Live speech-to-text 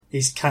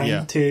He's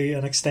kind to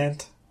an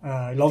extent. He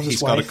loves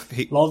his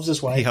wife. Loves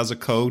his wife. He has a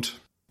code.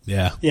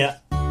 Yeah. Yeah.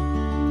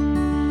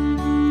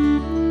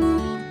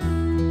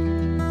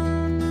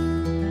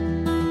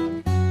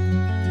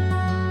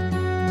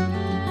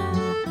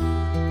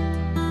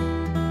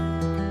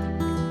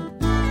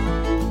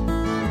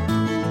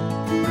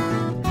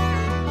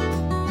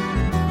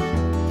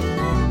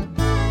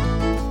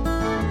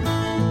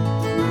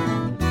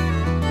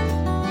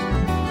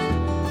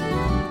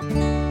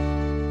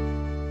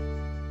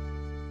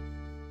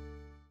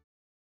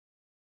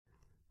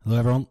 Hello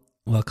everyone,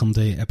 welcome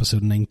to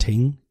episode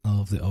 19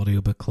 of the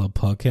Audiobook Club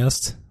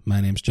podcast. My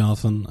name's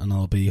Jonathan and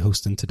I'll be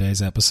hosting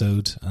today's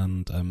episode,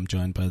 and I'm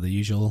joined by the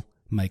usual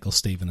Michael,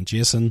 Stephen and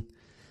Jason.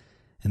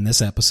 In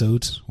this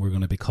episode we're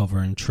going to be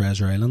covering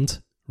Treasure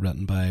Island,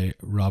 written by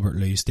Robert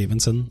Louis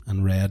Stevenson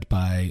and read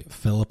by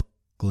Philip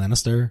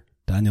Glenister,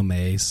 Daniel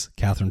Mays,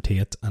 Catherine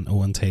Tate and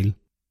Owen Teale.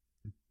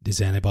 Does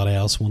anybody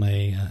else want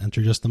to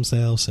introduce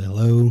themselves? Say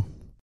hello.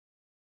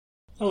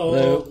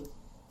 Hello.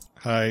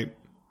 Hi.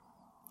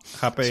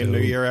 Happy New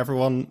Year,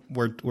 everyone.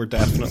 We're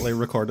definitely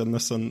recording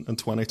this in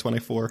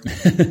 2024.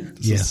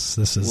 This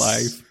is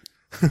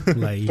live.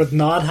 Live. But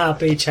not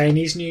happy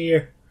Chinese New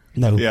Year.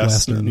 No,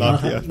 yes, Western.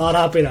 not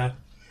happy now.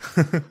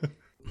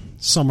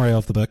 Summary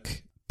of the book,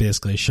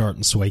 basically short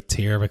and sweet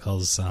here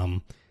because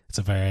it's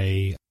a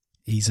very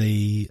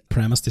easy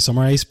premise to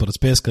summarise, but it's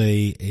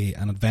basically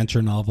an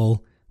adventure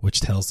novel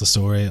which tells the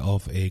story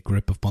of a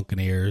group of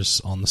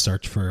buccaneers on the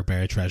search for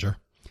buried treasure.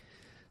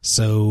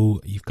 So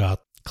you've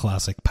got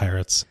classic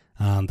pirates,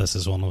 and this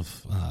is one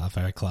of a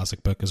very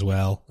classic book as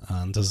well,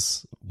 and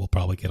as we'll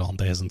probably get on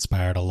to, has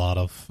inspired a lot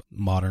of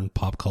modern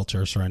pop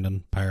culture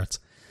surrounding pirates.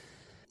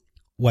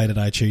 Why did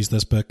I choose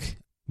this book?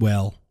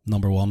 Well,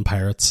 number one,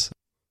 pirates.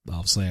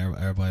 Obviously,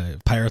 everybody,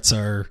 pirates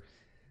are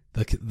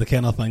the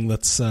kind of thing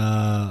that's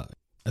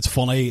it's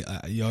funny.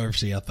 You ever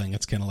see a thing?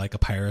 It's kind of like a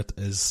pirate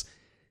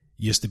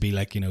used to be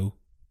like, you know,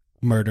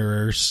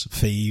 murderers,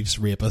 thieves,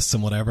 rapists,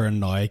 and whatever, and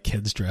now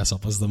kids dress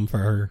up as them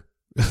for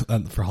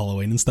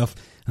Halloween and stuff,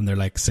 and they're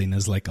like seen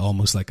as like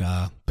almost like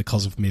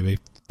because of maybe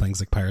things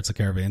like Pirates of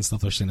the Caribbean and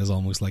stuff, they're seen as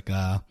almost like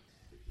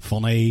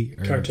funny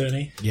or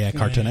cartoony. Yeah,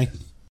 cartoony. Yeah.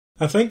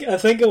 I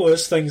think it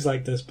was things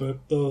like this book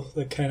though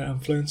that kind of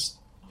influenced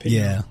people.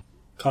 Yeah,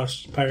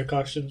 pirate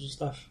costumes and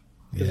stuff,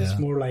 because it's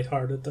more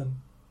lighthearted than.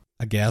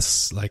 I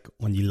guess like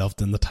when you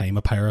lived in the time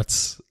of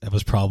pirates, it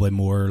was probably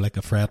more like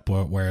a threat,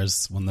 but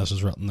whereas when this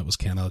was written, it was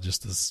kind of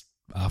just as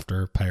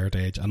after pirate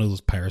age. I know those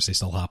piracy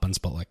still happens,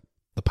 but like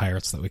the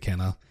pirates that we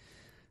kind of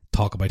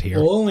talk about here.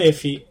 Well, only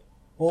if you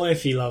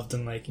lived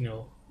in, like, you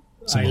know,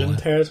 island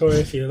territory.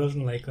 If you lived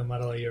in like the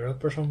middle of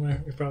Europe or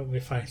somewhere, you're probably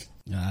fine.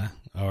 Yeah,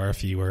 or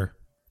if you were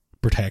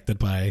protected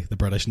by the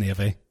British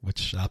Navy,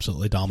 which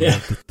absolutely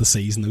dominated the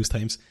seas in those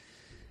times.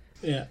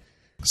 Yeah.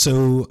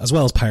 So, as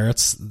well as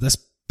pirates, this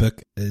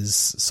book is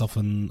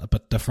something a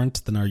bit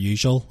different than our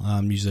usual.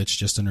 Usually it's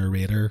just a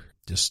narrator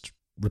just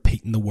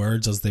repeating the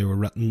words as they were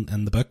written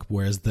in the book,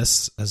 whereas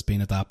this has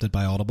been adapted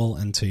by Audible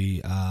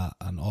into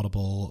an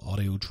Audible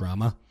audio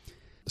drama.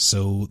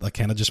 So that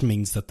kind of just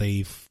means that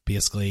they've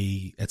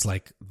basically, it's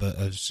like,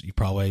 as you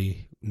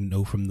probably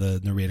know from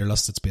the narrator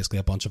list, it's basically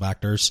a bunch of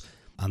actors,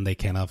 and they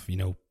kind of, you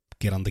know,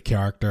 get on the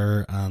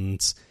character,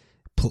 and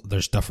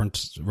there's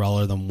different,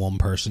 rather than one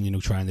person, you know,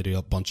 trying to do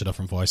a bunch of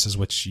different voices,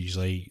 which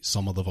usually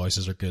some of the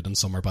voices are good and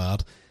some are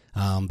bad.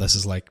 This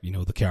is like, you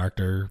know, the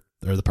character,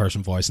 or the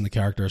person voicing the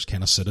character is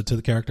kind of suited to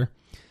the character.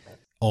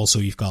 Also,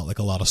 you've got like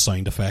a lot of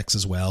sound effects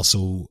as well.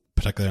 So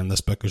particularly in this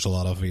book, there's a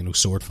lot of, you know,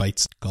 sword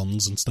fights,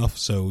 guns and stuff.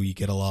 So you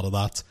get a lot of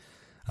that.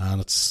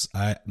 And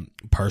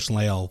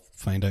I'll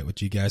find out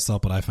what you guys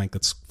thought, but I think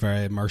it's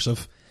very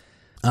immersive.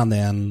 And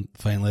then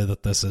finally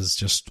that this is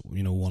just,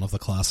 you know, one of the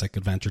classic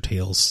adventure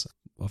tales,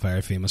 a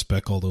very famous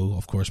book, although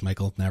of course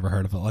Michael never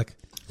heard of it. Like,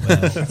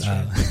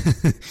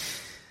 well,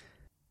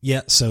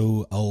 yeah,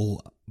 so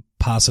I'll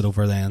pass it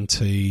over then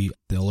to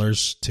the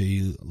others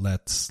to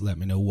let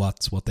me know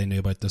what they knew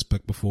about this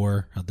book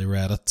before, had they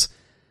read it,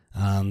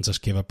 and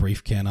just give a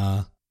brief kind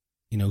of,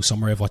 you know,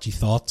 summary of what you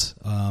thought,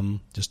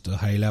 just a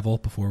high level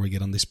before we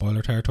get on the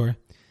spoiler territory.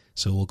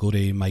 So we'll go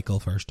to Michael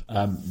first.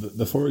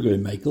 Before we go to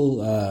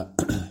Michael,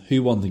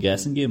 who won the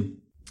guessing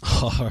game?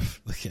 Oh,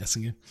 the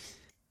guessing game.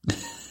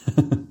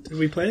 Did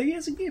we play the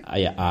guessing game?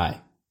 Yeah,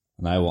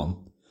 and I won.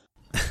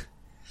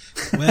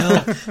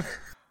 Well,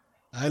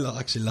 I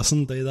actually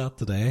listened to that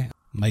today.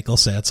 Michael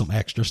said some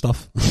extra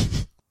stuff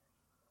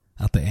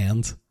at the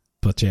end,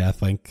 but yeah, I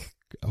think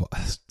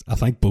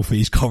both of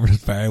you covered it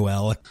very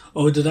well.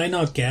 Oh, did I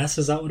not guess?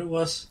 Is that what it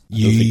was?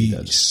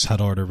 You had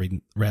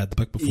already read the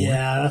book before.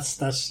 Yeah,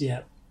 that's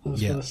yeah. I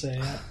was going to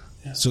say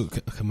yeah. So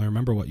can we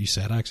remember what you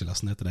said? I actually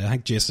listened to it today. I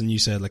think Jason, you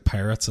said like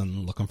pirates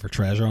and looking for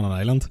treasure on an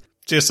island.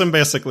 Jason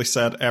basically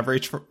said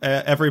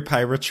every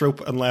pirate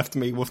trope and left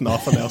me with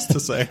nothing else to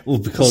say. Well,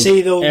 because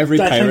every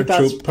pirate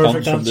that's trope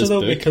perfect comes from answer this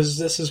though, book. because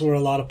this is where a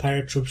lot of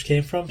pirate tropes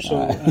came from.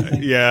 So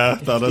Yeah,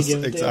 that is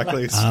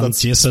exactly.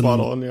 That's Jason spot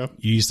on. Yeah,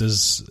 used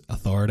his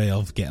authority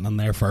of getting in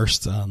there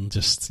first and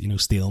just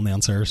stealing the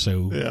answer.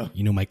 So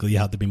Michael, you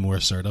had to be more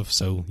assertive.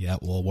 So yeah,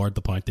 we'll award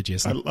the point to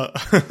Jason.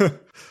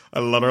 I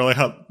literally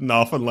had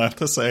nothing left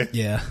to say.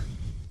 Yeah.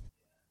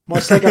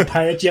 Much like a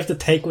pirate, you have to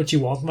take what you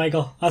want,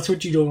 Michael. That's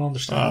what you don't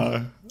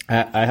understand.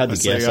 I had to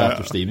guess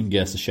after Stephen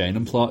guessed the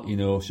Shining plot.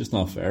 It's just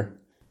not fair.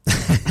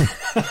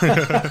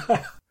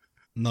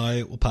 Now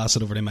we'll pass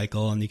it over to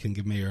Michael, and you can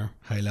give me your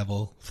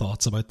high-level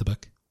thoughts about the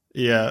book.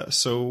 Yeah,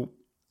 so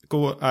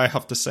I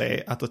have to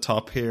say at the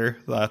top here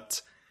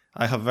that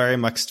I have very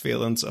mixed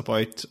feelings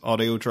about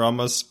audio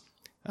dramas.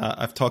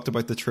 I've talked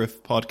about the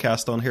Truth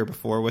podcast on here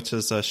before, which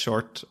is a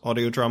short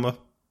audio drama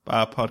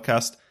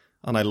podcast,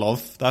 and I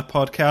love that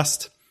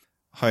podcast.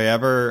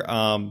 However,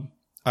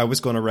 I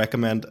was going to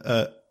recommend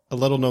a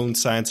little-known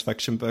science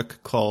fiction book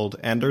called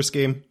Ender's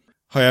Game.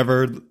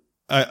 However,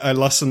 I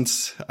listened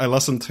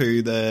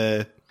to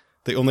the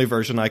only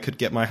version I could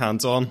get my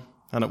hands on,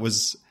 and it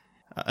was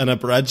an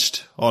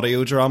abridged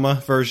audio drama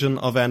version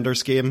of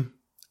Ender's Game,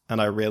 and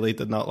I really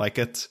did not like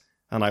it.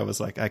 And I was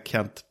like, I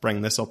can't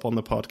bring this up on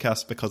the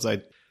podcast because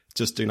I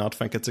just do not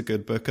think it's a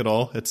good book at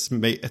all. It's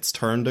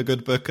turned a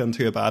good book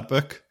into a bad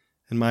book,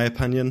 in my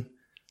opinion.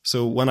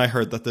 So when I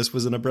heard that this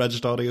was an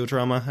abridged audio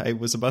drama, I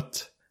was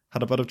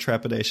had a bit of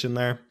trepidation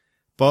there.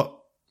 But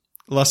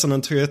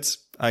listening to it,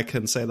 I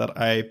can say that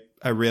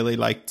I really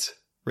liked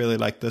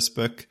this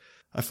book.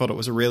 I thought it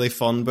was a really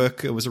fun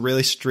book. It was a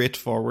really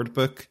straightforward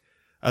book,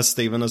 as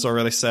Stephen has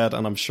already said,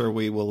 and I'm sure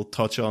we will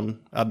touch on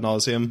ad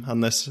nauseum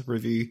in this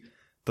review,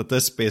 that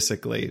this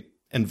basically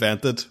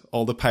invented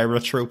all the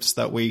pirate tropes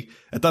that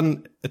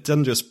it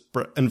didn't just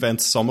invent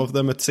some of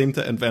them, it seemed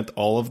to invent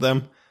all of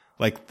them,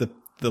 like the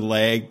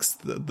legs,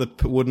 the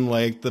wooden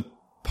leg, the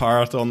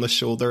parrot on the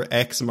shoulder,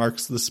 X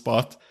marks the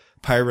spot,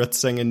 pirates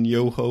singing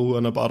yo-ho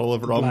and a bottle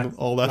of rum,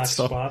 all that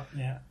stuff. Spot,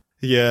 yeah.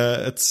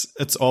 Yeah,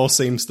 it's all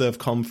seems to have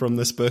come from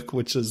this book,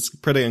 which is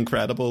pretty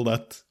incredible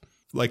that,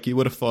 like, you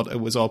would have thought it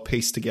was all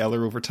pieced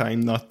together over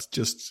time, not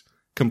just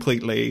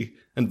completely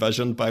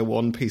envisioned by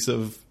one piece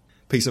of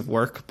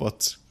work.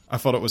 But I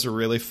thought it was a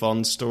really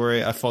fun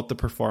story. I thought the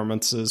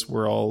performances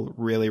were all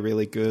really,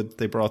 really good.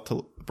 They brought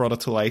it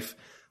to life.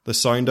 The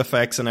sound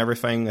effects and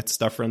everything, it's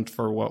different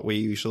for what we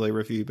usually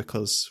review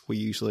because we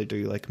usually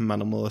do like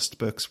minimalist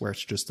books where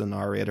it's just a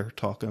narrator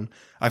talking.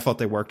 I thought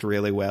they worked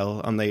really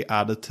well and they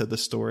added to the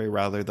story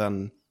rather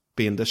than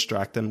being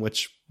distracting,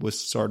 which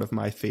was sort of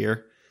my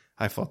fear.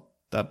 I thought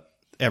that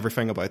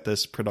everything about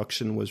this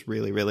production was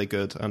really, really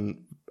good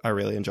and I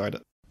really enjoyed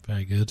it.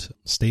 Very good.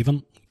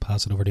 Stephen,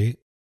 pass it over to you.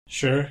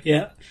 Sure,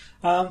 yeah.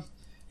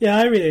 Yeah,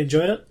 I really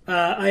enjoyed it.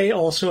 I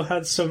also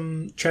had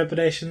some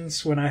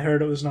trepidations when I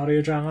heard it was an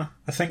audio drama.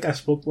 I think I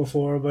spoke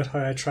before about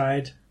how I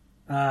tried,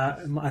 I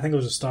think it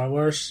was a Star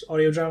Wars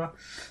audio drama,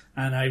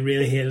 and I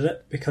really hated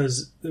it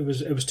because it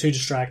was too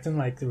distracting.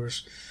 Like, there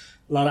was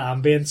a lot of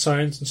ambient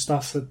sounds and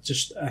stuff that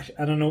just,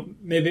 I don't know,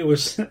 maybe it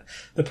was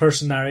the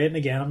person narrating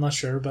again, I'm not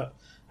sure, but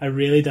I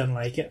really didn't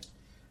like it.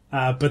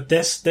 But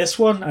this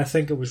one, I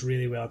think it was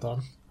really well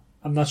done.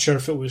 I'm not sure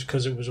if it was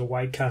because it was a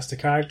wide cast of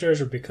characters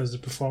or because the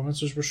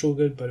performances were so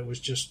good, but it was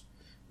just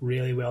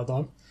really well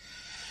done.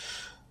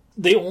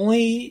 The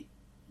only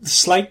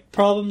slight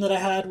problem that I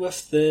had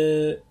with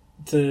the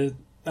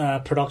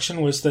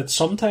production was that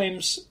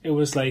sometimes it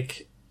was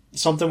like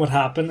something would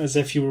happen as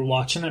if you were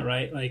watching it,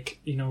 right? Like,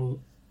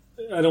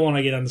 I don't want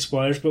to get into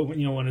spoilers, but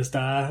when his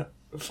dad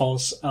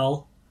falls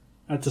ill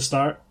at the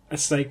start,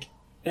 it's like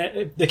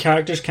the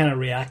characters kind of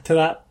react to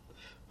that,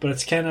 but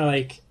it's kind of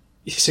like,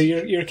 so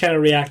you're kind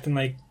of reacting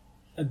like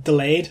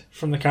delayed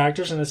from the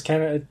characters, and it's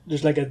kind of,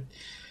 there's like a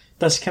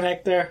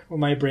disconnect there with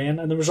my brain.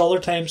 And there was other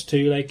times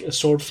too, like a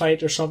sword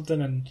fight or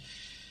something, and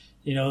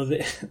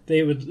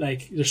they would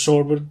like they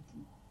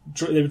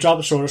would drop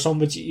a sword or something,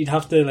 but you'd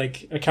have to,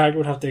 like, a character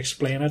would have to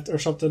explain it or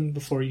something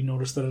before you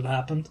noticed that it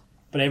happened.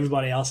 But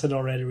everybody else had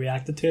already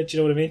reacted to it. You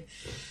know what I mean?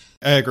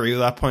 I agree with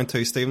that point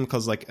too, Stephen,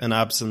 because like in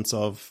absence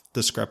of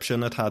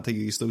description, it had to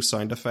use those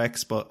sound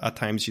effects, but at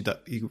times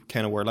you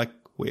kind of were like,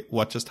 wait,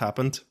 what just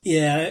happened?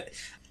 Yeah,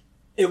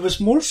 it was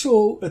more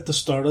so at the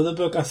start of the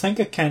book. I think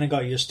I kind of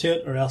got used to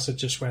it, or else it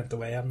just went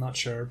away. I'm not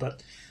sure,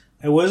 but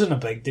it wasn't a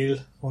big deal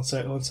once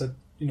I got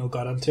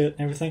into it and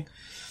everything.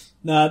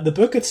 Now, the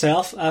book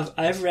itself,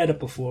 I've read it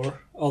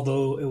before,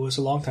 although it was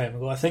a long time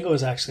ago. I think it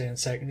was actually in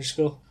secondary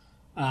school,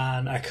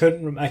 and I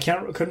couldn't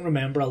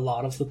remember a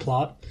lot of the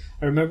plot.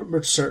 I remember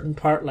a certain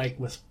part, like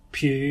with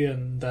Pew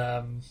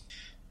and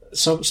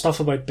some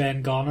stuff about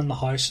Ben gone in the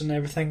house and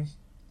everything.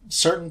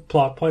 Certain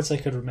plot points I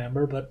could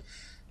remember, but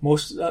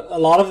a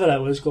lot of it I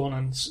was going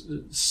on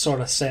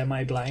sort of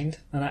semi-blind,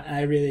 and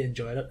I really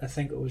enjoyed it. I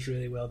think it was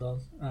really well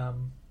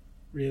done,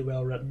 really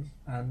well written,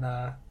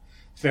 and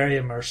very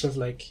immersive,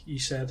 like you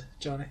said,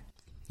 Johnny.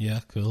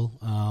 Yeah, cool.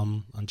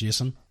 And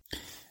Jason?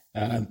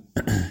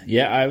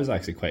 Yeah, I was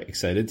actually quite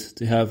excited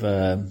to have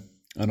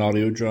an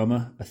audio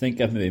drama. I think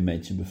I've maybe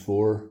mentioned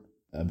before,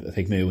 I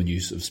think maybe when you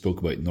spoke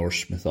about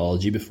Norse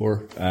mythology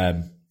before,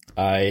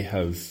 I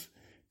have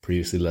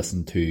previously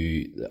listened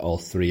to all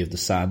 3 of the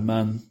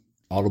Sandman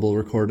Audible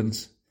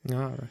recordings. Oh,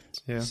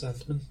 right. Yeah.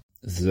 Sandman.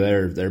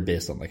 They're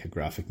based on like a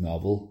graphic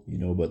novel,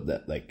 but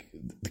that like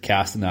the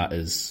cast in that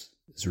is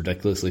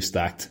ridiculously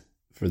stacked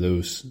for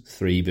those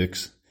 3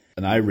 books,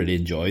 and I really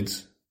enjoyed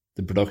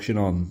the production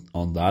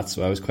on that,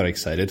 so I was quite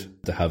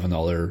excited to have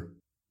another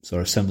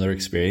sort of similar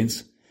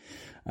experience,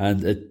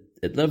 and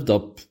it lived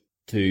up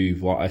to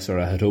what I sort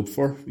of had hoped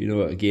for.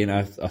 Again,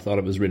 I thought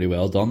it was really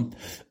well done,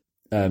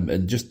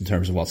 and just in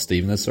terms of what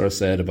Stephen has sort of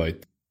said about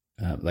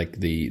like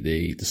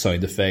the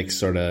sound effects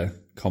sort of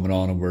coming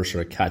on, and we're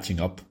sort of catching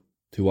up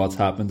to what's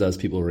happened as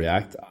people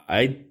react.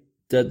 I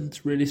didn't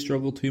really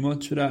struggle too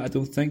much with that, I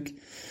don't think.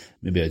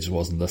 Maybe I just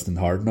wasn't listening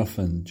hard enough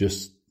and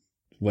just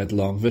went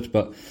along with it,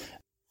 but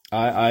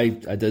I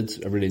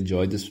really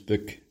enjoyed this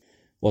book.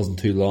 Wasn't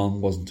too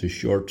long, wasn't too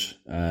short,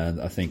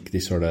 and I think they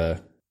sort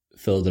of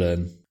filled it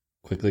in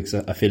quickly, because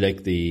I feel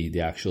like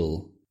the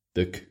actual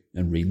book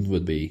and reading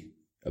would be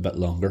a bit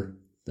longer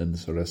than the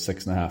sort of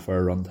 6.5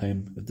 hour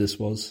runtime if this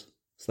was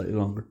slightly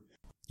longer.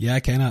 Yeah, I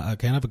kind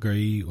of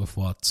agree with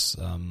what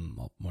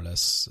more or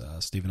less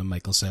Stephen and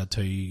Michael said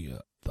too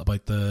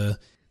about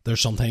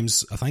there's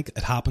sometimes, I think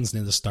it happens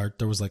near the start,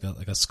 there was like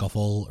a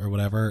scuffle or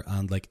whatever,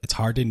 and like it's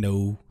hard to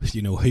know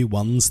who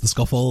wins the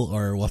scuffle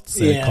or what's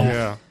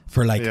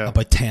for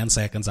about 10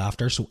 seconds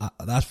after. So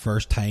that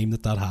first time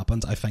that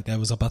happened, I think I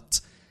was a bit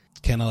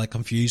kind of like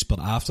confused, but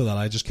after that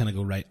I just kind of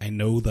go, right, I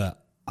know that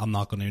I'm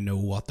not going to know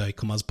what the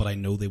outcome is, but I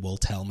know they will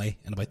tell me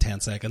in about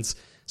 10 seconds.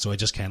 So I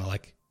just kind of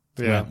like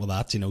went with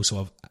that,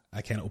 so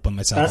I kind of opened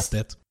myself up to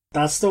it.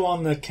 That's the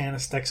one that kind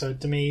of sticks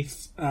out to me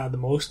the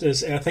most.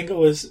 Is I think it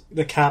was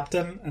the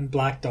captain and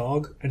Black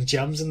Dog, and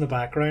Jim's in the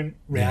background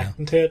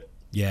reacting to it.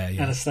 Yeah.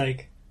 And it's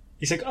like,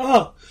 he's like,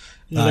 oh,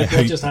 and you're like,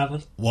 what just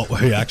happened?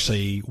 Who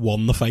actually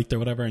won the fight or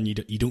whatever, and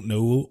you don't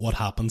know what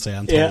happens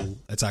until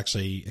it's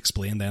actually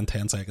explained then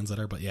 10 seconds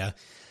later. But yeah,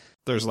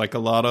 there's like a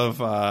lot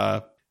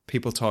of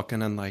people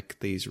talking in like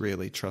these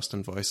really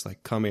trusting voice,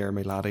 like "Come here,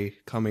 me laddie,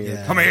 come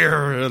here, come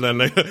here," and then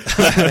like,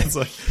 it's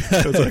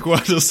like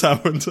what just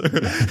happened?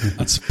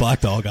 That's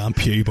Black Dog and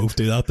Pew both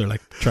do that. They're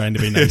like trying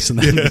to be nice, and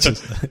then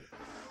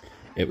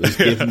it was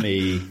giving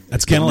me.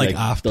 It's kind of like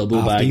after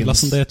you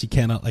listen to it, you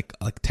kind of like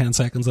 10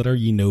 seconds later,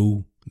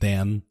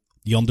 then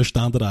you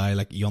understand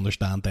that you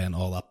understand then.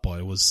 Oh, that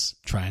boy was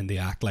trying to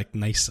act like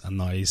nice, and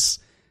now he's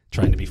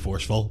trying to be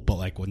forceful. But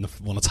like when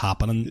it's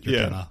happening,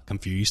 you're kind of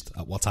confused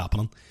at what's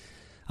happening.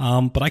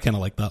 But I kind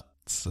of like that.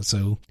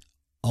 So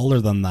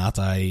other than that,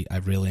 I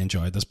really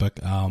enjoyed this book.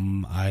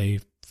 I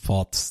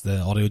thought the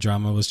audio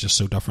drama was just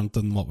so different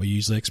than what we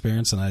usually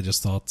experience, and I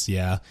just thought,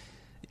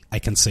 I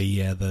can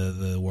see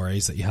the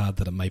worries that you had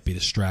that it might be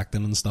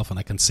distracting and stuff, and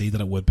I can see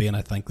that it would be, and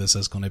I think this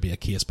is going to be a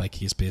case by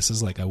case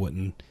basis. Like, I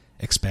wouldn't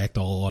expect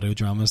all audio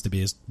dramas to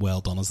be as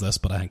well done as this,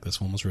 but I think this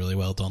one was really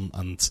well done,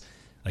 and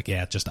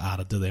it just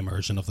added to the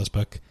immersion of this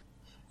book.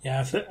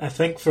 Yeah, I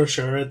think for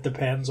sure it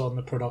depends on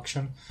the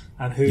production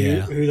and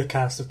who the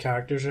cast of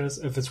characters is.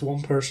 If it's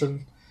one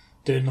person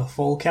doing the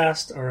full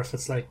cast, or if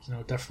it's like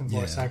different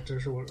voice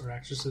actors or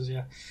actresses,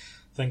 I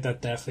think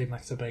that definitely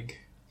makes a big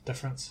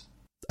difference.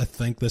 I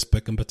think this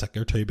book in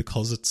particular too,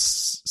 because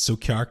it's so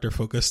character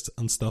focused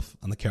and stuff,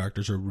 and the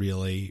characters are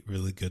really,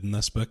 really good in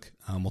this book.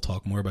 We'll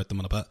talk more about them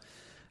in a bit.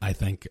 I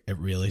think it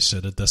really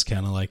suited this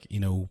kind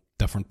of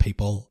different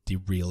people to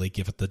really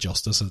give it the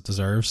justice it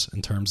deserves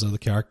in terms of the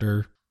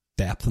character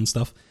depth and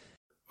stuff.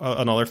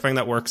 Another thing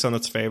that works in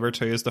its favour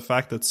too is the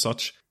fact that it's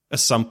such a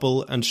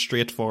simple and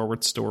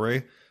straightforward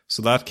story.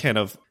 So that kind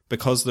of,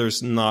 because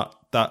there's not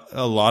that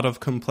a lot of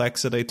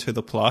complexity to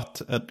the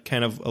plot, it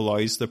kind of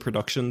allows the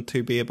production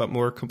to be a bit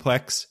more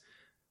complex.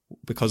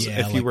 Because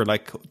if you were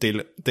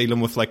dealing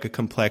with like a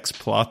complex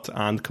plot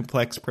and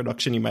complex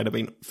production, you might have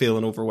been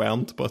feeling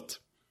overwhelmed. But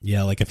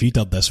if you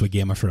did this with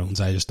Game of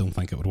Thrones, I just don't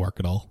think it would work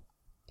at all.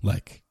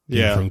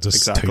 Game of Thrones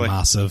is too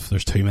massive.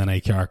 There's too many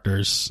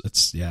characters. It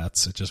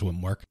just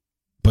wouldn't work.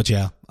 But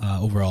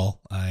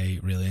overall, I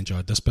really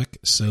enjoyed this book.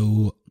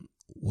 So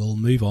we'll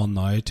move on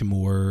now to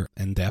more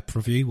in-depth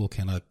review. We'll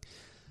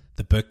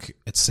the book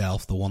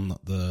itself,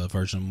 the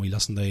version we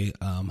listened to,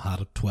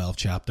 had 12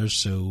 chapters.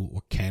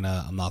 So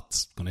I'm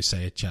not going to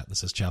say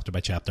this is chapter by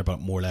chapter,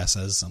 but more or less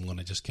is. I'm going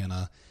to just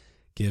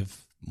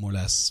give more or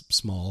less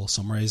small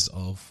summaries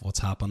of what's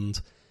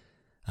happened.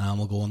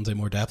 We'll go into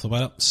more depth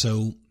about it.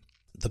 So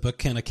the book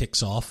kind of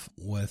kicks off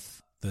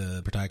with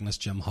the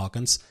protagonist, Jim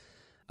Hawkins.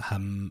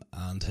 Him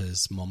and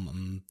his mum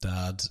and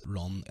dad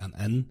run an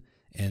inn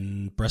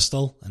in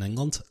Bristol in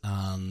England,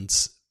 and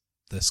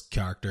this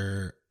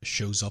character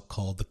shows up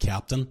called the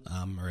Captain,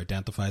 or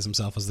identifies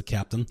himself as the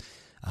Captain.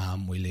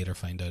 We later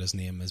find out his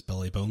name is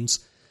Billy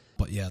Bones,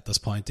 but at this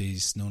point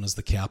he's known as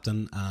the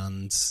Captain,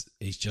 and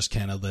he's just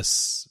kind of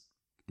this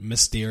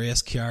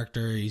mysterious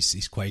character.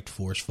 He's quite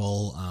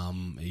forceful.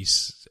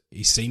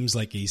 He seems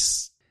like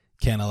he's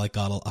kind of like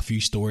got a few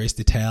stories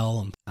to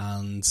tell,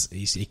 and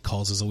he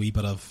causes a wee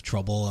bit of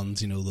trouble, and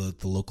you know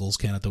the locals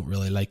kind of don't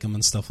really like him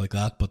and stuff like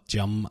that. But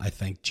Jim, I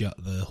think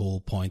the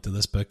whole point of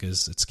this book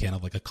is it's kind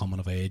of like a coming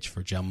of age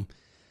for Jim,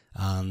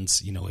 and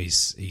you know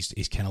he's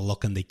kind of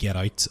looking to get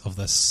out of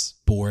this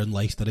boring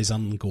life that he's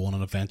in and go on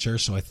an adventure.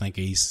 So I think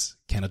he's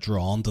kind of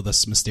drawn to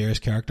this mysterious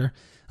character,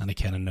 and he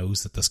kind of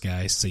knows that this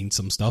guy's seen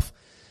some stuff.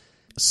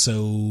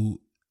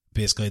 So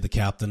basically, the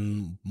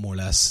captain more or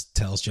less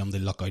tells Jim to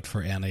look out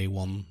for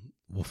anyone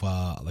with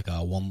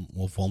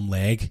one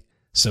leg.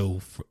 So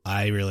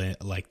I really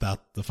like that,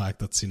 the fact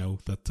that, you know,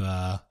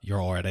 that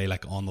you're already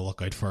like on the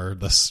lookout for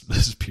this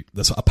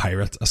a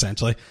pirate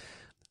essentially.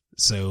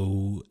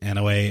 So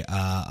anyway,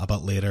 a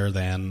bit later,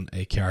 then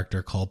a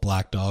character called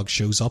Black Dog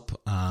shows up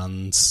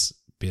and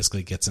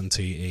basically gets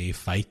into a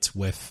fight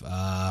with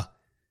the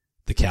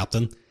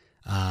captain.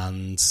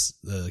 And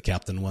the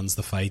captain wins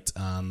the fight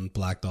and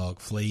Black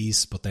Dog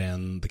flees, but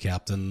then the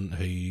captain,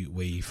 who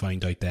we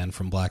find out then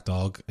from Black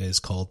Dog is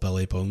called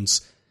Billy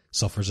Bones,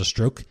 suffers a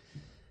stroke.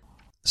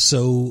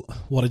 So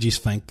what did you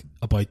think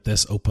about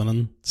this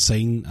opening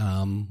scene?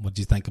 What did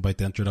you think about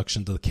the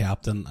introduction to the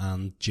captain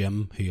and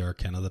Jim, who are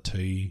kind of the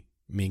two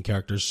main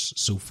characters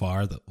so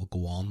far that will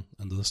go on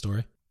into the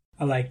story?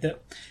 I liked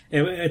it.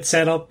 It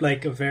set up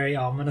like a very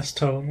ominous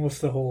tone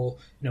with the whole,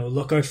 you know,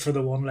 look out for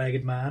the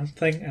one-legged man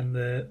thing, and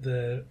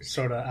the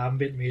sort of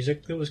ambient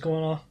music that was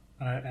going on.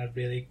 And it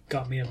really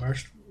got me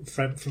immersed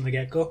from the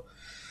get-go.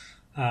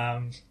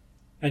 And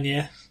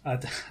yeah,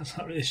 I'm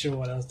not really sure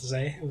what else to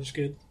say. It was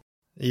good.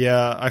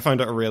 Yeah, I found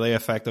it a really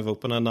effective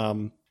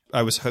opening.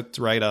 I was hooked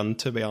right in,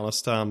 to be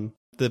honest.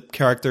 The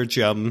character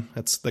Jim,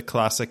 it's the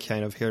classic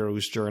kind of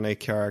hero's journey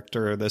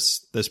character.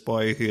 This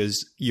boy who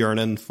is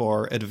yearning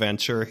for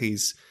adventure.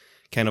 He's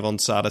kind of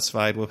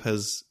unsatisfied with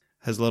his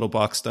little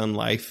boxed in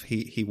life.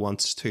 He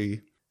wants to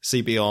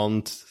see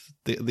beyond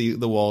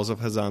the walls of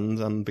his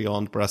inn and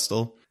beyond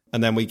Bristol.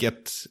 And then we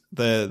get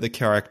the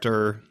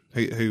character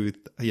who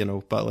you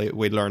know, Billy,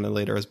 we learn it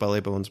later as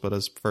Billy Bones, but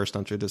is first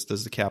introduced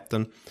as the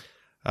captain.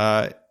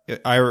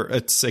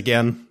 It's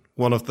again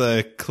one of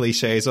the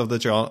cliches of the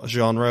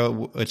genre,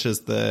 which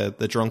is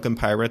the drunken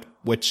pirate,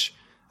 which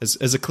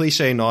is a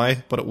cliche now,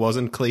 but it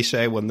wasn't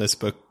cliche when this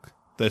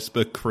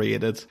book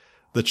created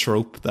the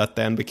trope that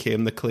then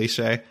became the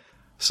cliche.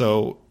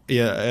 So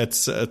yeah,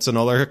 it's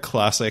another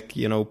classic,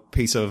 you know,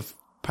 piece of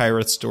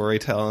pirate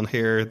storytelling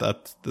here,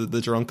 that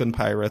the drunken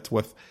pirate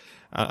with,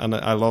 and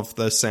I love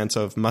the sense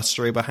of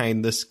mystery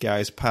behind this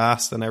guy's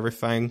past and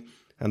everything.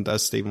 And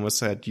as Stephen was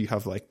said, you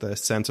have like the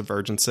sense of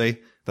urgency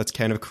that's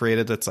kind of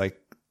created. It's like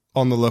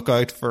on the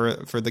lookout for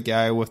the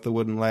guy with the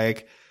wooden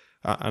leg,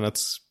 and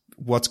it's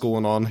what's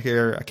going on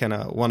here. I kind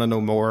of want to know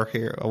more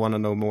here. I want to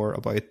know more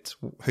about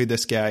who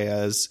this guy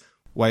is.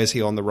 Why is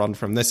he on the run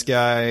from this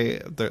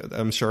guy?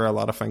 I'm sure a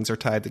lot of things are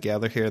tied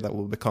together here that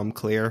will become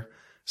clear.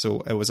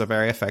 So it was a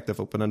very effective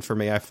opening for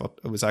me. I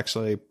thought it was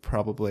actually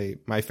probably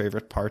my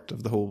favorite part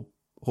of the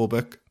whole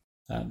book.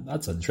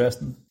 That's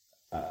interesting.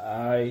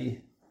 I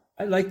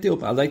like the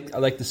open. I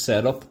like the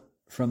setup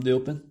from the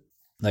open.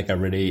 Like, I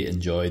really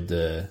enjoyed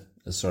the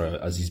sort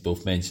of, as he's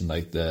both mentioned,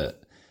 like the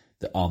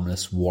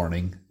ominous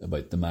warning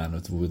about the man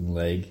with the wooden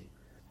leg.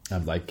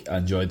 And like, I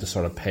enjoyed the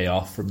sort of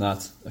payoff from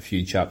that a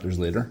few chapters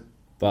later.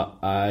 But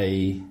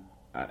I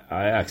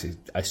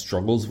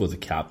struggled with the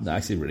captain. I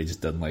actually really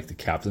just didn't like the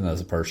captain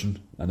as a person.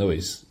 I know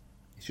he's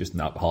just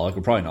an alcoholic.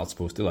 We're probably not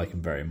supposed to like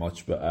him very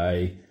much, but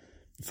I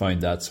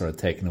found that sort of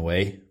taken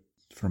away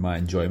from my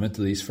enjoyment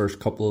of these first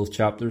couple of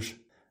chapters.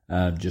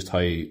 Just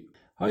how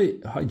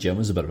Jim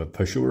was a bit of a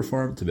pushover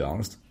for him, to be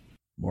honest,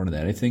 more than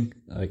anything.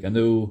 Like, I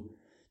know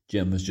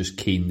Jim was just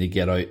keen to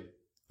get out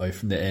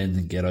from the inn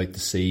and get out to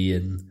sea,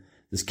 and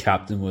this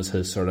captain was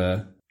his sort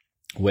of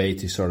way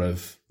to sort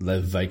of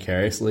live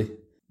vicariously.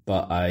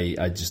 But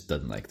I just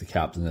didn't like the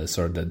captain. It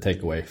sort of did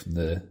take away from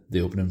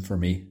the opening for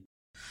me.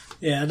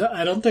 Yeah,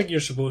 I don't think you're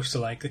supposed to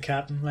like the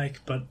captain,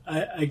 but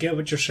I get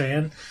what you're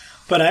saying.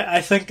 But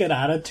I think it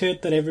added to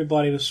it that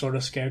everybody was sort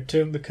of scared to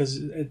him, because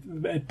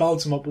it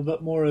builds him up a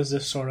bit more as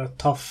this sort of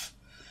tough,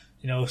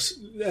 you know,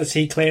 as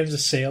he claims a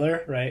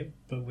sailor, right?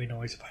 But we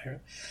know he's a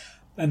pirate.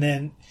 And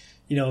then,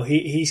 you know,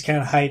 he's kind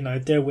of hiding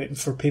out there waiting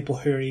for people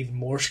who are even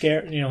more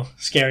scared, you know,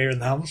 scarier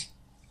than him.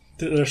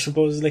 They're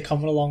supposedly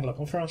coming along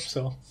looking for him.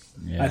 So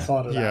yeah. I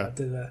thought it added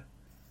to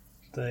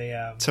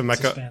the to make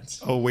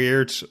suspense. a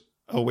weird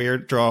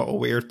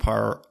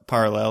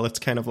parallel. It's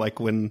kind of like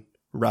when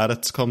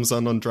Raditz comes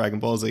on Dragon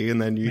Ball Z,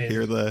 and then you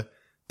hear the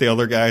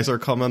other guys are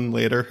coming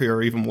later who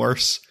are even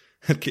worse.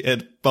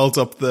 It builds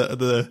up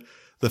the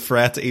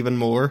threat even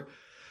more.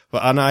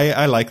 But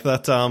I like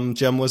that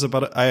Jim was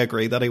I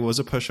agree that he was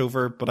a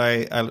pushover, but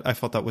I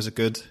thought that was a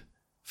good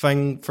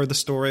thing for the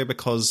story,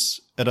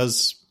 because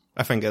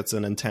I think it's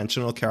an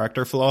intentional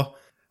character flaw,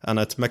 and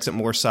it makes it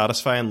more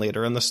satisfying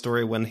later in the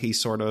story when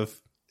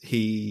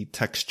he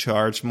takes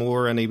charge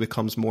more and he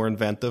becomes more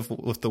inventive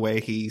with the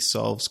way he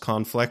solves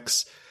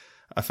conflicts.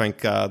 I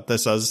think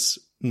this is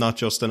not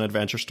just an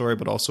adventure story,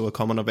 but also a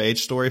coming of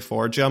age story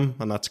for Jim,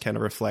 and that's kind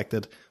of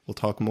reflected. We'll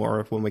talk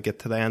more when we get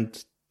to the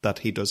end that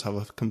he does have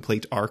a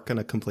complete arc and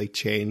a complete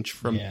change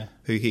from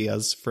who he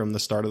is from the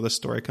start of the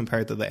story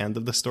compared to the end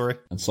of the story.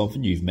 And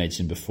something you've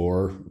mentioned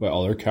before about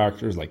other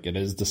characters, like it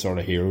is the sort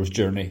of hero's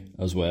journey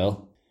as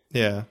well.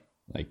 Yeah.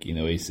 Like, you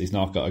know, he's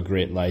not got a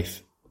great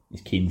life.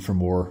 He's keen for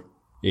more.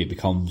 He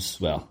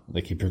becomes, well,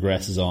 like he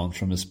progresses on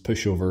from his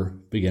pushover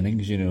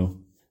beginnings, you know,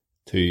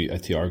 to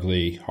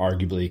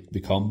arguably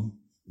become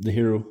the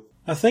hero.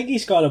 I think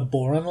he's got a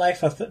boring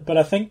life, but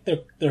I think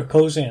they're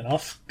cozy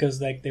enough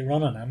because like they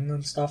run on him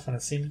and stuff, and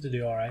it seems to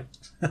do all right.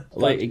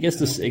 Like I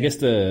guess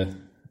exactly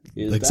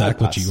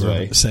what you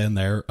were saying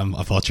there.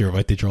 I thought you were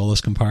about to draw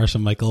this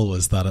comparison, Michael.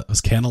 Was that it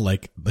was kind of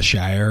like the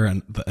Shire,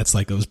 and it's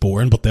like it was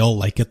boring, but they all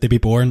like it to be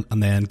boring,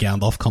 and then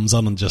Gandalf comes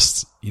in and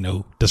just, you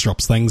know,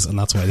 disrupts things, and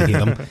that's why they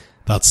hate him.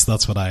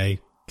 That's what I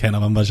kind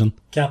of envision.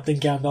 Captain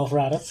Gandalf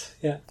Raditz,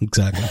 yeah,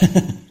 exactly.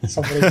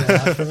 Somebody do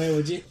that for me,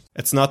 would you?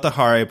 It's not the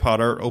Harry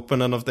Potter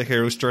opening of the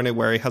hero's journey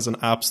where he has an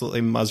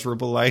absolutely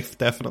miserable life.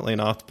 Definitely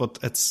not. But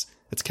it's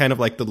kind of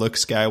like the Luke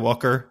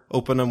Skywalker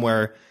opening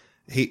where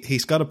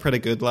he's got a pretty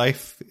good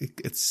life.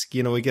 It's,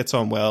 you know, he gets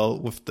on well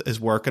with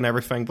his work and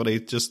everything, but he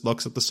just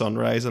looks at the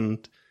sunrise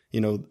and, you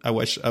know, I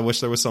wish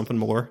there was something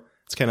more.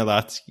 It's kind of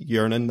that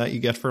yearning that you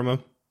get from him.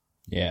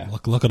 Yeah.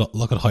 Look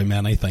at how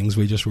many things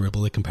we just were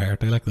able to compare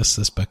to. Like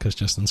this book has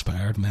just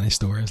inspired many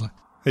stories. Like.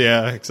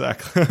 Yeah,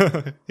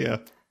 exactly. Yeah,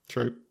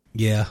 true.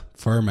 Yeah,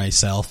 for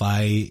myself,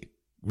 I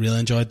really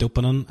enjoyed the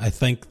opening. I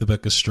think the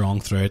book is strong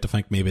throughout. I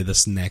think maybe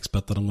this next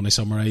bit that I'm going to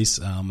summarise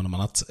in a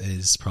minute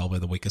is probably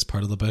the weakest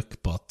part of the book,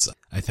 but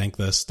I think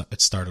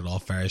it started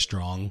off very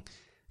strong,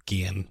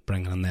 again,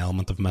 bringing in the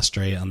element of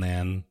mystery and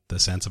then the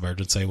sense of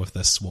urgency with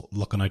this,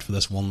 looking out for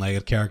this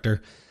one-legged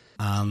character.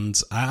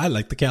 And I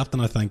like the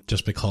captain, I think,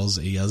 just because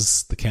he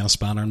is the kind of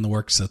spanner in the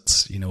works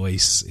that, you know,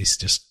 he's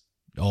just,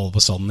 all of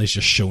a sudden, he's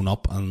just shown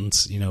up and,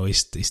 you know,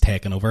 he's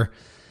taken over.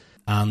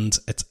 And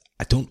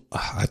I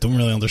don't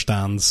really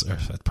understand, or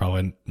I'd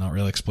probably not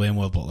really explain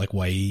well, but like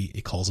why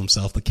he calls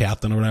himself the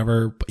captain or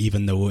whatever, but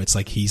even though it's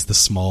like he's the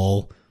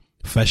small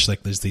fish,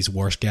 like there's these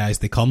worst guys,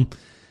 they come,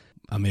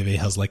 and maybe he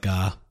has like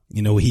a,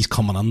 you know, he's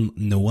coming in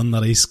knowing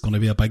that he's going to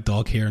be a big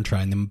dog here and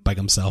trying to big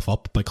himself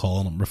up by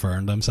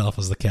referring to himself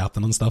as the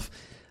captain and stuff,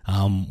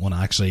 when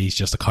actually he's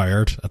just a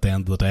coward at the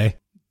end of the day.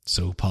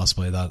 So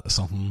possibly that is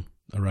something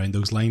around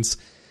those lines.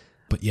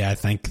 But yeah, I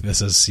think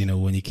this is, you know,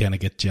 when you kind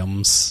of get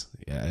Jim's,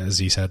 as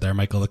you said there,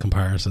 Michael, the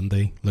comparison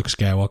to Luke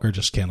Skywalker,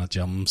 just kind of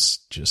Jim's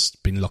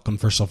just been looking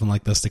for something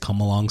like this to come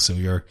along. So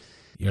you're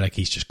like,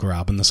 he's just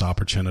grabbing this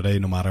opportunity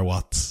no matter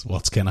what's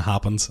kind of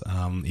happened,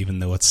 even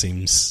though it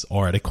seems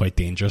already quite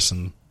dangerous,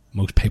 and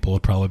most people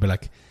would probably be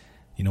like,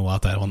 you know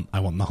what, I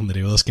want nothing to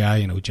do with this guy.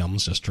 You know,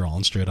 Jim's just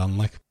drawn straight on,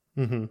 like.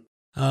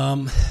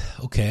 Mm-hmm.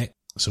 Okay,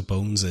 so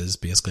Bones is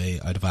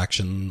basically out of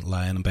action,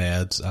 lying in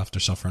bed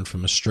after suffering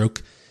from a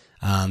stroke.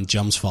 And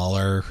Jim's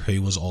father,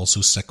 who was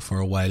also sick for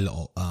a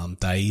while,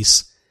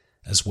 dies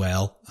as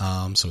well.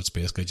 So it's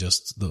basically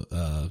just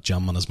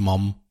Jim and his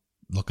mum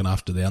looking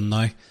after them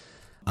now.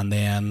 And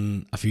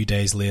then a few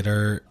days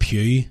later,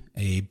 Pew,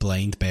 a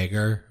blind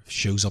beggar,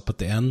 shows up at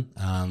the inn,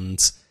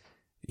 and,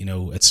 you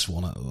know, it's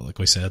one of, like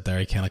we said there,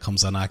 he kind of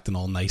comes in acting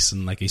all nice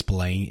and like he's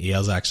blind. He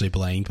is actually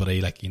blind, but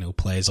he, like, you know,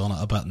 plays on it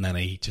a bit, and then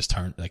he just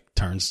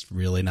turns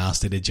really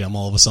nasty to Jim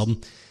all of a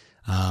sudden.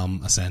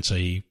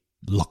 Essentially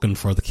looking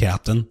for the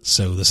captain.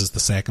 So this is the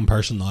second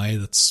person now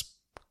that's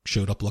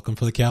showed up looking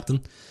for the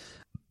captain.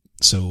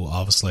 So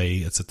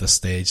obviously it's at this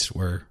stage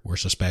where we're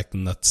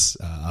suspecting that,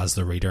 as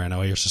the reader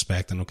anyway, you're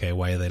suspecting, okay,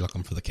 why are they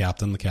looking for the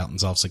captain? The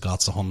captain's obviously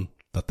got someone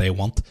that they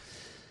want.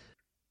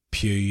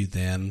 Pew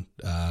then,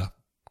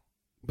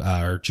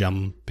 or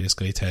Jim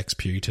basically takes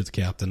Pew to the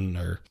captain,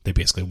 or they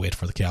basically wait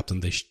for the captain.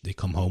 They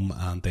come home,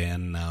 and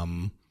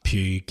then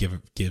Pew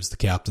gives the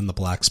captain the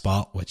black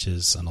spot, which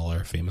is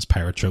another famous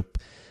pirate trope,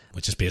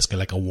 which is basically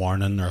like a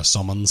warning or a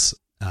summons,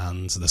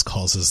 and this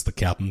causes the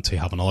captain to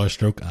have another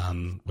stroke,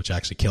 and which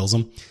actually kills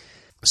him.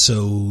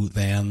 So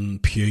then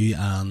Pew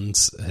and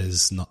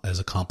his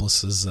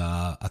accomplices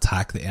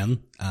attack the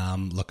inn,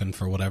 looking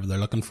for whatever they're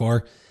looking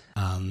for,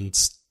 and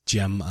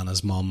Jim and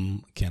his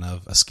mum kind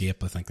of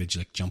escape. I think they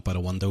just jump out a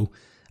window,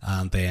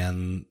 and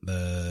then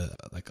the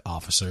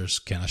officers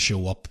kind of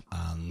show up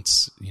and,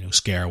 you know,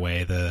 scare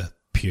away the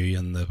Pew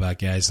and the bad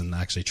guys and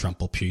actually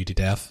trample Pew to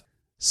death.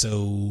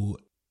 So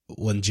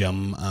when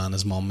Jim and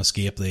his mum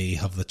escape, they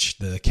have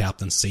the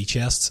captain's sea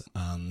chest,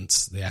 and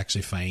they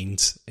actually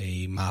find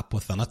a map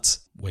within it,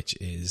 which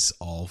is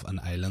of an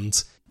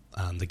island.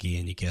 And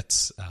again, you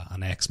get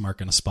an X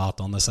marking a spot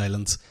on this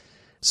island.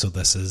 So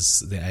this is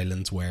the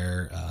island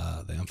where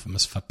the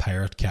infamous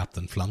pirate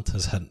Captain Flint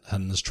has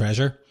hidden his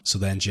treasure. So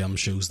then Jim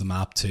shows the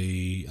map to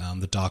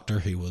the doctor,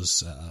 who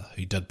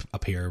did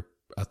appear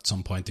at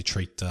some point to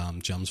treat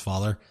Jim's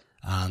father,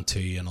 and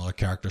to another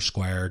character,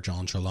 Squire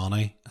John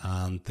Trelawney,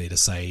 and they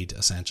decide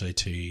essentially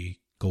to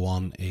go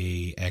on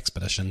a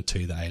expedition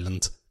to the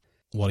island.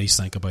 What do you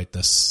think about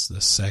this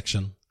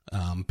section?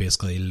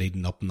 Basically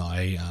leading up now,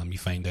 you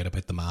find out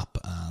about the map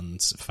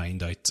and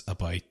find out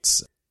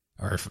about,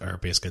 or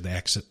basically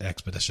the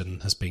expedition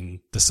has been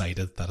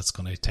decided that it's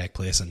going to take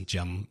place, and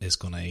Jim is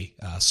going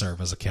to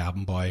serve as a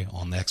cabin boy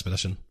on the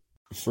expedition.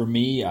 For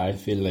me, I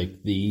feel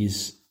like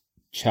these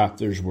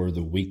chapters were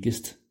the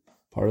weakest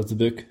part of the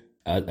book.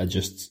 I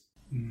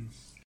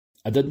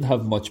didn't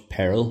have much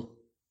peril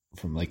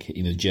from, like,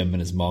 you know, Jim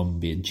and his mum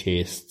being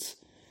chased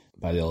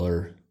by the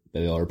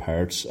other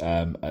pirates.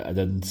 I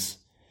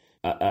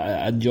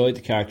enjoyed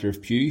the character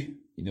of Pew.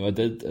 You know, I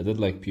did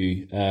like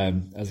Pew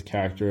as a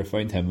character. I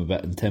found him a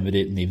bit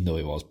intimidating, even though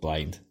he was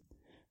blind.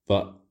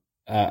 But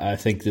I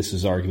think this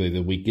was arguably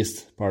the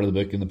weakest part of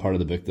the book, and the part of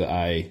the book that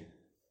I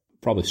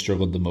probably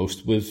struggled the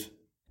most with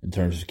in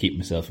terms of keeping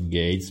myself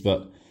engaged.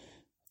 But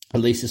at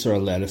least it sort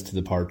of led us to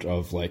the part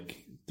of, like,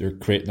 they're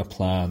creating a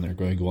plan, they're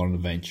going to go on an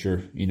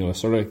adventure. You know,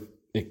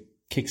 it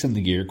kicks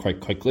into gear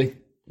quite quickly,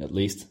 at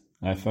least,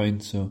 I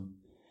found. So,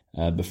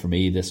 but for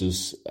me, this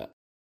was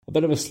a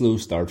bit of a slow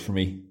start for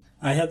me.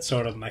 I had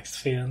sort of mixed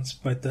feelings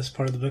about this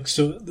part of the book.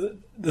 So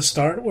the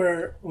start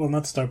where, well,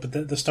 not start,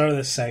 but the start of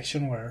this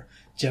section where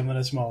Jim and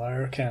his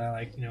mother are kind of,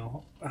 like, you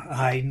know,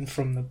 hiding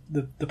from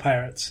the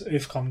pirates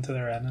who've come to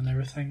their end and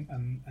everything,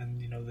 and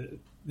you know,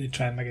 they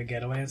try and make a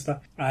getaway and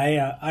stuff.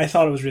 I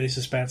thought it was really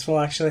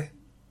suspenseful, actually,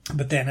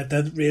 but then it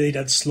really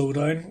did slow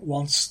down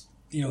once,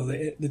 you know,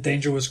 the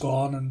danger was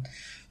gone, and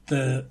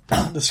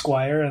the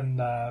squire and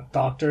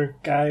doctor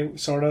guy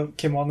sort of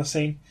came on the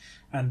scene,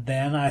 and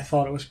then I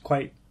thought it was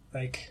quite,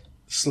 like,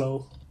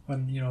 slow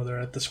when, you know, they're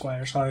at the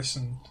squire's house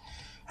and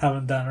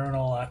having dinner and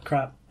all that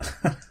crap.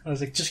 I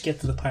was like, just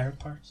get to the pirate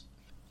parts.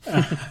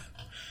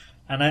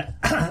 And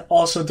I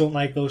also don't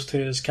like those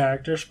two as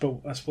characters,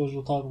 but I suppose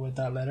we'll talk about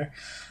that later.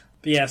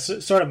 But yeah,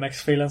 sort of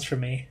mixed feelings for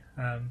me,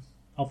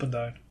 up and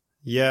down.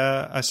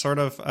 Yeah,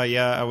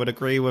 I would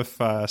agree with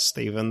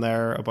Stephen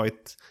there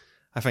about,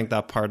 I think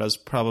that part is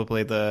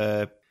probably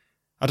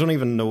I don't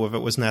even know if it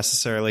was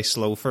necessarily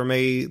slow for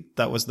me.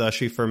 That was the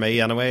issue for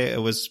me anyway.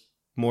 It was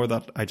more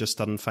that I just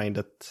didn't find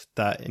it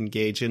that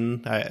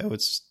engaging.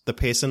 The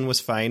pacing was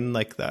fine,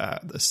 like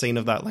the scene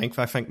of that length.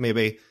 I think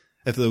maybe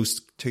if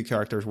those two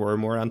characters were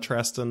more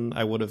interesting,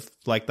 I would have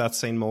liked that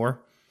scene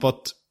more.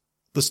 But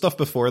the stuff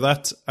before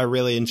that, I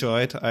really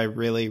enjoyed. I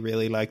really,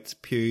 really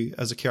liked Pew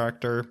as a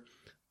character.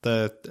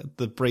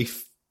 The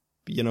brief,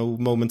 you know,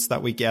 moments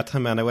that we get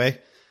him anyway,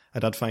 I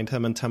did find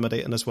him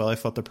intimidating as well. I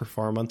thought the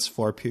performance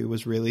for Pew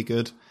was really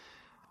good.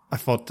 I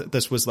thought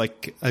this was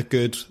like a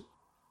good,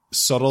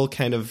 subtle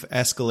kind of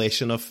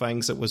escalation of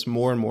things. It was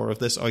more and more of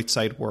this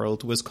outside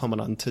world was coming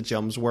onto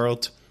Jim's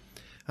world.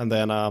 And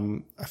then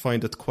I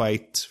found it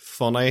quite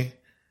funny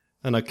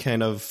in a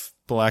kind of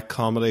black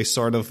comedy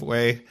sort of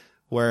way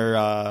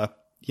where,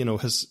 you know,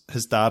 his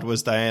dad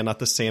was dying at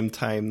the same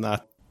time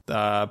that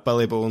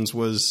Billy Bones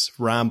was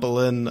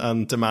rambling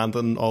and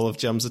demanding all of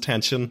Jim's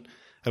attention.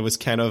 It was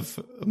kind of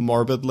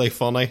morbidly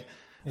funny.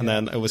 And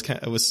then it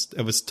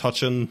was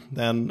touching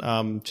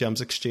then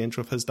Jim's exchange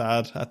with his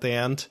dad at the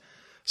end.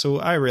 So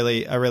I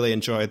really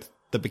enjoyed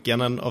the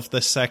beginning of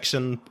this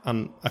section,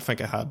 and I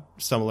think I had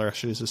similar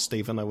issues as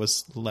Stephen. I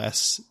was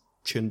less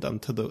tuned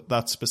into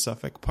that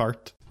specific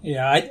part.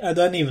 Yeah, I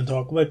didn't even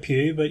talk about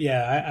Pew, but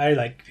yeah, I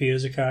like Pew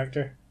as a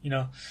character. You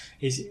know,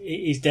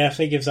 he's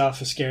definitely gives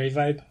off a scary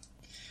vibe,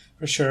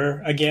 for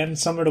sure. Again,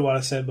 similar to what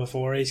I said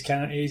before, he's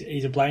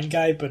a blind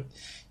guy, but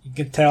you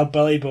can tell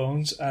Billy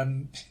Bones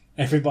and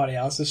everybody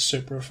else is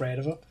super afraid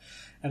of him.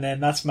 And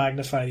then that's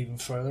magnified even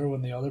further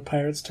when the other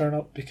pirates turn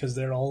up, because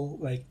they're all,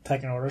 like,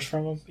 taking orders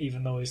from him,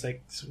 even though he's,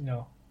 like, you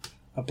know,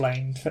 a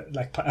blind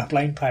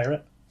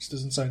pirate, which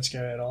doesn't sound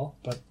scary at all.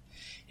 But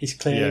he's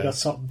clearly got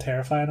something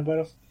terrifying about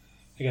him,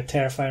 like a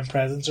terrifying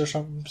presence or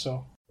something.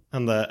 So,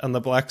 and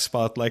the black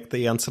spot, like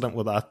the incident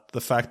with that,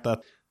 the fact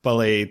that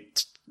Billy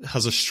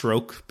has a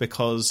stroke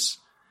because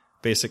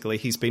basically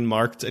he's been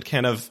marked.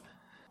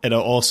 It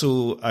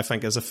also, I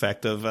think, is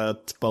effective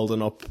at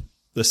building up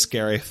the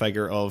scary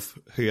figure of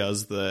who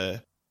is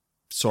the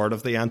sort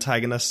of the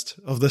antagonist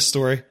of this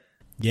story.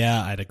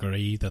 Yeah, I'd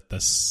agree that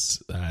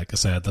this, like I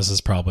said, this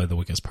is probably the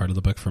weakest part of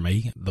the book for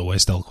me, though I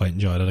still quite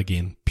enjoyed it.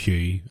 Again,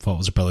 Pew, thought it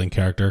was a brilliant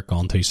character,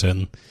 gone too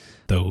soon,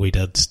 though he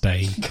did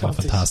die in a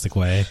fantastic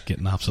way,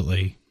 getting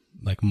absolutely,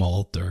 like,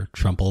 mauled or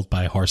trampled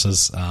by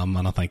horses,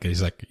 and I think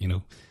he's, like, you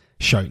know,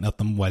 shouting at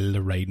them while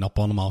they're riding up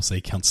on him. Obviously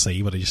he can't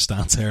see, but he just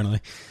stands there and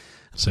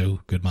so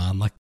good man,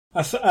 like.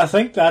 I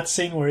think that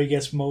scene where he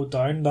gets mowed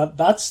down,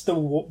 that's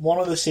one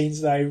of the scenes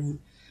that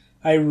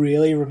I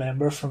really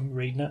remember from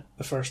reading it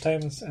the first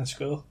time in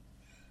school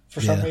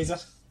for some reason.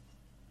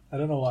 I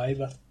don't know why,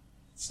 but it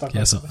stuck.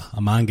 Yeah, so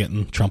a man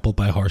getting trampled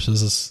by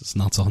horses is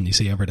not something you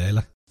see every day,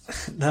 like.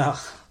 No,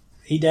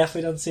 he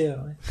definitely doesn't see it.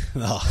 Like.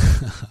 No.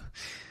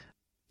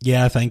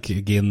 Yeah, I think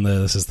again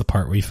this is the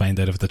part where you find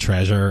out of the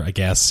treasure. I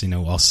guess, you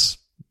know, us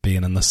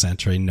being in this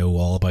century know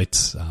all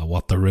about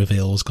what the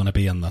reveal was going to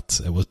be, and that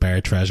it was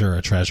buried treasure or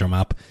a treasure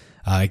map.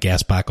 I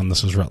guess back when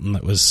this was written,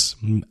 it was,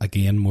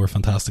 again, more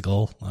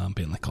fantastical,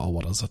 being like, oh,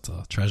 what is it?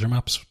 Treasure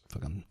maps?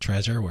 Fucking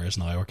treasure? Whereas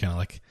now we're kind of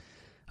like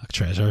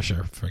treasure,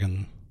 sure,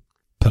 freaking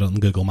put it on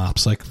Google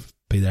Maps, like,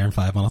 be there in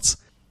 5 minutes.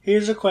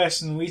 Here's a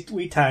question,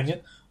 we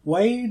tangent.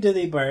 why do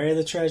they bury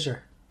the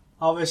treasure?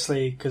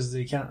 Obviously, because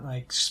they can't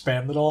like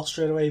spend it all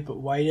straight away. But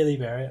why do they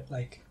bury it?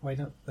 Like, why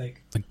not?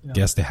 Like, I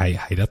guess they hide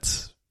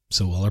it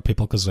so other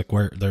people, because like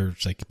where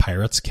there's like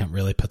pirates can't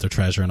really put their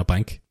treasure in a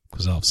bank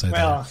because obviously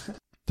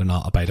they're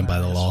not abiding by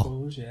the law,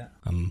 suppose, yeah.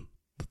 And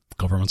the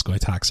government's going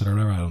to tax it or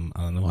whatever. I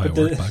don't know how it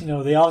works. You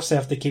know, they obviously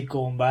have to keep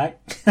going back.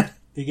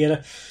 They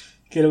get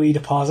a wee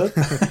deposit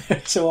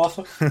so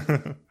often.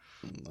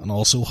 And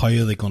also, how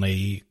are they going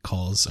to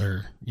cause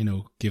or, you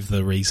know, give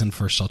the reason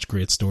for such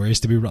great stories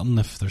to be written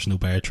if there's no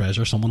buried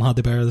treasure? Someone had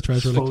to bury the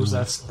treasure. I suppose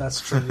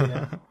that's true,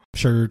 yeah.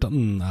 Sure,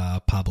 didn't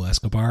Pablo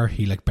Escobar,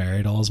 he like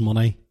buried all his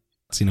money,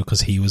 you know,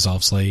 because he was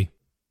obviously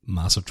a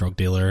massive drug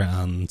dealer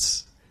and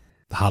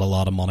had a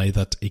lot of money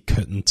that he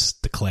couldn't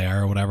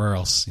declare or whatever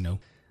else, you know.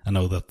 I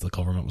know that the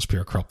government was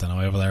pure corrupt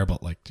anyway over there,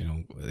 but like, you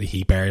know,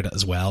 he buried it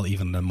as well,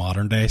 even in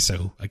modern day.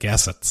 So I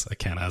guess it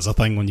kind of is a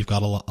thing when you've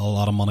got a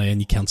lot of money and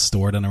you can't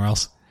store it anywhere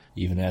else.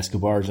 Even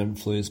Escobar's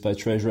influenced by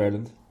Treasure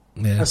Island.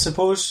 Yeah. I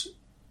suppose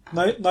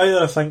now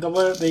that I think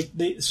about it,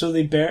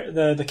 they buried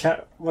the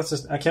cat. What's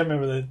this? I can't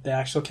remember the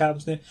actual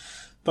captain's name,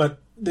 but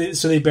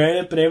they buried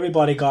it, but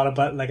everybody got a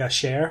bit like a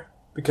share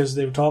because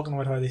they were talking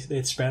about how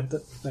they'd spent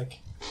it, like,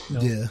 you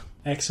know,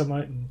 X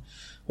amount, and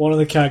one of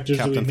the characters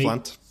Captain that we meet.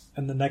 Flint.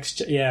 In the next,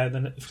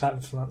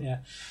 Captain Flint, yeah.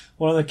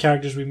 One of the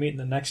characters we meet in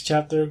the next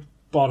chapter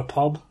bought a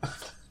pub,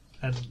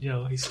 and you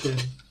know he's doing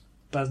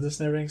business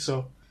and everything.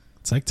 So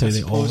it's like too,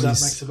 that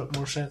makes a bit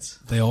more sense.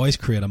 They always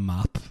create a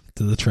map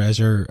to the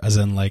treasure, as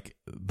in like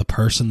the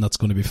person that's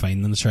going to be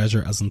finding the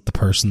treasure isn't the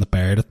person that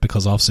buried it,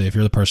 because obviously if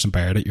you're the person who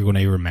buried it, you're going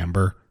to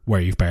remember where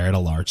you've buried a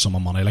large sum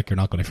of money. Like, you're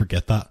not going to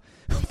forget that.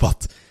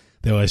 But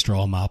they always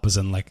draw a map as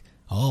in like,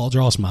 oh, I'll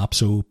draw this map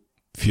so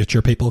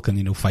future people can,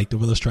 you know, fight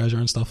over this treasure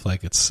and stuff.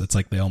 Like, it's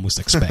like they almost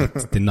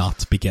expect to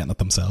not be getting it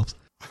themselves.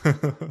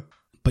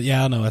 But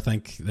yeah, no, I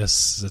think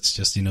it's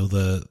just, you know,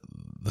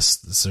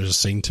 there's a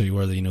scene too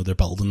where, you know, they're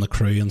building the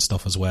crew and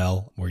stuff as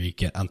well, where you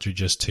get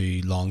introduced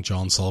to Long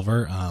John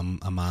Silver,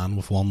 a man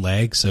with one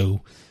leg.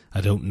 So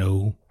I don't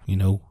know, you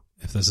know,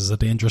 if this is a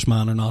dangerous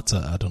man or not.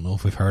 I don't know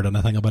if we've heard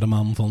anything about a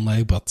man with one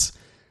leg, but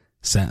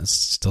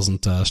it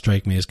doesn't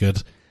strike me as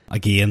good.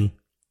 Again,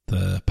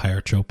 the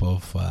pirate trope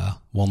of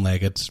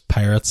one-legged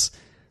pirates.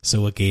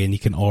 So again, you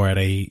can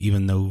already,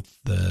 even though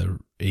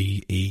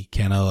he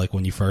kind of like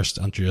when you first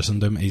introduce him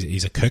to him,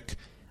 he's a cook,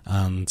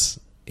 and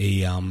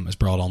he is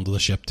brought onto the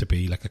ship to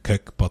be like a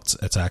cook, but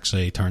it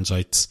actually turns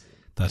out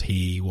that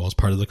he was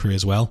part of the crew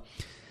as well.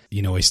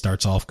 You know, he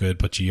starts off good,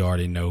 but you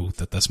already know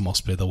that this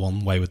must be the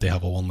one. Why would they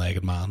have a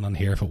one-legged man in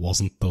here if it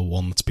wasn't the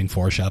one that's been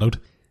foreshadowed?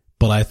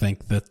 But I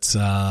think that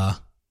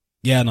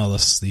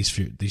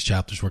these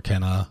chapters were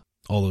kind of,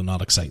 although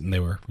not exciting, they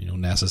were, you know,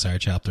 necessary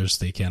chapters.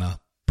 They kind of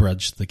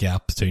bridged the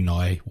gap to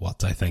now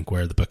what I think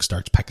where the book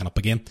starts picking up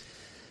again,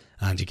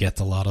 and you get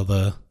a lot of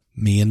the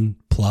main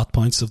plot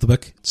points of the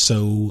book.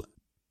 So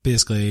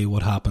basically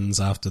what happens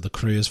after the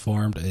crew is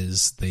formed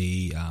is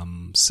they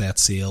set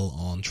sail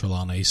on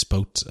Trelawney's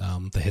boat,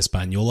 the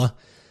Hispaniola.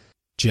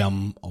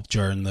 Jim,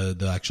 during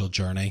the actual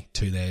journey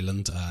to the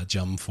island,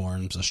 Jim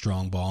forms a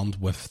strong bond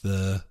with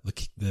the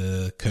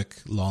cook,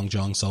 Long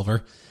John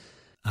Silver,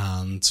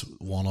 and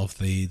one of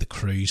the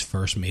crew's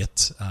first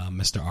mate,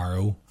 Mr.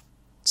 Arrow,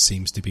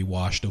 seems to be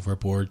washed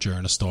overboard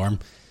during a storm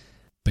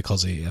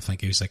because I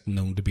think he was like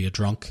known to be a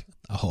drunk.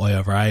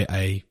 However,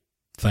 I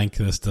think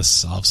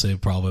this obviously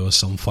probably was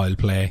some foul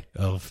play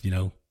of, you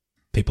know,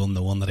 people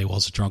knowing that he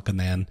was a drunk, and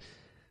then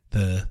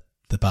the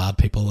bad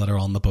people that are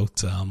on the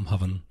boat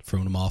having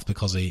thrown him off,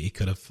 because he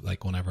could have,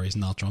 like, whenever he's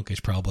not drunk, he's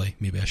probably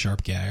maybe a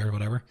sharp guy or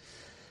whatever.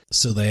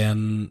 So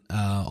then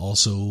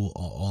also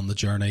on the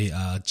journey,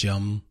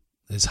 Jim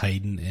is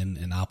hiding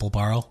in apple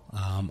barrel,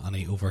 and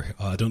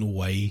I don't know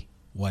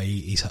why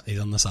he's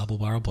in this apple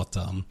barrel, but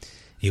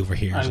he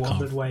overhears. I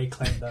wondered why he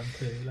climbed them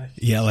too. Like,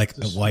 yeah, like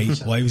why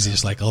was he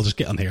just like, I'll just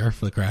get in here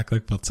for the crack,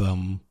 like? But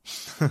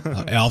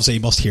obviously he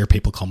must hear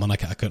people coming.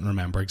 Like, I couldn't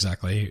remember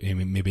exactly. I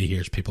mean, maybe he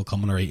hears people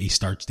coming, or he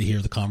starts to hear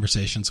the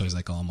conversation, so he's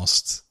like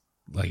almost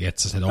like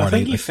it's already. I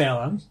think he like,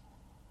 fell in.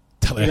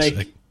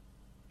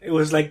 It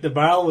was like the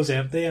barrel was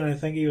empty, and I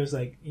think he was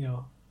like, you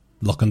know,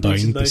 looking down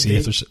to see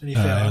if there's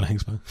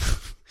anything's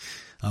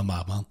a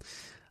madman.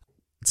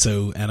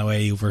 So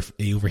anyway,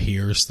 he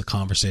overhears the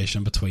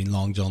conversation between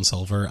Long John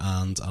Silver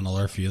and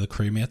another few of the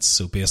crewmates.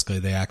 So basically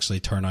they actually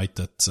turn out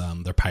that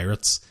they're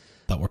pirates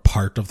that were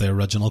part of the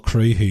original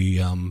crew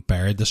who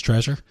buried this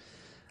treasure.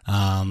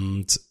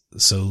 And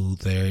so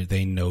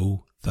they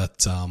know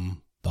that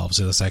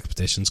obviously this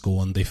expedition's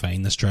going to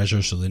find this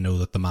treasure, so they know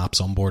that the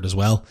map's on board as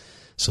well.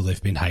 So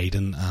they've been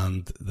hiding,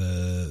 and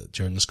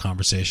during this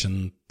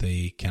conversation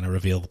they kind of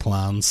reveal the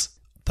plans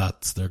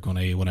that they're going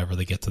to, whenever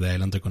they get to the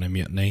island, they're going to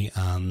mutiny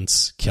and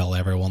kill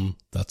everyone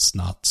that's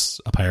not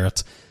a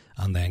pirate,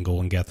 and then go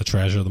and get the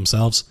treasure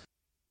themselves.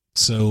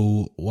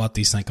 So what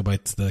do you think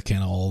about the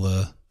kind of all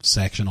the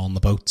section on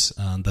the boat,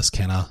 and this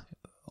kind of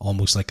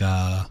almost like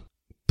a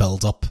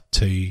build up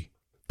to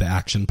the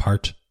action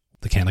part,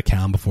 the kind of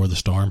calm before the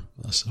storm,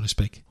 so to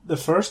speak? The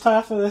first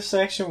half of this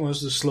section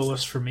was the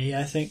slowest for me,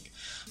 I think.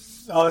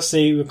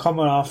 obviously we're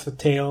coming off the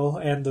tail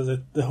end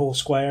of the whole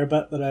Squire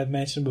bit that I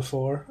mentioned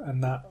before,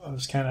 and that I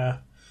was kind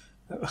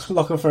of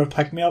looking for a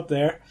pick me up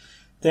there.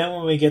 Then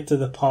when we get to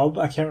the pub,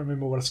 I can't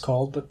remember what it's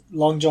called, but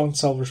Long John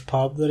Silver's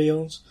pub that he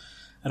owns,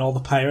 and all the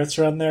pirates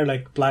are in there,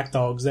 like Black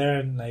Dog's there,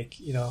 and like,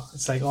 you know,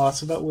 it's like, oh,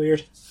 it's a bit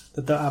weird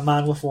that a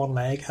man with one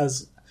leg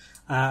has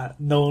a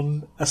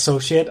known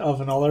associate of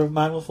another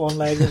man with one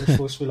leg that we're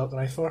supposed to be looking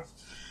out for.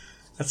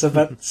 It's a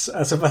bit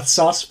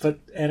sus, but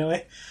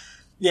anyway,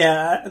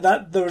 yeah,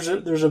 that there was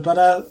a bit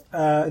of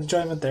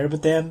enjoyment there.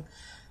 But then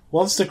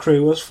once the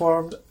crew was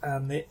formed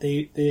and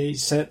they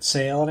set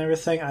sail and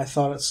everything, I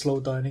thought it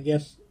slowed down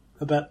again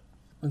a bit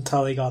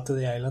until they got to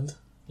the island.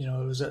 You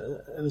know, it was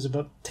a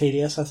bit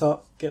tedious, I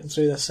thought, getting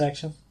through this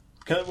section.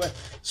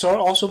 So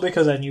also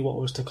because I knew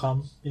what was to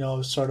come. You know, I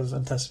was sort of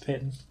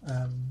anticipating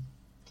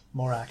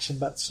more action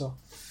bits. So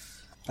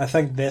I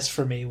think this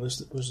for me was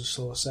the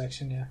slowest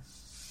section, yeah,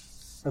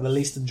 or the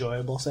least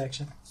enjoyable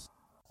section.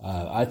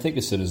 I think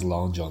as soon as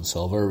Long John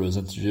Silver was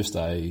introduced,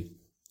 I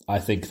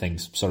think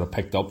things sort of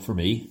picked up for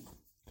me.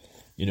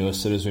 You know,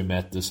 as soon as we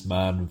met this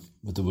man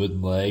with the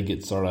wooden leg,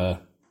 it sort of,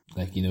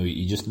 like, you know,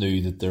 you just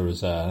knew that there was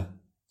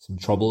some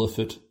trouble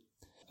afoot.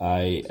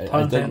 I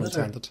didn't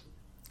intend.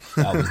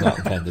 That was not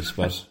intended,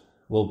 but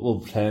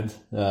we'll pretend.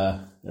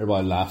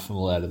 Everybody laugh and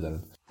we'll edit it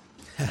in.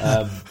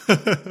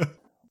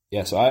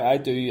 Yeah, so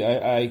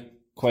I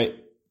quite.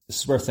 This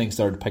is where things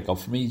started to pick up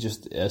for me.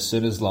 Just as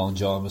soon as Long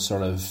John was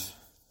sort of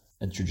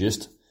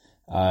introduced,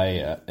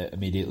 I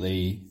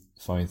immediately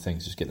found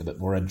things just getting a bit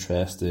more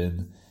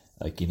interesting.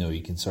 Like, you know,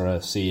 you can sort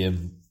of see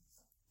him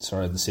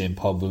sort of in the same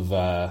pub with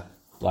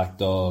Black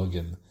Dog,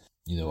 and,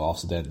 you know,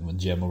 also then when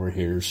Jim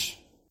overhears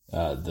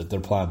that they're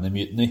planning a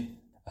mutiny,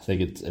 I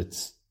think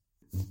it's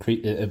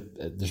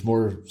there's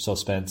more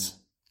suspense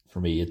for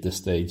me at this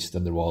stage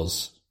than there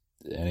was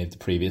any of the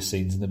previous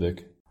scenes in the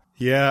book.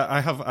 Yeah, I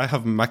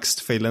have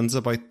mixed feelings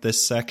about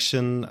this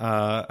section.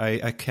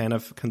 I kind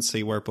of can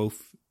see where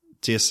both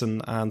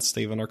Jason and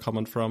Stephen are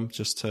coming from,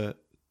 just to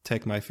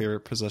take my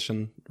favourite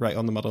position right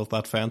on the middle of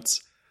that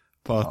fence.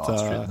 But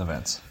straight in the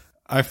vents.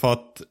 I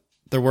thought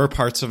there were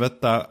parts of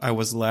it that I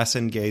was less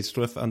engaged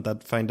with and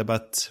that find a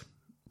bit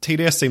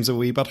tedious. Seems a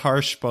wee bit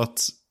harsh,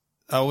 but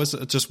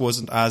just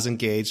wasn't as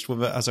engaged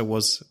with it as I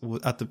was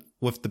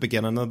with the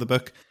beginning of the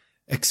book,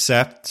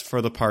 except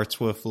for the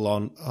parts with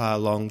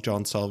Long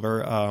John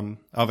Silver.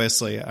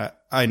 Obviously,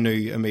 I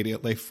knew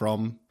immediately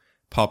from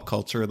pop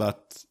culture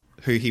that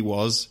who he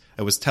was.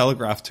 It was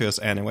telegraphed to us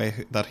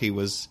anyway that he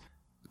was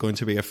going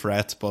to be a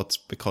threat, but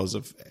because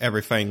of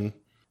everything,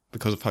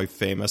 because of how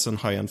famous and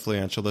how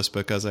influential this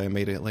book is, I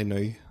immediately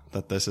knew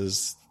that this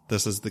is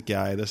the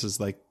guy. This is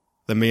like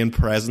the main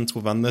presence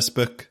within this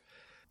book.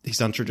 He's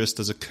introduced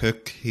as a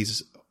cook.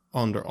 He's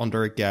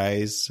under a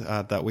guise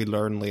that we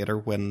learn later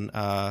when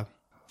I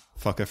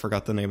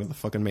forgot the name of the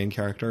fucking main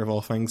character of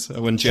all things.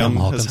 When Jim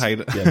is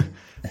hiding,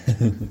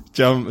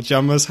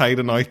 Jim is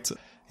hiding out.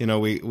 You know,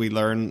 we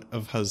learn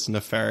of his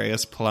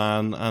nefarious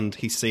plan, and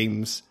he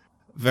seems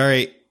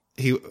very.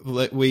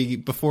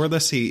 Before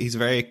this, he's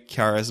very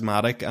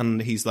charismatic,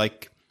 and he's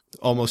like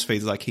almost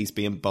feels like he's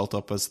being built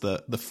up as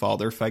the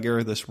father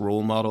figure, this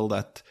role model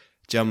that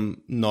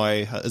Jim now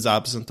is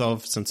absent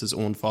of since his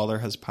own father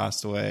has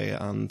passed away,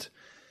 and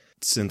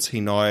since he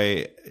now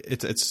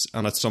it's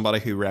somebody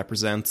who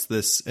represents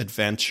this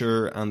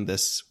adventure and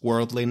this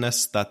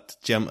worldliness that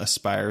Jim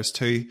aspires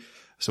to.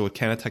 So it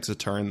kind of takes a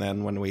turn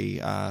then when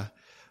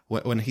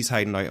when he's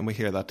hiding out and we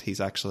hear that he's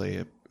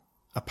actually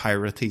a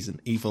pirate, he's an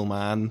evil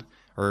man,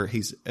 or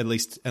he's, at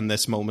least in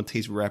this moment,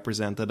 he's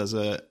represented as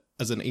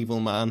an evil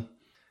man.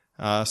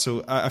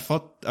 So I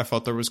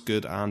thought there was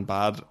good and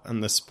bad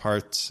in this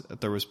part.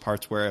 There was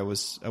parts where I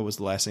was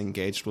less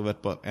engaged with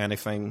it, but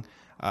anything,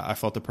 I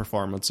thought the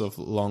performance of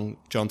Long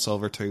John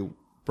Silver too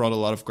brought a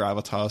lot of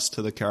gravitas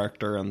to the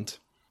character, and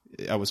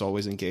I was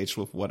always engaged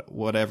with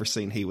whatever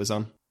scene he was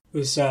on. It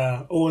was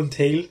Owen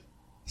Teale,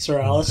 Sir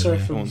Alistair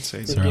from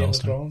Game of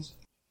Thrones.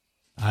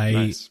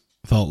 I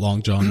thought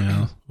Long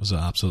John was an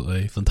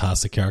absolutely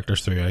fantastic character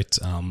throughout,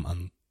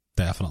 and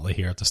definitely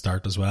here at the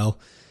start as well.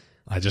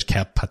 I just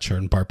kept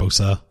picturing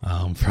Barbossa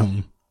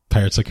from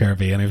Pirates of the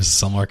Caribbean. He was a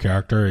similar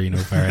character, you know,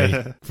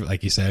 very,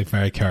 like you said,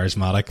 very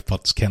charismatic,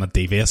 but kind of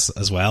devious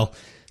as well.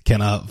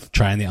 Kind of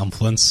trying to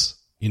influence,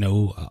 you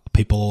know,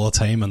 people all the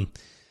time. And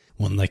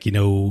when, like, you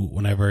know,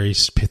 whenever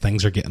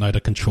things are getting out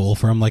of control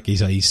for him, like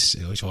he's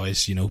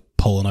always, you know,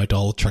 pulling out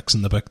all the tricks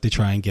in the book to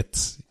try and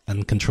get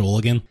in control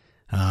again.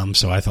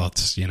 So I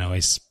thought, you know,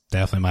 he's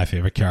definitely my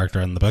favourite character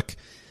in the book.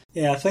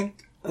 Yeah, I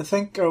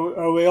think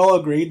are we all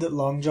agreed that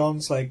Long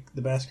John's like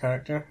the best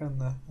character in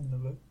the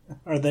book,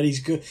 or that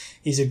he's good?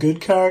 He's a good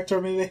character,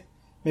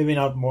 maybe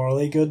not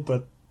morally good,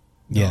 but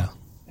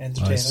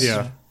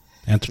entertaining.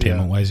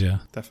 Entertainment wise,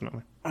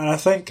 definitely. And I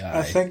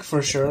think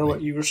for sure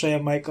what you were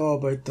saying, Michael,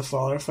 about the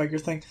father figure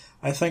thing,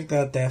 I think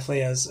that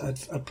definitely is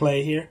at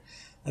play here.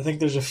 I think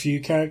there's a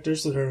few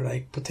characters that are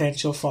like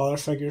potential father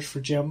figures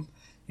for Jim,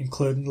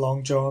 including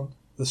Long John,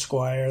 the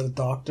Squire, the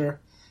Doctor,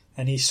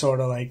 and he's sort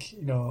of like,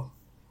 you know,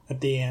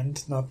 at the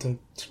end, not to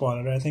spoil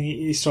it or anything,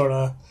 he sort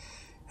of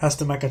has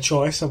to make a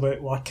choice about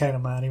what kind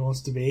of man he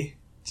wants to be,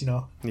 you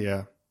know?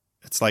 Yeah.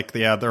 It's like,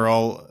 they're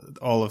all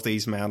of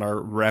these men are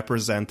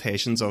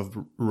representations of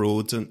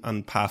roads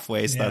and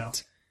pathways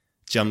that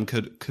Jim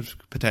could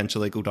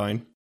potentially go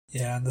down.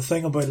 Yeah, and the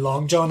thing about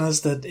Long John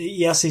is that,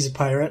 yes, he's a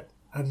pirate,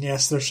 and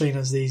yes, they're seen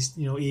as these,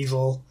 you know,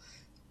 evil,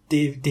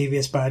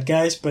 devious bad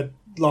guys, but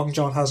Long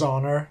John has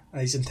honour,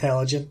 he's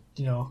intelligent,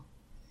 you know,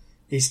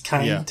 he's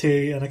kind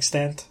to an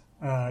extent,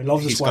 he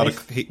loves his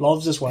wife,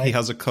 loves his wife. He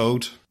has a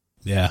code.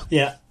 Yeah.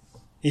 Yeah.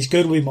 He's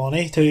good with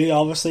money too,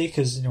 obviously,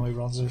 because, you know, he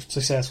runs a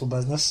successful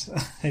business.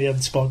 He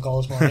didn't spunk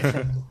all his money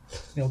from,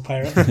 you know,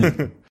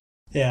 pirate.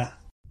 Yeah.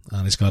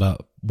 And he's got a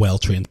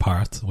well-trained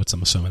parrot, which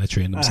I'm assuming he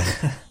trained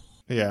himself.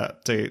 Yeah,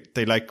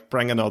 they like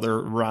bring another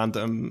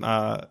random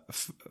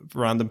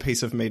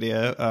piece of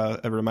media.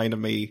 It reminded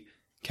me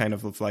kind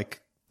of like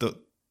the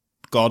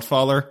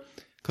Godfather,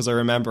 because I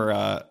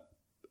remember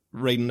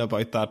reading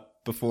about that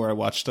before I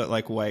watched it.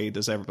 Like, why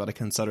does everybody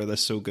consider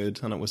this so good?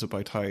 And it was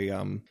about how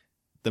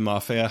the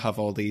mafia have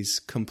all these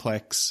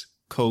complex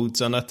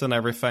codes in it and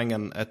everything,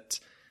 and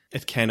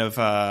it kind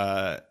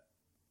of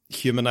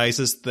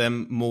humanizes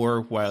them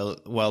more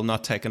while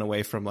not taking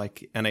away from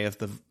like any of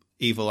the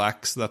evil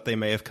acts that they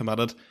may have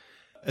committed.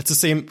 It's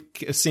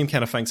the same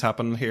kind of things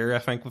happen here, I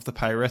think, with the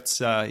pirates.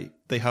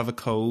 They have a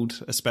code,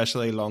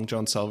 especially Long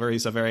John Silver.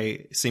 He's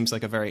seems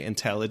like a very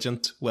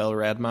intelligent,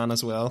 well-read man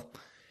as well.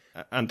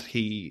 And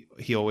he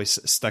always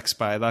sticks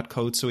by that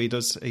code. So he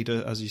does,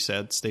 as you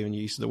said, Stephen,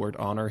 you used the word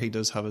honor. He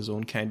does have his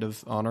own kind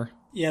of honor.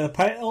 Yeah,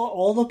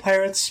 all the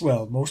pirates,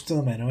 well, most of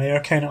them anyway,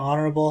 are kind of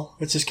honorable,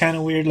 which is kind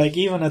of weird. Like,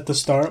 even at the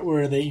start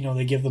where they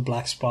give the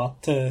black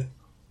spot to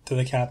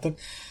the captain.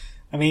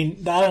 I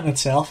mean, that in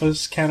itself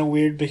is kind of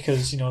weird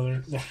because, you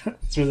know,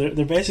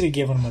 they're basically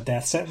giving him a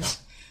death sentence,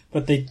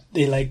 but they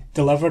like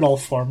deliver it all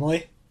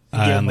formally.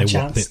 And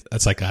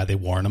it's like they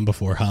warn him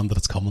beforehand that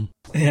it's coming.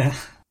 Yeah.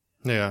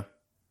 Yeah.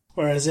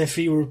 Whereas if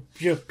he were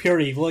pure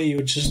evil, you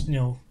would just, you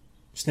know,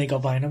 sneak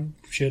up behind him,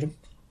 shoot him,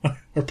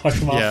 or push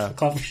him off the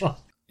coffee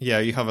shop. Yeah,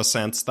 you have a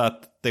sense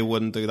that they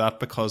wouldn't do that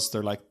because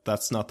they're like,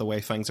 that's not the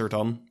way things are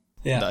done.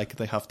 Yeah. Like,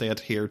 they have to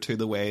adhere to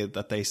the way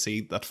that they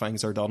see that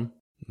things are done.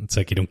 It's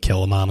like you don't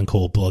kill a man in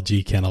cold blood,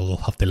 you kind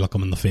of have to look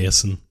him in the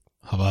face and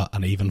have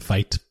an even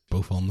fight,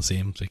 both on the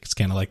same. It's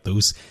kind of like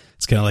those,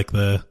 it's kind of like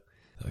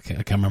I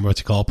can't remember what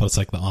you call it, but it's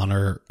like the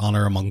honor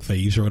among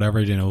thieves or whatever,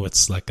 you know,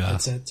 it's like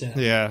That's it, yeah.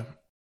 Yeah.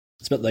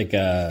 It's a bit like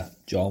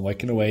John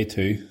Wick in a way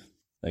too.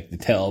 Like, they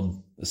tell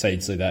him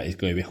essentially that he's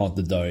going to be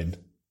hunted down,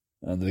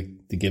 and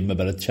they give him a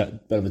bit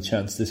of a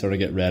chance to sort of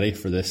get ready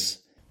for this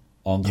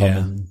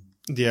oncoming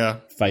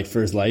fight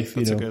for his life.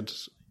 That's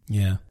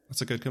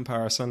That's a good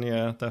comparison.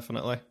 Yeah,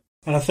 definitely.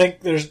 And I think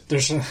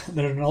there's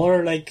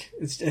another, like,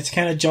 it's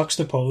kind of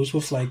juxtaposed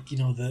with, like, you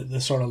know, the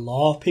sort of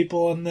law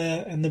people in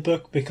the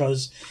book,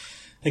 because,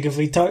 like, if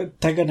we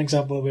take an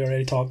example that we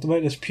already talked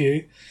about, is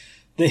Pew.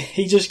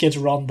 He just gets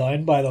run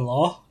down by the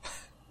law,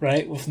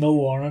 right, with no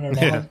warning or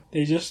nothing. Yeah.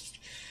 They just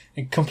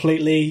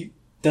completely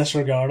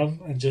disregard him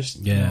and just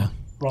run him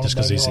down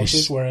the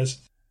horses. Whereas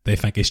they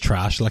think he's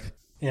trash, like.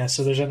 Yeah,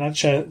 so there's an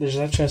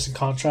interesting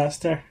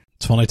contrast there.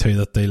 It's funny too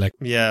that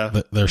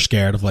they they're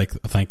scared of, like,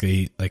 I think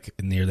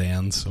near the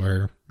end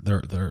where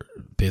they're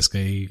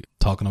basically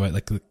talking about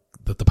like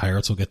that the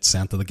pirates will get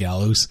sent to the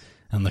gallows.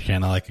 And they're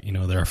kind of like, you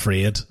know, they're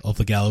afraid of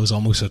the gallows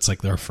almost. It's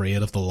like they're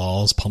afraid of the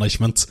law's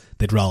punishment.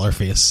 They'd rather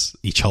face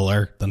each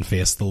other than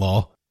face the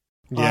law.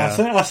 Yeah,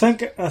 I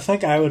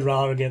think I would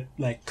rather get,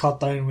 like, cut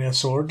down with a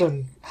sword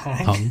and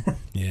hang.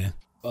 Yeah,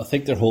 I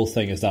think their whole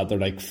thing is that they're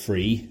like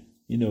free.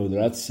 You know,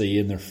 they're at sea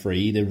and they're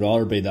free. They'd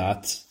rather be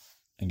that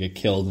and get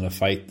killed in a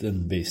fight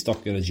than be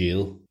stuck in a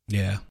jail.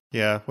 Yeah,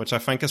 yeah, which I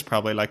think is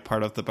probably like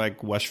part of the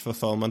big wish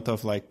fulfillment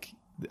of, like,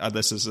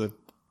 this is a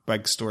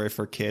big story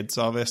for kids,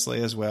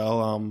 obviously, as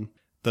well.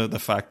 The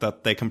fact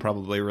that they can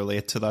probably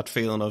relate to that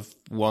feeling of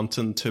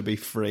wanting to be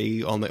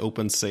free on the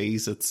open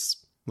seas. That's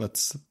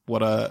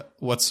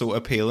what's so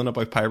appealing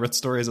about pirate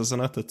stories,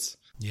 isn't it?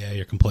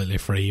 You're completely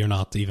free. You're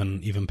not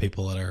even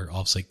people that are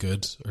obviously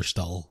good are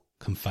still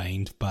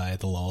confined by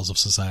the laws of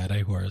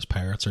society, whereas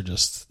pirates are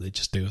they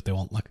just do what they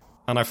want, like.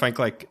 And I think,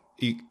 like,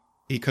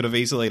 he could have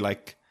easily,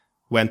 like,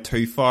 went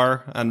too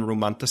far and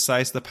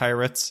romanticized the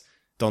pirates,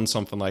 done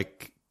something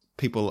like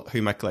people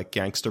who make, like,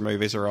 gangster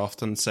movies are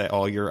often say,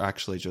 oh, you're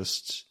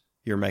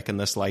making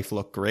this life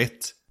look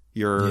great.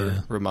 You're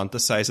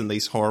romanticizing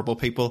these horrible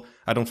people.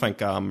 I don't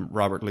think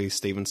Robert Louis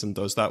Stevenson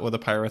does that with the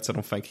pirates. I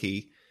don't think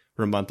he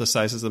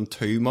romanticizes them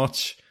too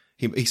much.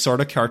 He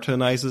sort of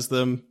cartoonizes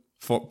them,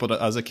 but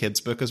as a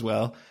kid's book as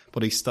well.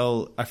 But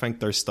I think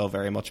they're still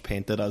very much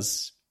painted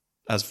as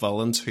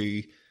villains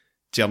who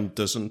Jim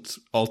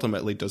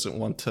ultimately doesn't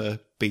want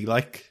to be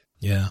like.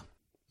 Yeah.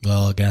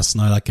 Well, I guess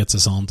now that gets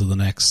us on to the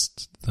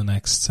next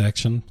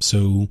section.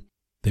 So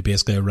they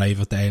basically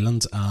arrive at the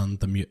island and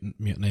the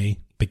mutiny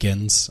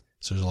begins.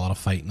 So there's a lot of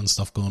fighting and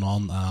stuff going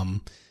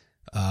on.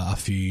 A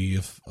few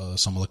of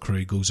some of the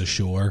crew goes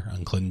ashore,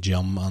 including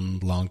Jim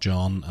and Long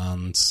John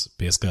and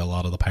basically a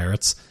lot of the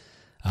pirates.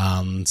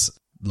 and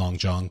Long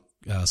John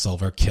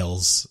Silver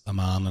kills a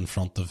man in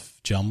front of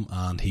Jim,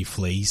 and he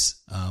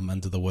flees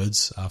into the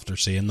woods after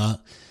seeing that.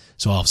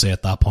 So obviously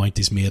at that point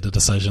he's made a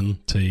decision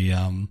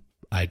to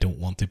I don't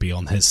want to be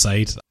on his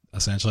side,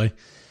 essentially.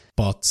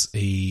 But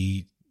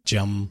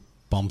Jim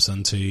bumps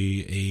into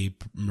a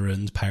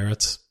marooned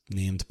pirate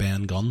named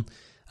Ben Gunn.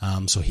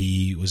 So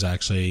he was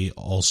actually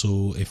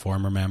also a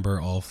former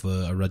member of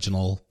the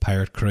original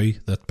pirate crew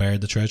that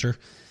buried the treasure.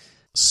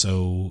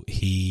 So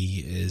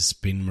he has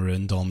been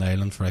marooned on the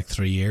island for like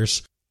 3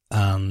 years.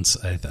 And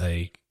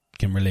I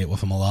can relate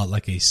with him a lot.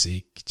 Like he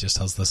just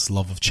has this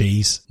love of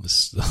cheese.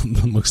 That's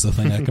most of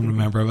the thing I can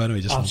remember about him.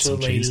 He just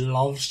absolutely wants some cheese.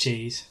 loves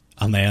cheese.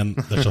 And then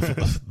there's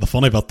the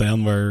funny bit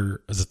then where,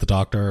 is it the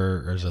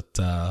doctor or is it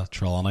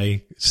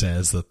Trelawney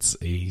says that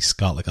he's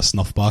got like a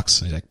snuff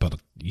box. He's like, but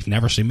you've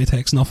never seen me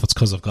take snuff. It's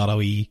because I've got a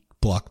wee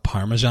block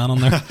Parmesan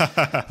on there.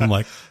 I'm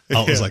like,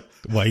 I was like,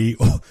 why do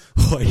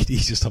you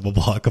just have a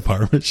block of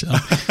Parmesan?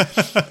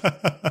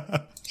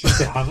 Just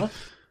to have it.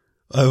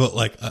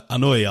 I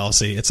know he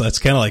obviously, it's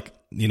kind of like,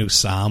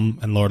 Sam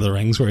in Lord of the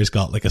Rings where he's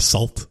got like a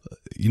salt,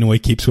 he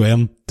keeps with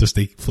him just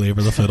to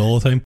flavour the food all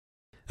the time.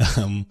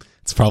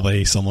 It's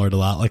probably similar to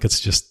that. Like,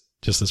 it's just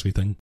this wee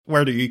thing.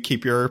 Where do you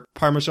keep your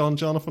Parmesan,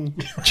 Jonathan?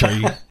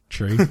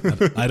 True.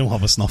 I don't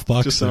have a snuff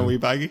box. Just in a wee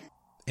baggie.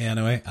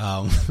 Anyway,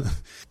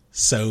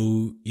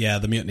 so yeah,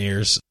 the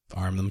mutineers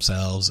arm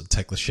themselves,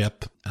 take the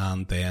ship,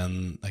 and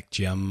then like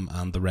Jim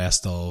and the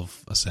rest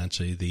of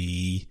essentially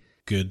the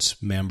good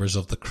members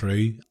of the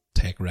crew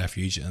take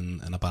refuge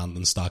in an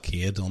abandoned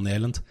stockade on the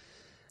island.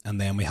 And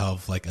then we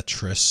have like a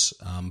truce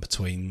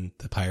between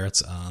the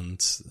pirates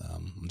and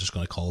I'm just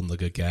going to call them the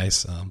good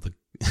guys, the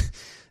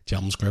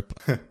Jim's group.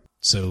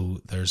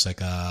 So there's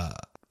like a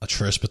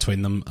truce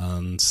between them,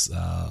 and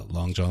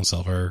Long John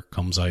Silver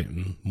comes out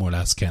and more or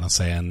less kind of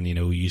saying,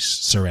 you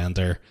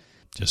surrender,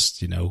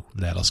 just,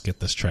 let us get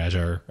this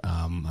treasure,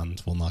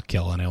 and we'll not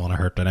kill anyone or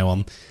hurt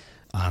anyone.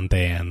 And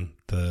then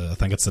I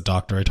think it's the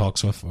doctor he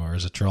talks with, or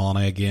is it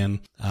Trelawney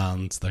again?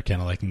 And they're kind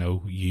of like,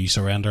 no, you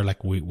surrender.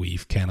 Like we're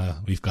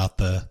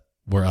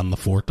on the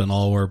fort and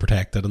all, we're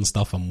protected and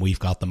stuff, and we've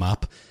got the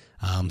map.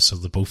 So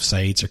the both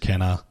sides are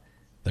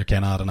they're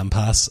at an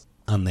impasse.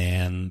 And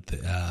then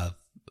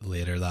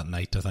later that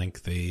night, I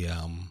think the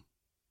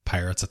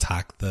pirates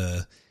attack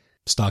the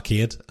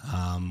stockade,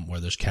 where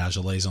there's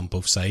casualties on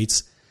both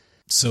sides.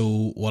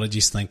 So what did you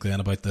think then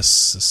about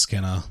this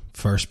kind of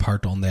first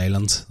part on the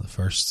island, the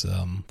first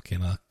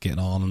kind of getting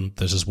on? And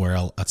this is where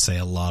I'd say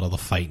a lot of the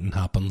fighting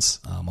happens.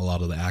 A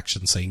lot of the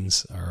action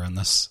scenes are in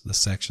this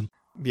section.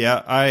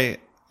 Yeah, I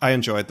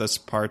enjoyed this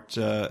part.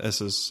 This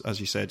is, as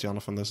you said,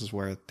 Jonathan, this is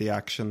where the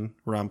action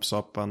ramps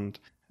up and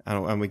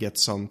we get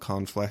some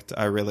conflict.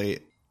 I really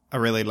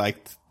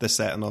liked the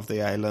setting of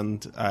the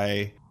island.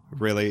 I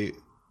really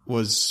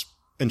was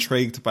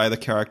intrigued by the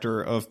character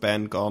of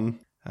Ben Gunn.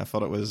 I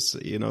thought it was,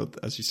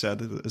 as you said,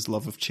 his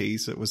love of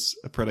cheese. It was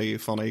a pretty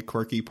funny,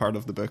 quirky part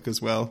of the book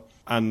as well.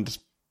 And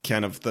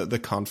kind of the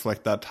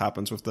conflict that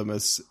happens with them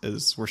is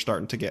we're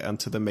starting to get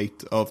into the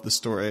meat of the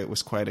story. It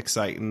was quite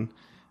exciting.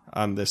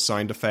 And the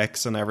sound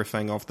effects and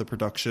everything of the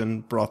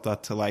production brought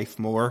that to life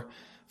more.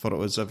 Thought it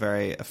was a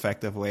very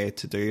effective way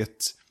to do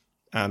it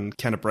and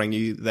kind of bring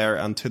you there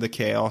into the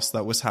chaos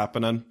that was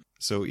happening.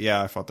 So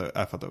yeah, I thought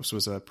this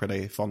was a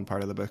pretty fun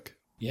part of the book.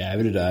 Yeah, I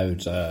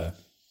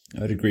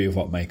would agree with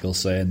what Michael's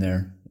saying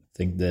there. I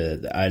think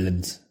the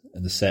island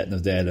and the setting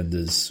of the island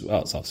is,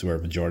 well, it's obviously where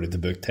a majority of the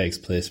book takes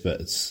place,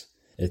 but it's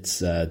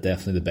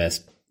definitely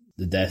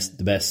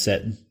the best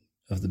setting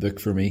of the book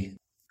for me.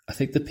 I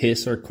think the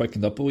pace are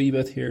quickened up a wee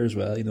bit here as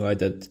well. I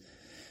did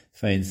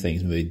find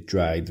things maybe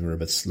dragged and were a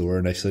bit slower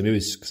initially. Maybe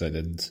it's because I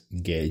didn't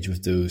engage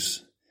with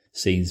those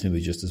scenes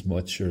maybe just as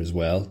much or as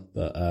well.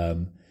 But I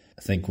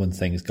think when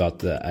things got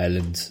to the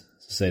island,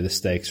 say the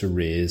stakes are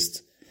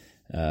raised,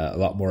 a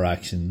lot more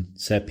action,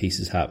 set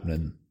pieces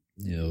happening,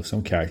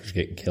 some characters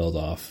getting killed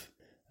off,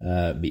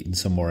 meeting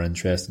some more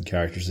interesting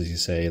characters, as you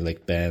say,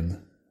 like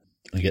Ben,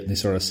 and getting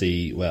to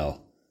see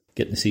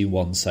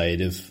one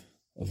side of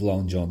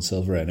Long John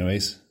Silver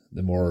anyways,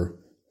 the more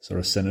sort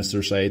of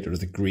sinister side, or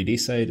the greedy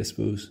side, I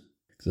suppose,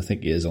 because I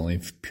think he is only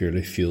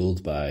purely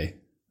fueled by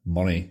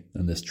money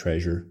and this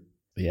treasure.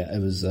 But yeah, it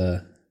was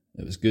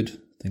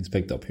good. Things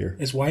picked up here.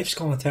 His wife's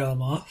going to tell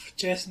him off,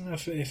 Jason,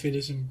 if he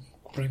doesn't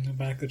bring them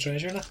back the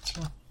treasure.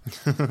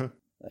 So.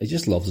 He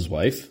just loves his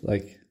wife.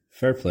 Like,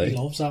 fair play. He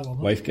loves that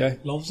woman. Wife guy.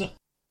 Loves it.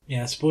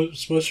 Yeah, I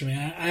suppose for me,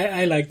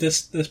 I like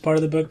this part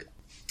of the book.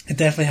 It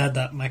definitely had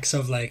that mix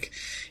of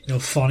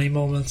funny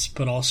moments,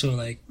 but also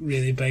like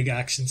really big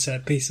action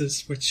set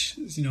pieces, which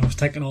was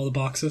ticking all the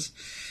boxes.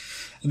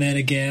 And then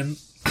again,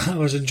 I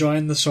was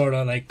enjoying the sort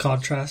of like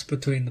contrast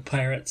between the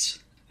pirates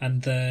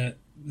and the,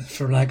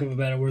 for lack of a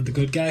better word, the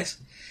good guys,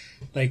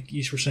 like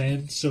you were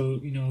saying.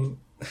 So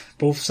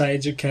both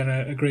sides are kind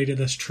of agree to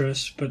this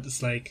truce, but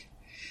it's like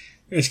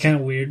it's kind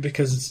of weird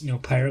because it's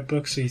pirate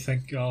books, so you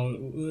think they're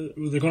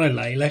going to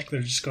lie, like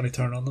they're just going to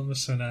turn on them as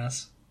soon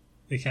as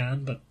they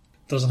can, but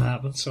it doesn't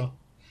happen. So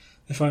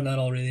I found that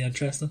all really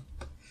interesting.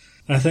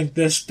 I think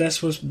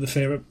this was the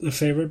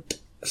favorite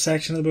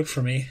section of the book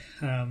for me.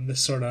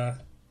 This sort of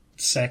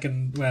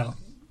second, well,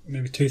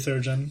 maybe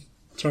 2/3 in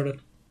sort of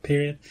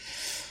period.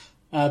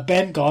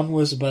 Ben Gunn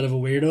was a bit of a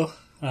weirdo.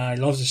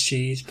 He loves his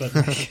cheese, but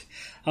like,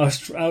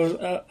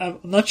 I'm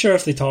not sure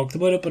if they talked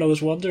about it, but I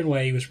was wondering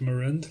why he was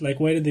marooned. Like,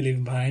 why did they leave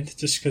him behind?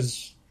 Just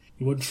because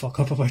he wouldn't fuck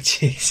up about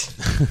cheese.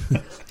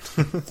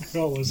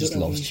 What was Just it?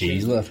 loves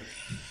cheese, lad.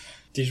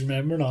 Do you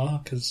remember?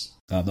 No, because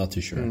I'm not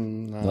too sure.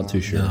 No. Not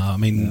too sure. No, I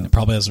mean, it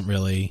probably isn't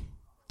really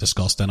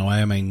discussed in a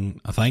way. I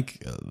mean, I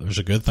think there's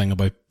a good thing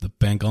about the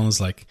Ben Gunn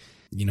is, like,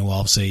 you know,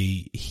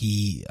 obviously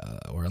he,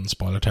 we're in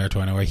spoiler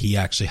territory anyway, he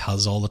actually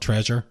has all the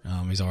treasure.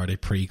 He's already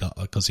got,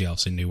 because he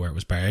obviously knew where it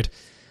was buried.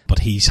 But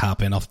he's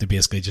happy enough to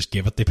basically just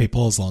give it to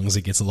people as long as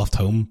he gets it left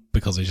home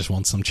because he just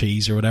wants some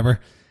cheese or whatever.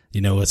 You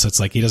know, it's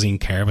like he doesn't even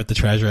care about the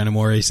treasure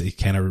anymore. He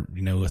kind of,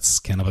 you know, it's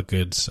kind of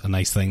a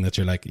nice thing that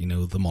you're like, you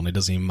know, the money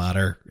doesn't even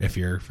matter if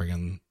you're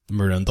friggin'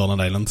 marooned on an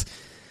island.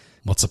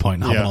 What's the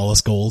point in having all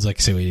this gold?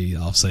 Like, so he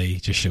obviously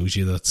just shows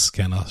you that's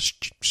kind of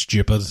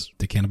stupid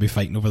to kind of be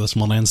fighting over this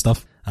money and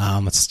stuff.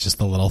 It's just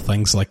the little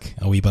things like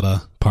a wee bit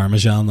of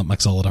Parmesan that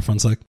makes all the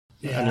difference. Like,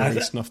 And your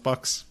wee snuff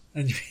box.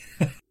 And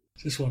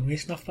just one wee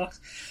snuff box.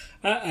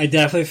 I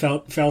definitely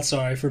felt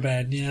sorry for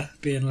Ben,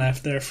 being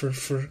left there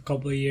for a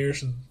couple of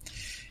years, and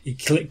he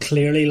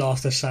clearly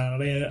lost his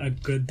sanity a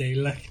good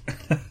deal. Like,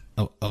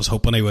 I was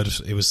hoping he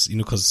was, you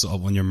know, because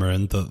when you're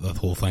marooned, the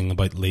whole thing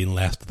about leaning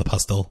left of the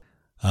pistol,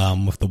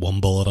 with the one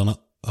bullet on it,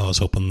 I was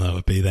hoping that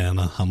would be then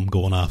him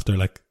going after,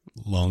 like,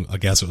 I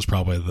guess it was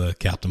probably the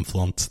Captain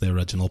Flint, the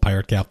original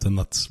pirate captain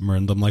that's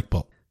marooned him, like,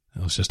 but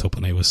I was just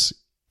hoping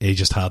he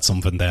just had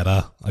some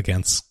vendetta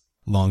against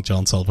Long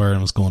John Silver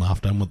and was going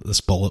after him with this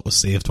bullet was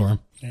saved for him.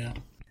 Yeah.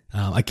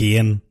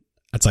 Again,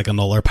 it's like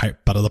another bit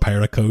of the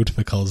pirate code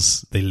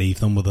because they leave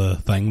them with a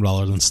thing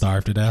rather than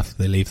starve to death.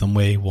 They leave them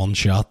with one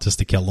shot just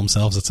to kill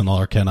themselves. It's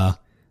another kind of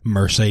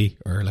mercy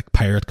or like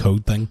pirate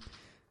code thing.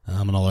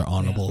 Another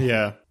honourable.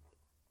 Yeah.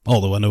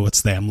 Although I know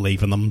it's them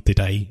leaving them to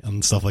die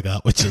and stuff like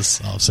that, which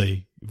is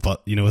obviously,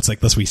 but you know, it's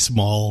like this wee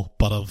small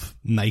bit of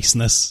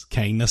niceness,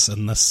 kindness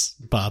in this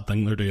bad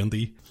thing they're doing to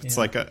you. It's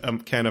like a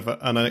kind of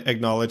an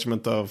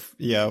acknowledgement of,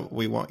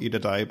 we want you to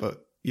die,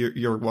 but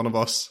you're one of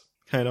us,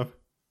 kind of.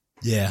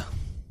 Yeah.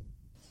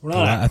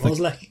 Right,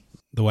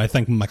 the way I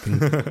think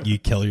making you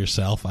kill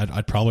yourself,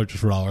 I'd probably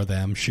just rather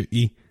them shoot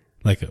you.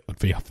 Like, it would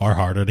be far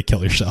harder to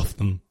kill yourself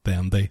than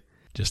them.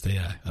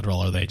 I'd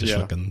rather they just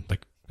fucking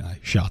like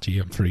shot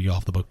you and threw you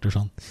off the boat or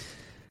something.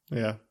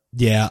 Yeah.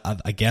 Yeah,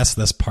 I guess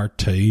this part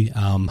too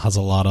has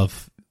a lot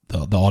of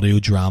the audio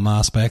drama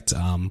aspect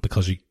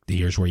because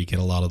here's where you get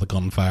a lot of the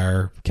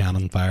gunfire,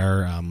 cannon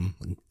fire,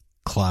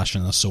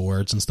 clashing of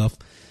swords and stuff.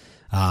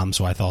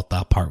 So I thought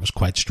that part was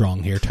quite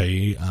strong here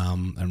too,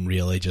 and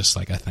really just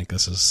like I think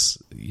this is,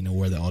 you know,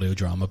 where the audio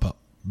drama but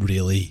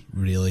really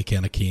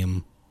kind of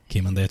came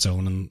into its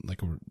own and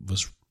like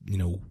was, you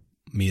know,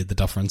 made the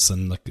difference.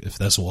 And like if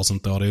this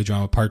wasn't the audio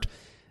drama part,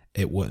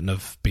 it wouldn't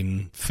have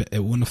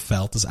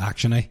felt as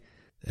actiony,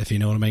 if you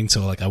know what I mean.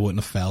 So like it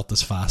wouldn't have felt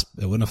as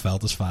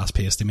fast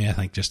paced to me. I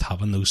think just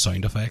having those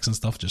sound effects and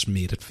stuff just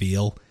made it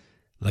feel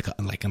like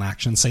an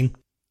action scene.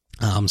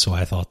 So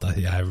I thought that,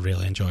 I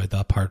really enjoyed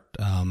that part.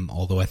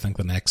 Although I think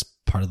the next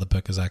part of the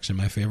book is actually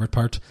my favourite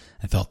part.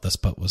 I thought this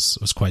bit was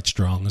quite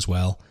strong as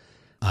well.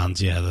 And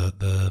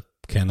the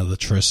kind of the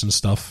truce and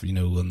stuff, you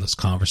know, and this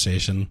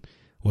conversation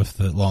with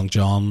the Long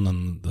John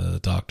and the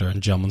Doctor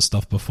and Jim and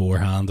stuff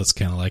beforehand, it's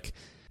kind of like,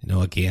 you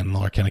know, again,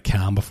 another kind of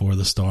calm before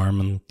the storm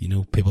and, you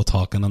know, people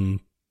talking and,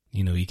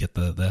 you know, you get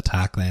the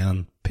attack then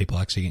and people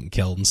actually getting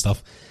killed and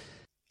stuff.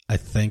 I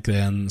think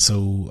then,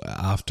 so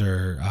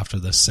after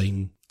this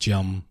scene,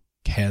 Jim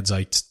heads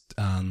out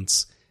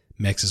and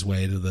makes his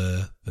way to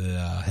the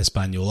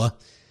Hispaniola.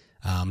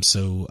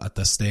 So at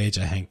this stage,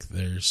 I think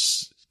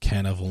there's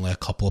kind of only a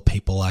couple of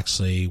people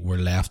actually were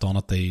left on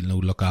it. They, you know,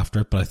 look after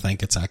it, but I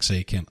think it's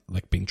actually kind of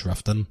like been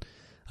drifting.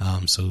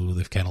 So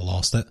they've kind of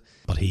lost it.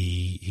 But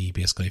he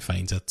basically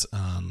finds it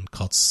and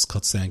cuts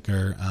the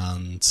anchor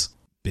and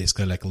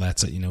basically like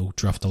lets it, you know,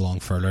 drift along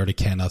further to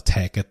kind of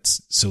take it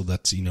so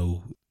that, you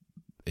know,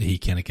 he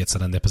kind of gets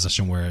it in the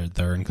position where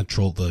they're in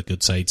control, the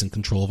good side's in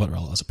control of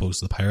it, as opposed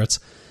to the pirates.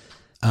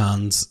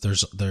 And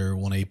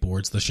when he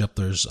boards the ship,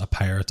 there's a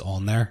pirate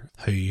on there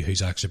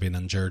who's actually been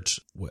injured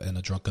in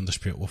a drunken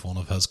dispute with one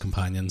of his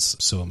companions.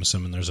 So I'm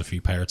assuming there's a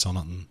few pirates on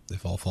it and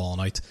they've all fallen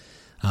out.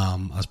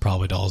 As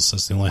probably does.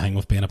 It's the only thing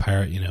with being a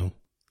pirate, you know,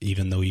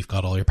 even though you've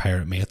got all your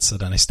pirate mates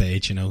at any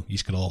stage, you know, you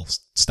could all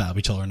stab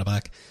each other in the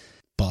back.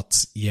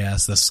 But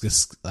yes, this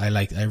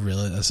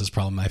is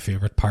probably my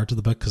favourite part of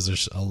the book because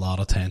there's a lot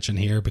of tension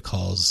here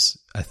because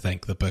I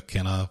think the book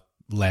kind of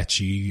lets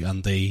you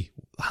and the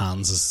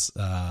Hans'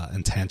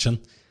 intention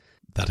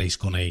that he's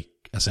going to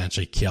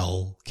essentially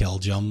kill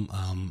Jim.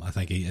 I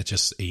think he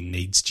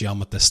needs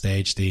Jim at this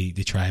stage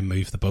to try and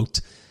move the boat,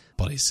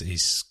 but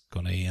he's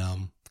going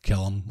to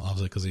kill him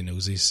obviously because he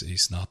knows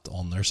he's not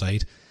on their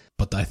side.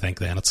 But I think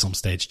then at some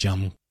stage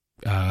Jim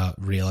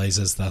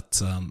realizes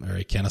that, or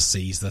he kind of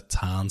sees that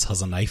Hans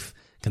has a knife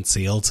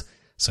concealed,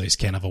 So he's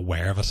kind of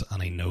aware of it,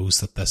 and he knows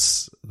that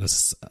this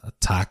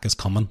attack is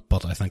coming.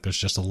 But I think there's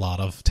just a lot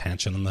of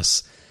tension in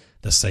this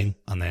scene.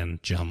 And then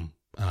Jim,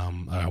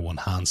 when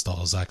Hans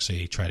does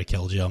actually try to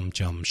kill Jim,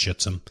 Jim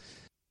shoots him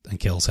and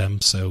kills him.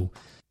 So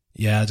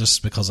yeah,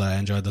 just because I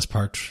enjoyed this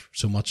part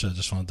so much, I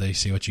just wanted to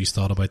see what you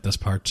thought about this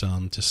part.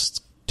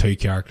 Just two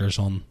characters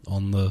on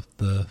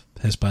the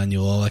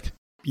Hispaniola. Like,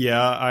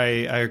 yeah,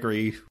 I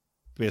agree.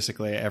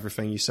 Basically,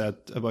 everything you said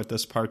about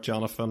this part,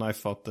 Jonathan. I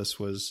thought this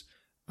was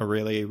a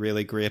really,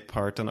 really great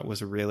part, and it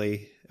was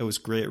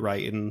great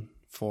writing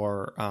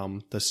for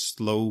the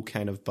slow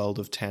kind of build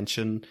of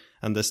tension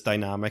and this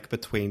dynamic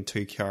between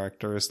two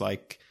characters,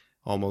 like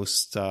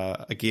almost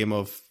a game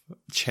of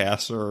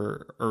chess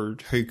or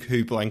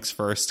who blinks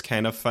first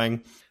kind of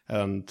thing.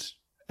 And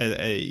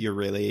you're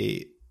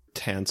really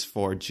tense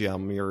for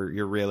Jim.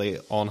 You're really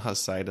on his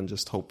side and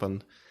just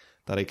hoping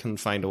that he can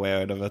find a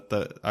way out of it.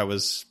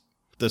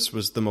 This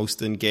was the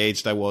most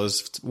engaged I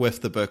was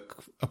with the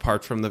book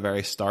apart from the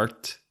very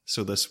start.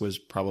 So this was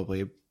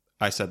probably,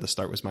 I said the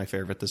start was my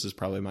favourite. This is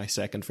probably my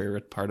second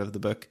favourite part of the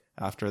book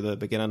after the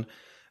beginning.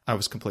 I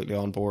was completely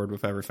on board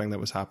with everything that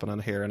was happening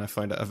here, and I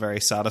found it a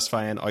very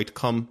satisfying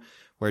outcome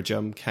where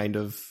Jim kind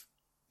of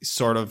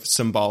sort of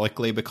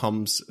symbolically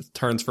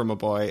turns from a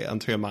boy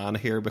into a man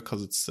here,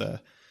 because it's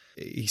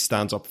he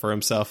stands up for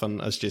himself,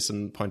 and as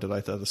Jason pointed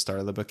out at the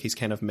start of the book, he's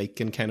kind of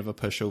making kind of a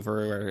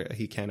pushover where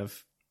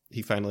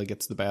he finally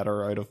gets the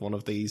better out of one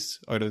of these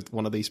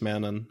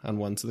men and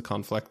wins the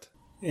conflict.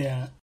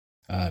 Yeah.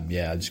 I'm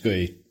just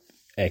going to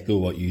echo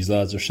what you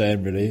lads are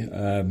saying, really.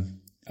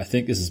 I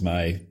think this is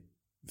my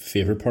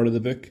favourite part of the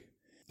book.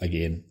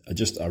 Again,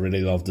 I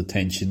really love the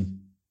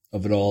tension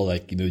of it all.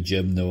 Like,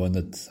 Jim knowing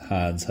that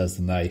Hans has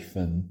the knife,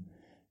 and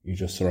you're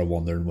just sort of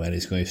wondering when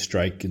he's going to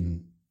strike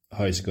and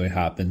how is it going to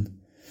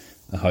happen,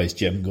 and how is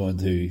Jim going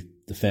to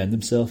defend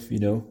himself,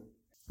 And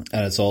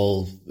it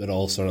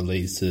all sort of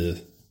leads to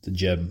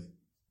Jim,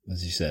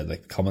 as you said,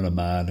 like becoming a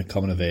man,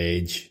 coming of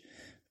age,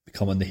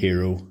 becoming the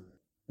hero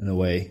in a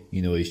way.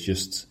 He's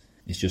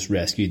just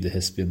rescued the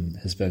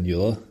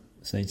Hispaniola,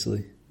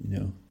 essentially.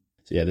 So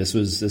yeah, this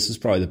is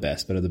probably the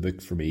best bit of the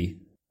book for me,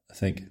 I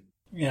think.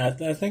 Yeah,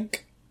 I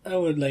think I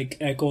would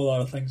echo a lot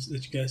of things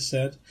that you guys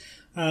said.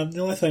 The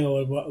only thing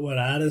I would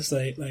add is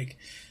like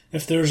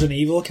if there's an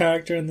evil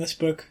character in this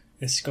book,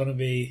 it's gonna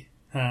be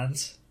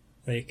Hans.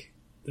 Like,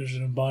 there's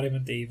an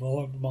embodiment of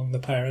evil among the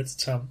pirates.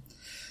 It's him.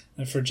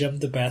 And for Jim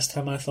to best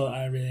him, I thought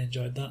I really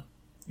enjoyed that.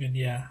 And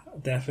yeah, I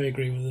definitely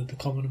agree with the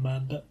becoming a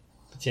man bit.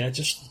 But yeah,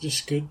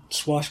 just good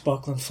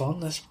swashbuckling fun,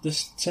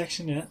 this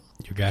section, yeah.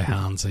 Your guy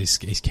Hans, he's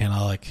kind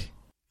of like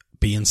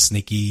being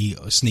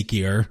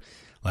sneakier.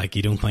 Like,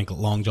 you don't think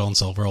Long John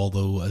Silver,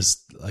 although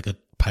as like a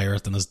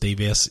pirate and as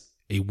devious,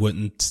 he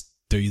wouldn't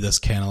do this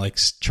kind of like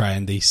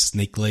trying to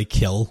sneakily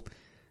kill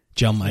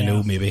Jim. Yeah. I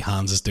know maybe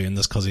Hans is doing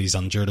this because he's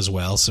injured as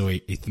well, so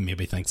he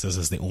maybe thinks this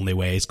is the only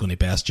way he's going to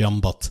best Jim.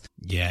 But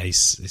yeah,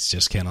 it's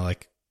just kind of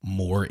like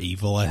more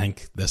evil. I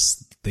think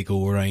they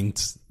go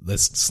around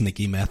this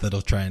sneaky method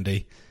of trying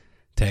to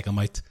take him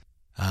out.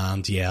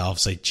 And yeah,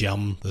 obviously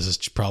Jim, this is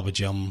probably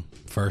Jim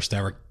first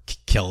ever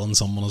killing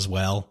someone as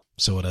well,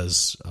 so it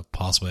is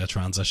possibly a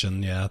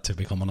transition, to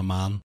becoming a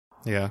man.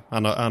 Yeah,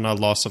 and a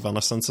loss of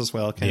innocence as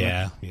well.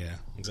 Yeah,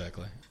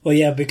 exactly. Well,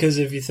 yeah, because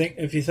if you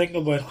think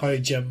about how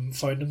Jim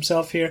found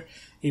himself here,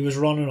 he was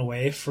running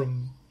away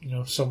from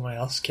someone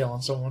else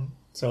killing someone.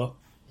 So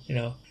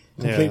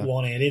complete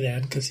 180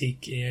 then, because he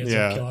ends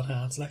up killing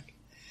Hans.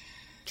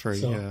 True.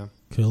 So. Yeah.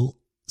 Cool.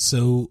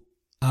 So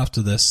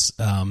after this,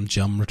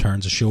 Jim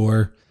returns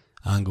ashore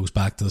and goes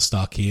back to the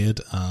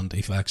stockade, and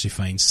he actually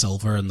finds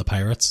Silver and the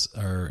pirates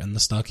are in the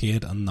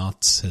stockade and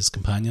not his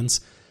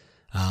companions.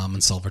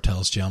 And Silver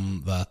tells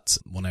Jim that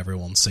when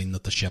everyone's seen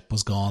that the ship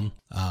was gone,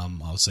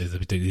 obviously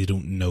they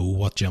don't know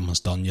what Jim has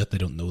done yet. They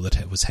don't know that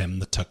it was him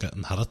that took it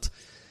and had it.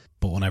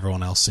 But when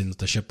everyone else seen that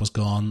the ship was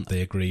gone,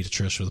 they agreed to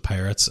truce with the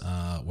pirates,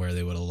 where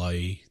they would allow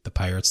the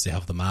pirates to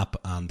have the map,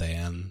 and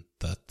then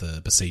that the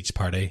besieged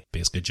party,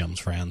 basically Jim's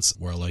friends,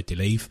 were allowed to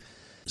leave.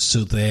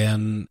 So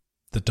then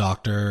the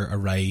doctor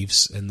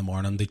arrives in the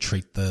morning to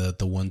treat the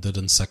wounded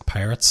and sick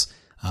pirates.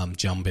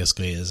 Jim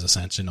basically is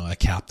essentially now a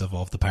captive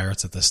of the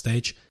pirates at this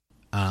stage.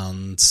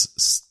 And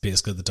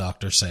basically the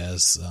doctor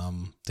says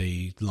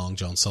the Long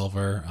John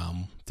Silver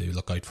to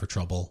look out for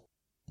trouble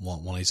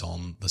when he's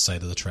on the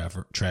side of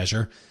the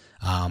treasure.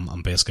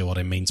 And basically what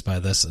he means by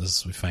this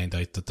is we find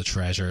out that the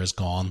treasure is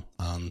gone,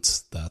 and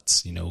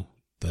that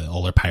the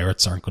other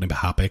pirates aren't going to be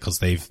happy because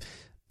they've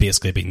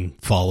basically been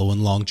following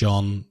Long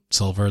John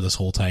Silver this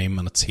whole time,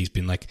 and he's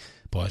been like,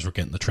 boys, we're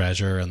getting the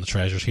treasure and the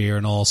treasure's here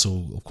and all,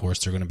 so of course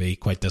they're going to be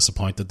quite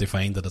disappointed to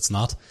find that it's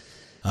not,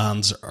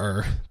 and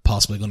are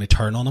possibly going to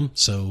turn on him.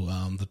 So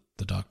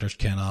the doctor's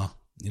kind of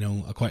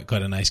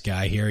quite a nice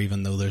guy here,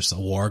 even though there's a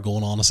war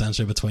going on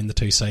essentially between the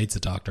two sides. The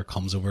doctor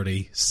comes over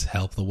to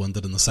help the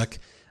wounded and the sick,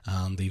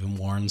 and even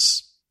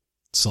warns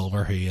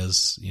Silver, who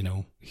is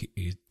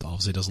he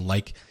obviously doesn't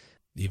like,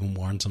 even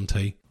warns him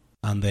to.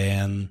 And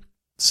then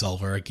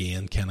Silver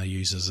again kind of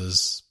uses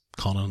his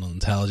cunning and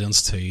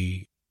intelligence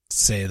to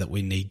say that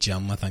we need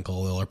Jim. I think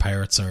all the other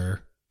pirates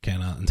are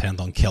kind of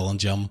intent on killing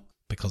Jim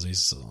because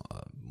he's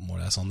more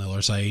or less on the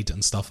other side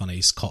and stuff, and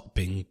he's caught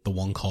being the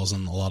one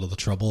causing a lot of the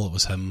trouble. It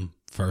was him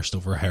first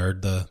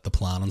overheard the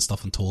plan and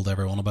stuff and told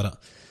everyone about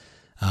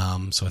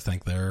it. So I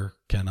think they're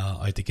kind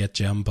of out to get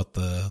Jim, but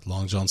the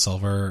Long John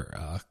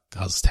Silver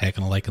has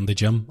taken a liking to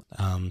Jim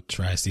and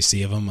tries to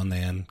save him, and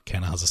then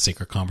kind of has a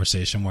secret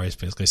conversation where he's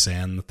basically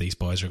saying that these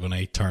boys are going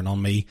to turn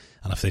on me,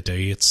 and if they do,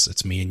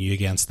 it's me and you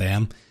against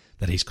them,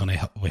 that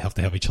we have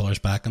to have each other's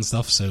back and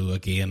stuff. So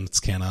again, it's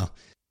kind of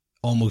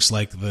almost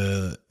like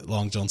the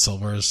Long John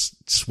Silver is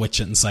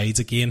switching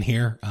sides again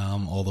here,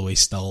 although he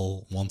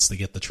still wants to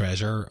get the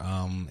treasure.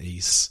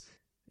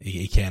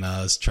 He kind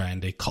of is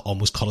trying to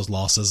almost cut his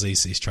losses.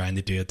 He's trying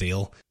to do a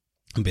deal.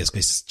 And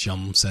basically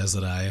Jim says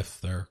that if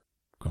they're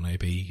going to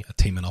be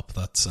teaming up,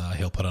 that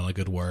he'll put in a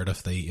good word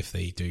if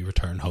they do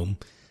return home.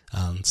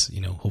 And,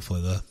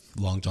 hopefully the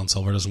Long John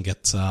Silver doesn't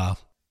get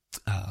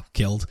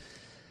killed.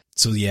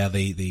 So yeah,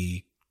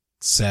 they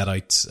set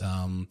out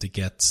to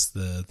get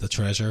the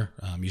treasure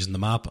using the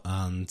map.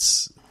 And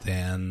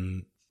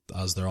then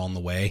as they're on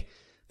the way,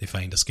 they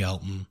find a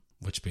skeleton,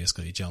 which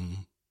basically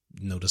Jim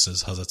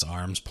notices has its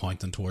arms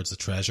pointing towards the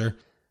treasure,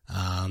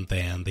 and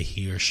then they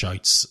hear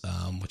shouts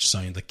which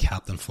sound like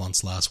Captain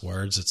Flint's last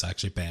words. It's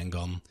actually Ben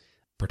Gunn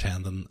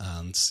pretending,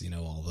 and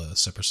all the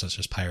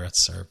superstitious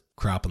pirates are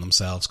crapping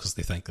themselves because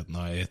they think that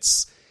now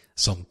it's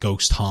some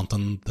ghost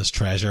haunting this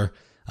treasure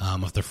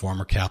of their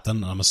former captain.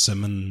 And I'm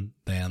assuming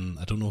then,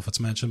 I don't know if it's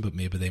mentioned, but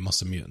maybe they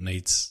must have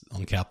mutinied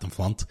on Captain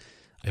Flint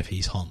if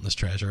he's haunting this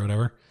treasure or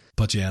whatever.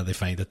 But yeah, they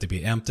find it to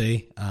be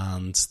empty,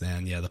 and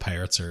then the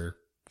pirates are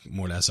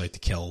more or less out to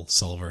kill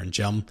Silver and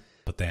Jim,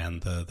 but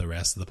then the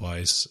rest of the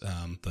boys,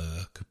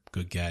 the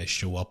good guys,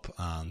 show up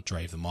and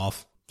drive them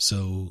off.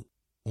 So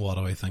what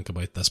do I think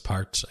about this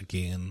part?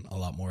 Again, a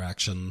lot more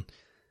action,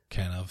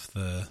 kind of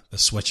the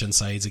switching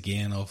sides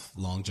again of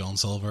Long John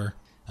Silver,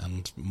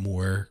 and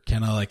more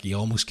kind of like you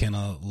almost kind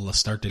of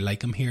start to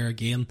like him here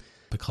again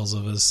because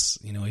of his,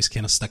 he's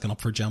kind of sticking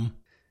up for Jim.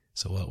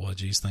 So what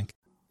do you think?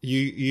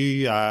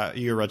 You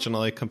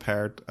originally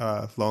compared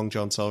Long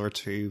John Silver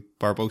to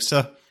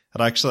Barbossa.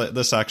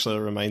 This actually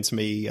reminds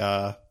me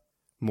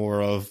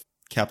more of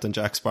Captain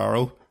Jack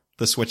Sparrow,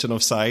 the switching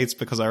of sides,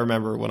 because I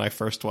remember when I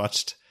first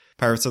watched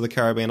Pirates of the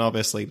Caribbean,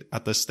 obviously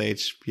at this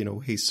stage,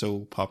 he's so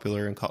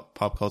popular in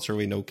pop culture,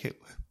 we know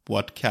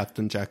what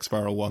Captain Jack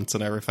Sparrow wants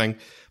and everything.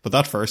 But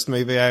that first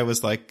movie, I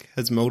was like,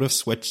 his motive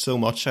switched so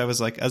much, I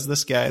was like, is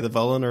this guy the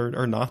villain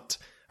or not?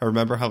 I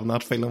remember having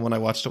that feeling when I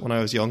watched it when I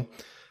was young.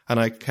 And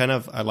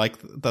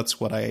that's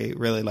what I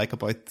really like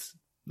about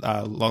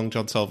Long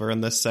John Silver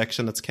in this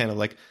section. It's kind of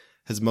like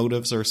his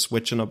motives are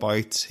switching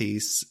about.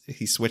 He's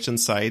switching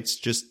sides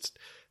just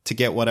to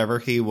get whatever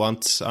he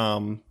wants.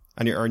 And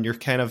you're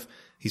kind of,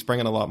 he's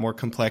bringing a lot more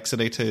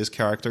complexity to his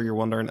character. You're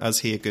wondering, is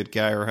he a good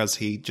guy or is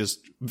he just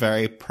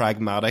very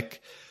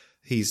pragmatic?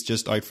 He's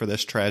just out for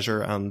this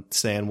treasure and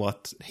saying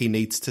what he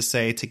needs to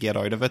say to get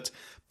out of it,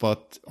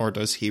 or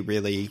does he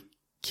really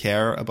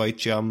care about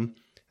Jim?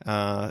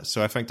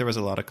 So I think there was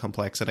a lot of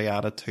complexity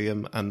added to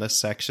him in this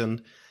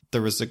section.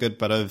 There was a good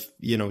bit of,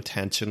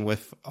 tension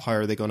with how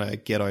are they going to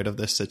get out of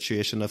this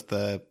situation if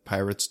the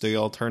pirates do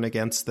all turn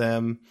against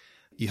them.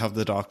 You have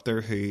the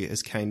Doctor, who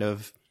is kind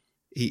of,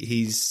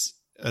 he's,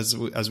 as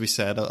we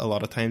said a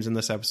lot of times in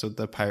this episode,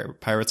 the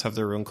pirates have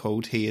their own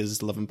code. He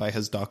is living by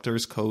his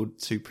Doctor's code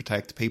to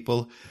protect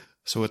people.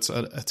 So it's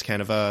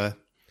kind of a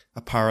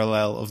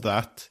parallel of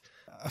that.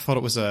 I thought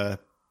it was a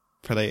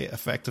pretty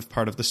effective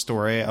part of the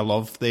story. I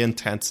love the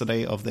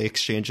intensity of the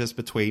exchanges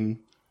between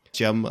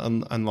Jim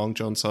and Long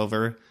John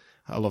Silver.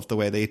 I love the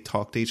way they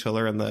talk to each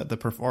other and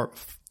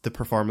the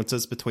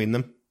performances between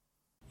them.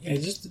 Yeah,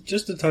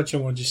 just to touch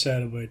on what you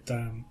said about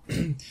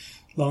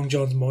Long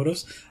John's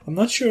motives, I'm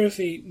not sure if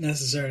he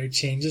necessarily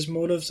changes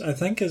motives. I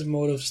think his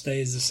motive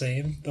stays the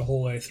same the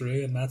whole way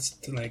through, and that's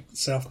to,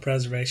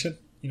 self-preservation.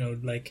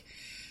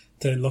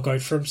 To look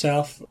out for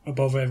himself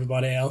above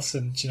everybody else,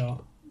 and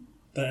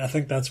I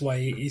think that's why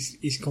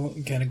he's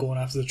kind of going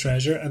after the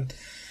treasure, and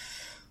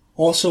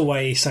also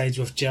why he sides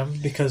with Jim,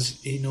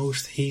 because he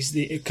knows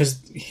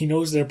he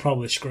knows they're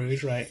probably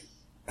screwed, right?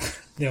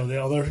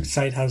 The other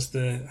side has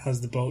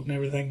the boat and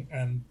everything,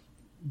 and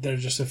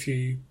there's just a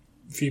few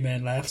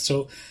men left.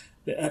 So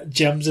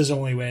Jim's his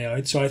only way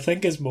out. So I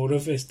think his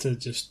motive is to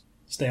just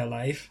stay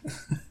alive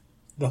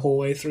the whole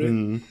way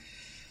through,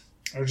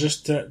 or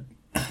just to,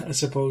 I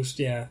suppose,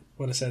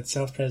 what I said,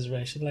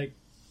 self-preservation,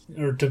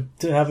 or to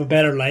have a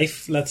better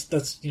life. Let's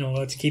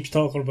he keeps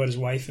talking about his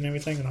wife and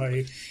everything, and how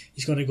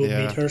he's going to go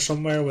meet her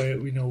somewhere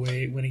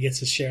when he gets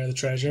his share of the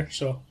treasure.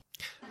 So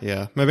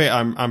yeah, maybe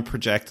I'm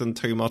projecting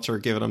too much or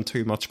giving him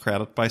too much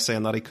credit by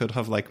saying that he could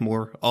have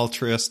more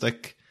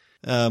altruistic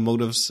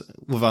motives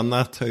within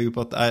that too.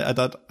 But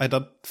I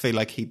did feel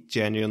like he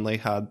genuinely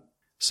had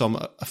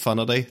some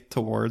affinity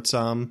towards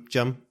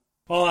Jim.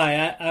 Oh,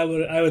 I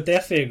would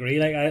definitely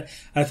agree.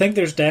 I think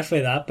there's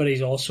definitely that, but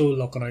he's also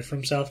looking out for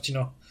himself.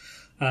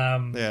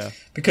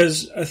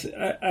 Because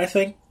I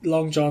think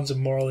Long John's a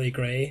morally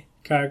grey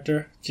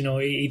character. You know,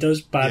 he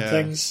does bad Yeah.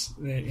 things,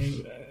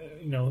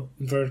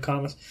 inverted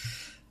commas,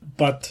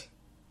 but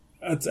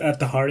at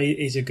the heart,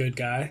 he's a good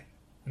guy,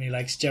 and he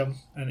likes Jim,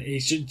 and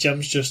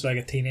Jim's just like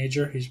a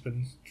teenager who's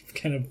been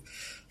kind of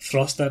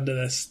thrust into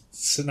this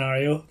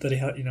scenario that he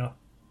had,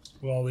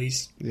 with all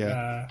these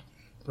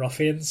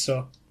ruffians.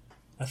 So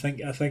I think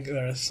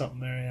there is something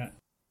there. Yeah.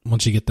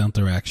 Once you get the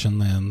interaction,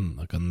 then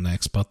like on the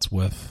next bit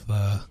with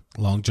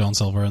Long John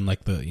Silver and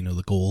like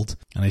the gold,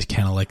 and he's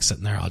kind of like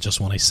sitting there. I just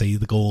want to see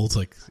the gold.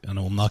 Like, I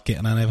know I'm not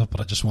getting any of it, but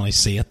I just want to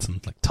see it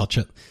and like touch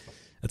it.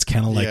 It's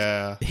kind of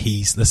like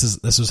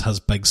this was his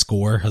big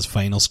score, his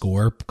final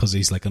score, because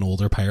he's like an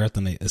older pirate,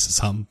 and this is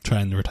him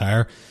trying to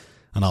retire.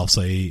 And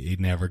obviously he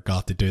never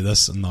got to do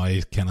this, and now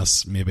he kind of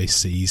maybe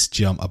sees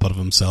Jim, a bit of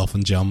himself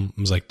in Jim.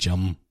 He was like,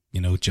 Jim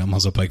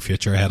has a big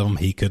future ahead of him.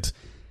 He could,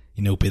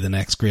 be the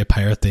next great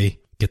pirate to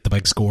get the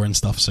big score and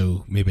stuff.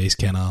 So maybe he's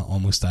kind of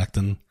almost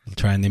acting,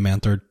 trying to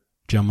mentor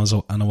Jim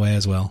in a way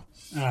as well.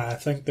 I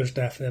think there's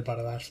definitely a bit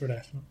of that for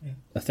definite. Yeah.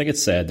 I think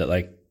it's said that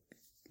like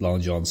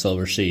Long John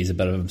Silver sees a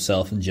bit of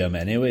himself in Jim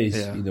anyways.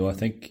 Yeah.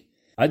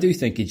 I do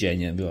think he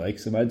genuinely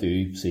likes him. I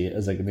do see it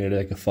as like nearly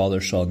like a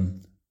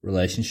father-son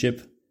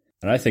relationship.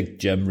 And I think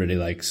Jim really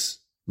likes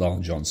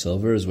Long John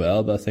Silver as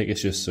well, but I think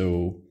it's just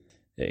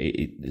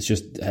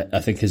I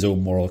think his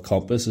own moral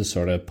compass is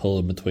sort of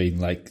pulling between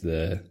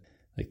the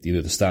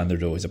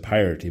standard, oh, he's a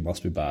pirate, he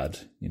must be bad,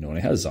 and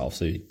he has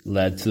obviously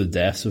led to the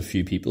deaths of a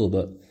few people,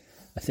 but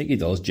I think he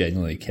does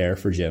genuinely care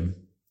for Jim,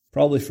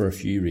 probably for a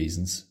few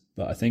reasons,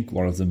 but I think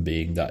one of them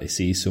being that he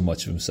sees so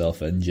much of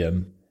himself in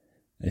Jim.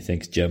 He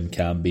thinks Jim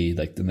can be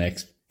like the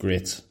next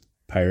great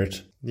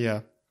pirate.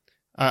 Yeah.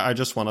 I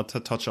just wanted to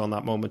touch on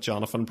that moment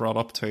Jonathan brought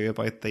up too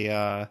about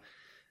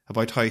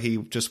about how he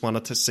just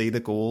wanted to see the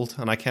gold,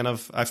 and I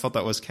thought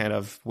that was kind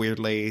of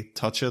weirdly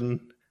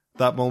touching,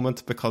 that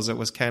moment, because it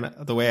was kind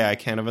of the way I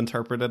kind of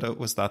interpreted it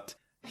was that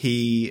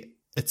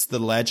it's the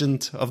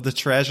legend of the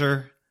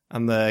treasure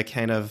and the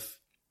kind of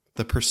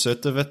the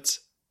pursuit of it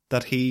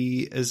that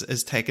he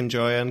is taking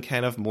joy in,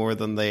 kind of more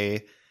than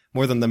the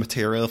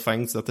material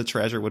things that the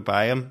treasure would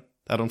buy him.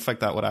 I don't think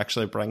that would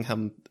actually bring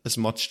him as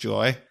much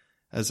joy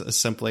as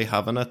simply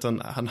having it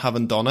and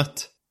having done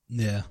it.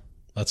 Yeah,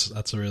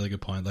 that's a really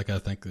good point. Like, I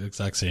think the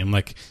exact same.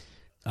 Like,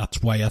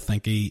 that's why I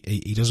think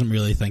he doesn't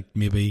really think,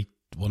 maybe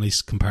when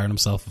he's comparing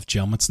himself with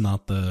Jim, it's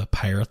not the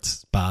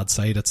pirate bad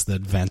side, it's the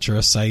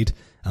adventurous side,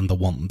 and the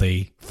wanting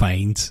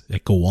to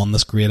go on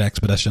this great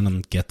expedition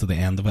and get to the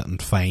end of it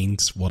and find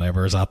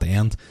whatever is at the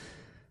end.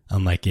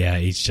 And like, yeah,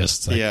 he's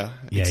just like,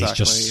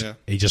 exactly,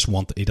 he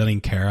didn't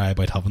even care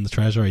about having the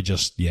treasure. He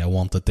just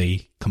wanted to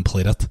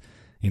complete it.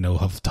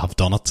 Have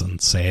done it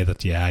and say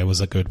that, I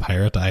was a good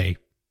pirate. I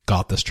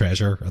got this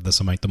treasure or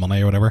this amount of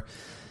money or whatever.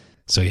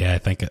 So yeah, I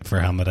think for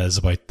him it is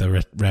about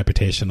the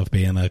reputation of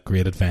being a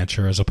great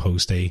adventurer as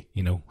opposed to,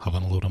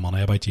 having a load of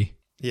money about you.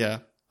 Yeah.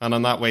 And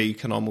in that way you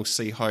can almost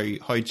see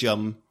how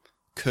Jim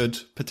could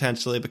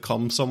potentially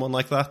become someone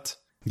like that.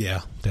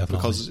 Yeah, definitely.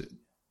 Because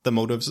the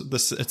motives,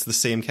 it's the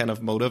same kind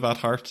of motive at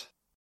heart.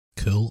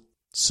 Cool.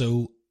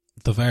 So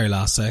the very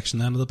last section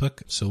then of the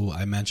book. So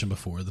I mentioned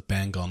before that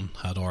Ben Gunn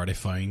had already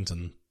found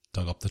and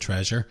dug up the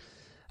treasure.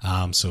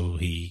 So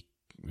he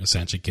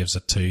essentially gives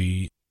it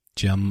to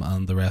Jim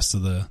and the rest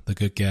of the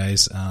good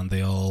guys, and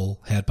they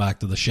all head back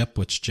to the ship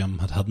which Jim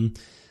had hidden,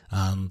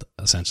 and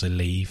essentially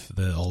leave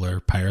all their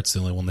pirates. The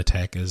only one they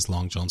take is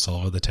Long John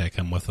Silver. They take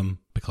him with them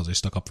because he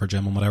stuck up for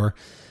Jim and whatever,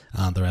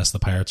 and the rest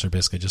of the pirates are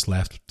basically just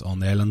left on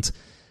the island,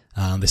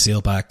 and they sail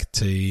back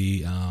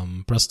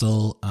to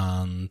Bristol,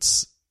 and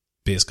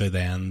basically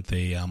then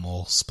they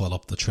all split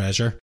up the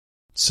treasure.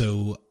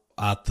 So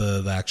at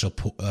the actual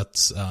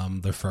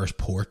their first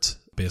port,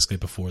 basically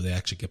before they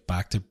actually get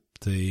back to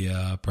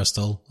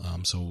Bristol,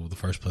 so the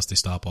first place they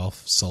stop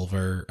off,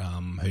 Silver,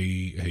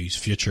 whose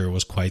future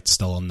was quite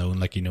still unknown,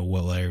 like,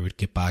 whether he would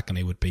get back and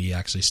he would be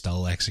actually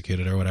still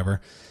executed or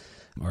whatever,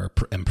 or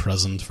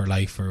imprisoned for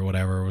life or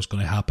whatever was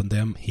going to happen to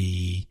him.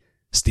 He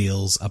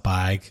steals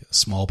a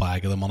small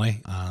bag of the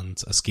money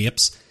and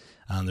escapes.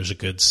 And there's a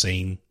good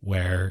scene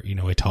where,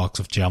 he talks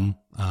with Jim.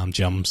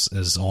 Jim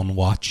is on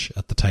watch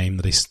at the time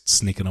that he's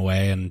sneaking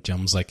away, and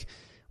Jim's like,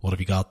 what have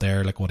you got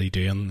there? Like, what are you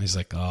doing? He's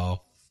like,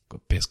 oh,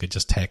 basically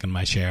just taking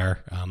my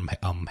share.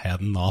 I'm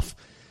heading off.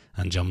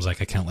 And Jim's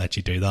like, I can't let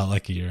you do that.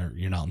 Like,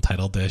 you're not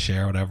entitled to a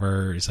share or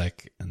whatever. He's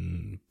like,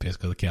 and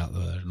basically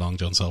the Long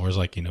John Silver's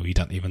like, you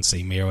didn't even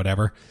see me or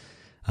whatever.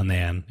 And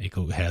then he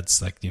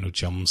heads like,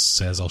 Jim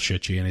says, I'll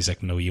shoot you. And he's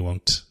like, no, you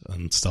won't.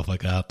 And stuff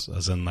like that.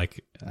 As in,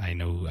 like, I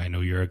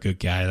know you're a good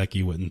guy. Like,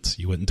 you wouldn't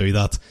do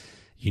that.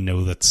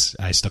 That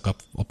I stuck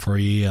up for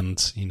you,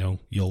 and,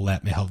 you'll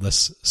let me have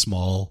this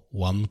small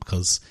one,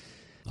 because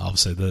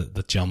obviously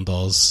the Jim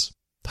does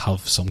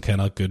have some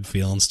kind of good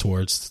feelings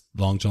towards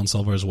Long John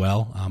Silver as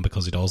well,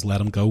 because he does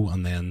let him go,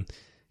 and then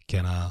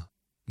kind of,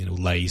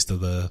 lies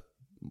to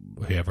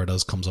whoever it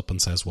is, comes up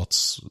and says,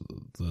 what's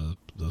the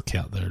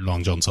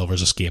Long John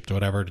Silver's escaped or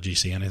whatever, did you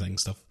see anything,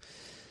 stuff.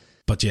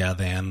 But yeah,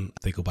 then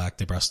they go back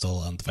to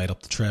Bristol and divide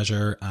up the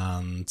treasure,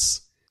 and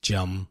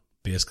Jim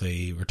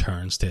basically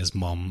returns to his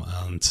mum,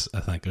 and I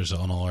think there's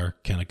another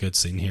kind of good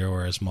scene here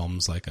where his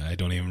mum's like, I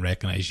don't even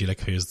recognise you,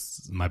 like,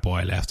 who's my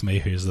boy left me,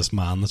 who's this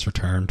man that's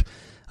returned,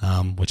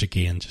 which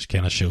again just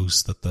kind of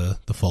shows that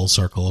the full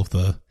circle of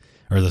the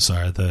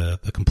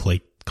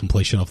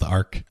completion of the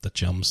arc, that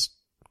Jim's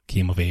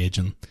came of age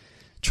and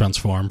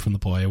transformed from the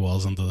boy he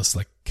was into this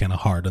like kind of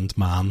hardened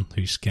man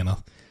who's kind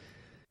of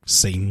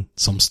seen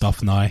some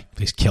stuff now.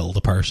 He's killed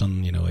a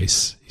person, you know,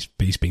 he's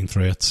been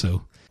through it.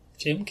 So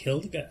Jim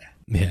killed a guy.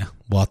 Yeah.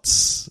 What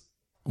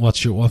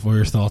were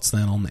your thoughts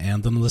then on the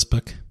ending of this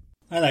book?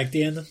 I like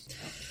the ending.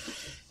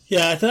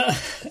 Yeah,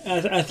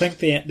 I think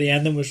the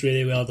ending was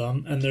really well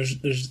done, and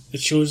it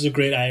shows the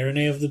great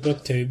irony of the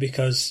book too,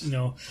 because, you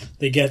know,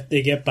 they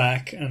get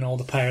back and all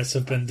the pirates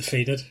have been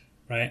defeated,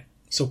 right?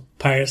 So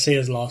piracy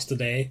has lost the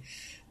day,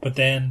 but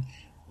then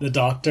the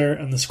Doctor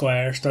and the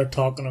Squire start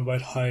talking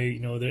about how, you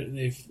know,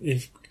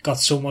 they've got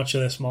so much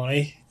of this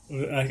money.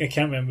 I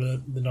can't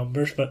remember the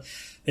numbers, but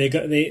they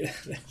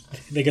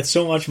get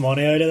so much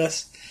money out of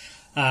this,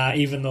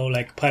 even though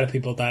like quite a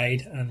people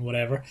died and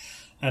whatever.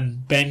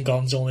 And Ben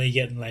Gunn's only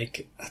getting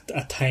like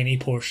a tiny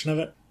portion of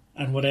it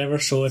and whatever.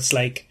 So it's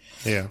like,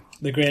 yeah,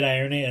 the great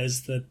irony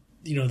is that,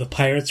 you know, the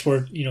pirates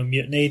were, you know,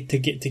 mutinied to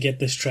get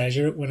this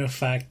treasure, when in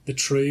fact the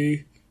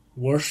true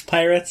worst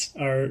pirates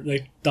are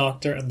the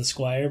Doctor and the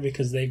Squire,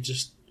 because they've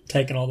just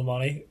taken all the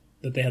money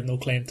that they had no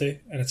claim to,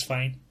 and it's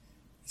fine.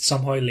 It's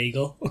somehow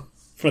legal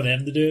for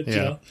them to do it. Yeah.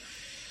 You know?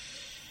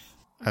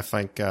 I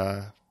think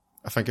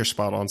you're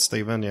spot on,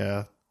 Stephen.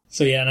 Yeah.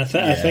 So yeah, and I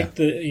think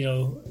that, you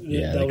know,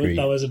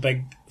 that was a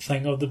big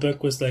thing of the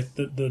book, was like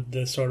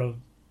the sort of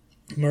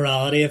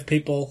morality of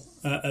people,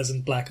 as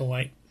in black and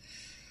white.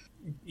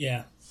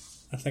 Yeah,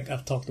 I think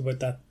I've talked about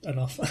that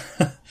enough.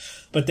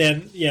 But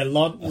then, yeah,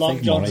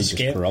 Long John's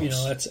escape. You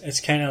know, it's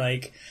kind of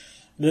like,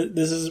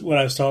 this is what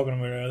I was talking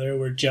about earlier,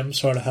 where Jim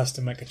sort of has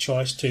to make a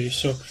choice too.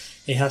 So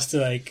he has to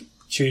like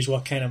choose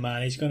what kind of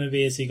man he's going to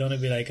be. Is he going to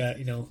be like a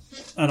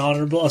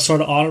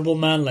sort of honourable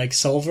man like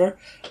Silver,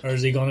 or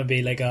is he going to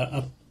be like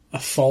a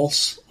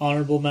false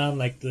honourable man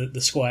like the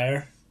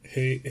Squire,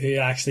 who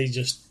actually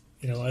just,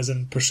 you know, is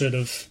in pursuit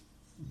of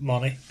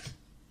money?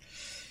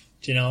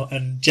 Do you know?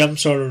 And Jim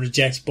sort of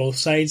rejects both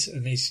sides,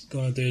 and he's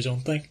going to do his own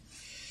thing,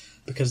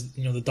 because,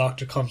 you know, the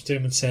Doctor comes to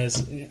him and says,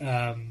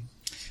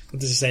 what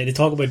does he say? They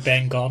talk about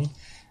Ben Gunn,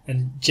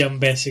 and Jim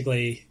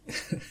basically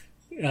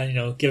you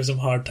know, gives him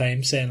a hard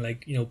time, saying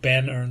like, you know,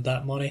 Ben earned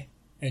that money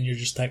and you're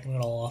just taking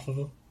it all off of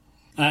him.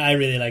 I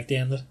really liked the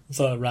end. I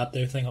thought it wrapped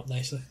everything up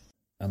nicely.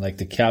 And like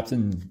the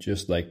captain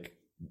just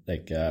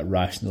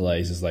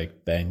rationalizes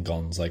like Ben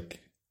Gunn's like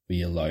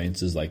the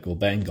allowance is like, well,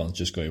 Ben Gunn's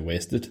just going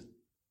wasted,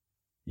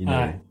 you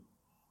know.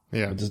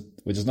 Yeah,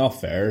 which is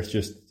not fair. It's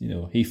just, you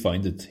know, he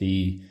found it.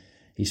 He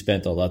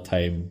spent all that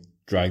time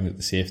dragging it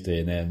to safety,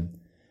 and then,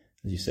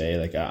 as you say,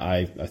 like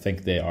I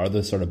think they are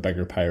the sort of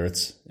bigger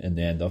pirates in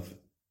the end of.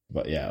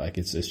 But yeah, like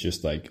it's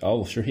just like, oh,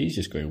 well, sure, he's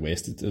just going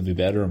wasted. It'll be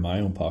better in my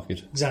own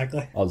pocket.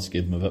 Exactly. I'll just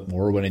give him a bit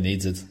more when he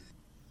needs it.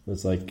 But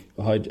it's like,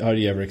 how do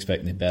you ever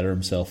expect him to better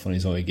himself when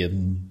he's only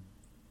given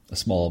a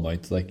small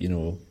amount? Like, you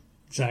know.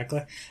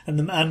 Exactly. And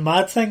the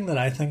mad thing that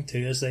I think too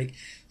is like,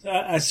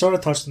 I sort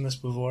of touched on this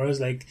before, is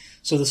like,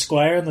 so the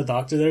Squire and the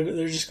Doctor,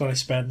 they're just going to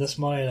spend this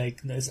money,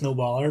 like, it's no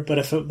bother. But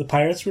if the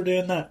pirates were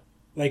doing that,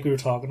 like we were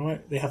talking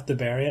about, they have to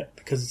bury it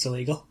because it's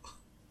illegal.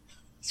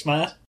 It's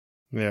mad.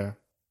 Yeah.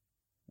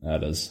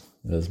 That is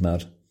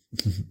mad.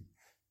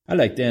 I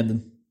like the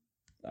ending.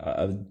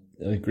 I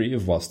agree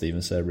with what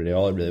Stephen said, really.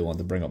 All I really wanted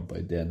to bring up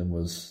about the ending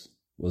was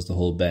the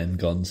whole Ben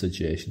Gunn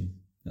situation.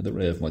 I don't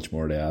really have much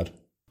more to add.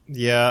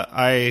 Yeah,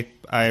 I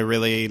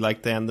really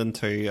like the ending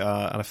too,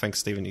 and I think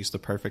Stephen used the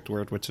perfect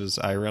word, which is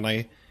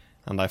irony.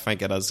 And I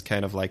think it is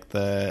kind of like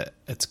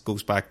it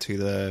goes back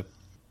to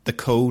the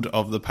code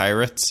of the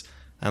pirates,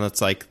 and it's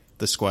like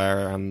the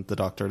Squire and the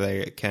Doctor,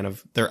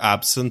 their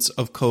absence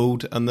of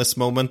code in this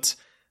moment.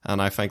 And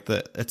I think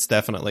that it's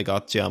definitely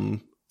got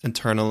Jim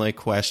internally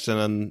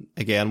questioning,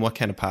 again, what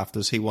kind of path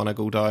does he want to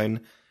go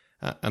down,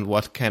 and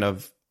what kind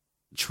of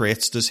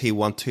traits does he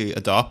want to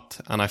adopt.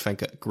 And I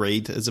think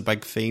greed is a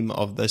big theme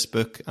of this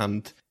book,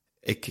 and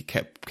it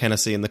kept kind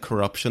of seeing the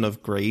corruption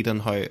of greed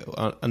and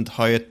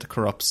how it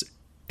corrupts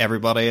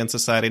everybody in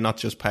society, not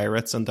just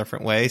pirates, in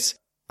different ways.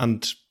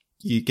 And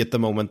you get the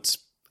moment,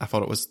 I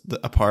thought it was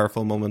a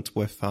powerful moment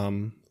with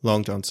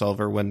Long John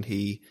Silver when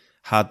he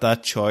had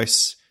that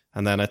choice.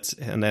 And then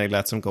he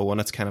lets him go,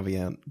 and it's kind of,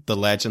 the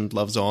legend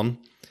lives on.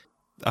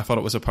 I thought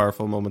it was a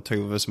powerful moment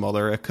too with his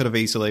mother. It could have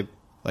easily,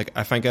 like,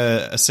 I think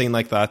a scene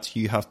like that,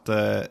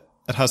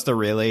 it has to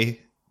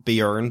really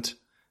be earned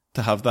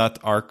to have that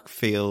arc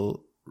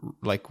feel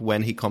like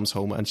when he comes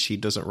home and she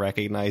doesn't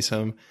recognize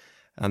him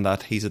and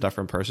that he's a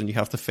different person. You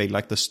have to feel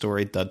like the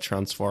story did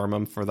transform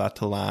him for that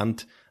to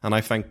land. And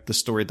I think the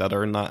story did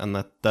earn that, and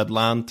that did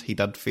land. He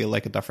did feel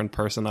like a different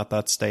person at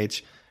that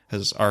stage.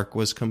 His arc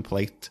was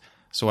complete.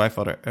 So I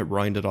thought it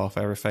rounded off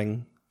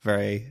everything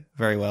very,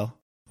 very well.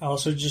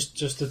 Also,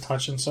 just to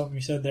touch on something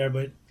you said there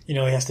about, you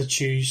know, he has to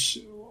choose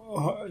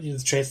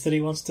the traits that he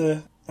wants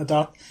to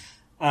adopt.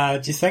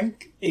 Do you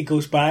think he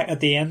goes back at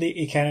the end?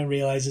 He kind of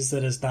realizes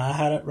that his dad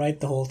had it right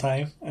the whole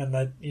time, and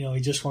that he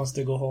just wants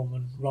to go home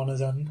and run his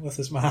in with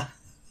his ma.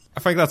 I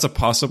think that's a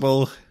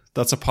possible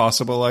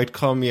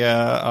outcome.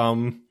 Yeah.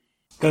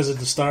 Because at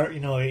the start,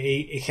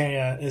 he kind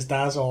of his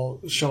dad's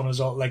all shown as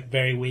all like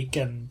very weak,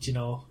 and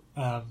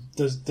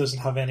doesn't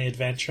have any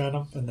adventure in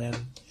him, and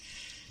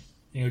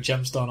then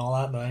Jim's done all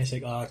that now. He's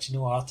like, oh, do you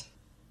know what?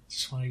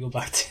 Just want to go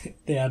back to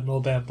the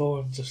Admiral Benbow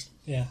and just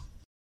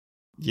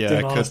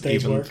could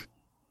even work.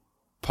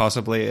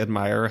 Possibly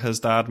admire his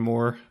dad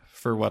more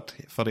for what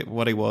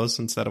he was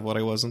instead of what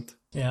he wasn't.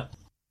 Yeah.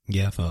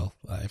 Yeah, Phil,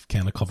 I've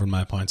kind of covered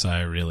my points.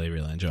 I really,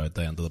 really enjoyed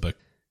the end of the book.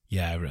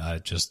 Yeah, I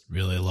just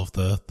really loved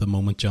the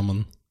moment Jim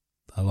and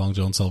Long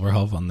John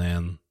Silverhove, and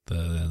then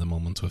the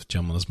moment with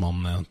Jim and his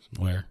mum now,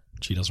 where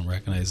she doesn't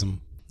recognise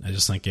him. I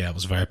just think, it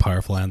was a very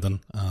powerful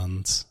ending,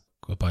 and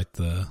about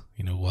the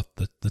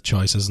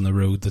choices in the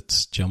road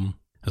that Jim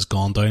has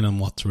gone down and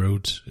what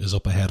road is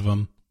up ahead of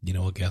him.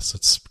 I guess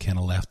it's kind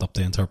of left up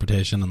to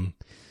interpretation, and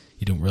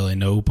you don't really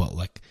know. But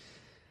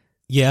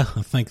I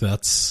think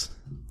that's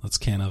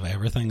kind of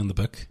everything in the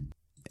book.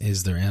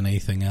 Is there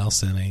anything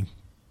else, any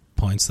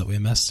points that we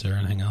missed, or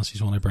anything else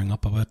you want to bring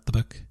up about the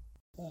book?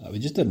 We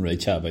just didn't really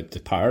chat about the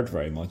parrot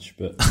very much,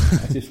 but I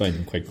actually find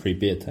him quite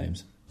creepy at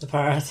times. The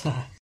parrot.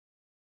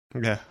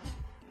 Yeah.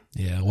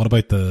 Yeah, what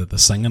about the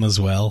singing as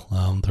well?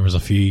 There was a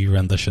few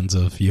renditions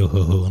of Yo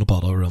Ho Ho in a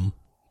Bottle Room.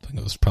 I think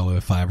it was probably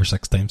 5 or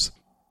 6 times.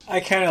 I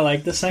kind of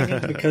like the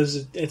singing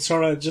because it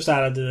sort of just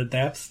added to the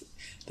depth.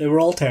 They were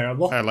all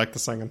terrible. I like the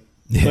singing.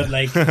 Yeah. But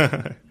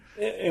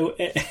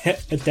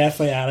it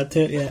definitely added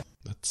to it, yeah.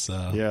 It's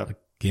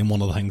again,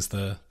 one of the things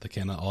the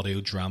kind of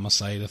audio drama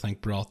side I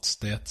think brought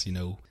that,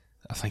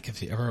 I think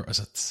if you ever,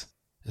 is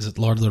it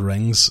Lord of the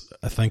Rings,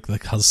 I think,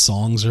 that has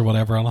songs or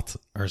whatever on it,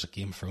 or is it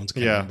Game of Thrones, I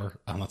can't remember,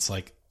 and it's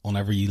like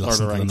whenever you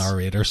listen to the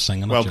narrator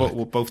singing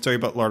it, both do,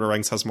 but Lord of the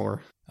Rings has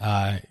more.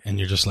 And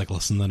you're just like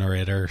listening to the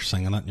narrator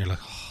singing it, and you're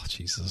like, oh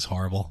Jesus, it's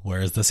horrible.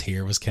 Whereas this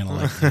here was kind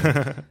of like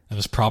it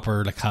was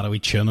proper, like had a wee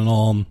tune and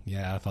all. And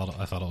yeah, I thought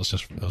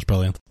it was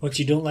brilliant. But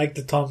you don't like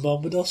the Tom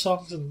Bombadil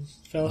songs in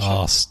Fellowship?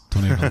 Oh,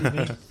 don't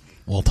even.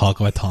 We'll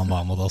talk about Tom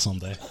Bombadil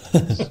someday.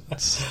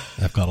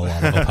 I've got a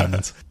lot of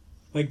opinions.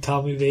 Like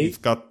Tommy V.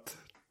 You've got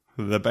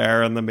the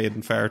Bear and the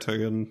Maiden Fair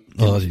too, and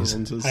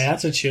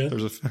that's a tune.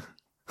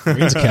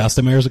 Rings of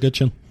Castamere is a good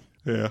tune.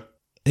 Yeah.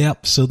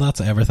 Yep, so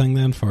that's everything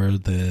then for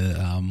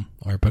the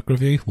our book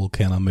review. We'll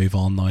kind of move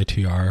on now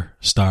to our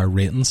star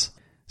ratings.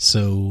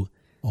 So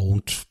I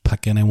won't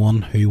pick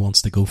anyone. Who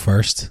wants to go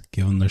first,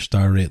 given their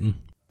star rating?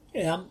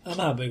 Yeah, I'm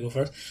happy to go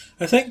first.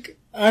 I think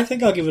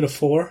I'll give it a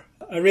 4.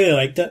 I really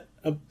liked it.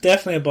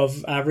 Definitely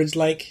above average.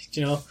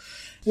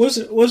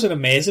 Wasn't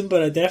amazing,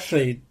 but I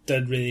definitely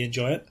did really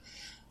enjoy it,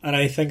 and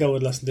I think I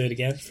would listen to it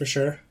again for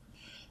sure.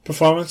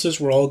 Performances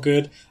were all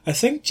good. I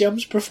think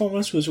Jim's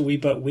performance was a wee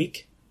bit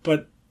weak,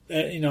 but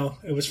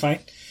it was fine.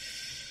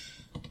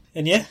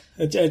 And yeah,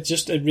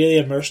 it really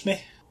immersed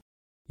me.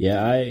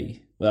 Yeah,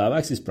 I'm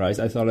actually surprised.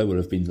 I thought I would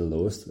have been the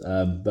lowest,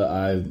 but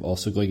I'm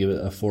also going to give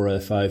it a 4 out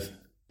of 5. It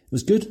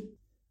was good,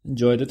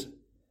 enjoyed it.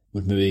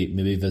 Would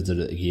maybe visit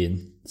it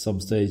again at some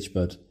stage,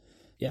 but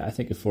yeah, I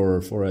think a 4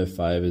 out of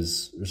 5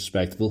 is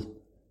respectable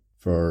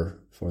for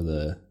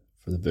the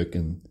book,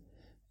 and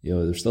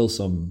there's still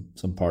some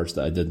parts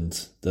that I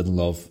didn't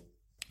love,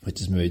 which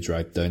is maybe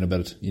dragged down a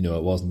bit.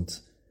 It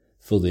wasn't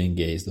fully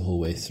engaged the whole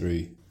way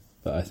through,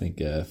 but I think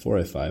 4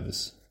 out of 5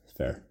 is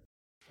fair.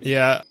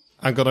 Yeah,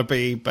 I'm gonna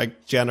be big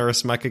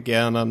generous Mick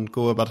again and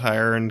go a bit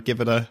higher and give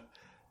it a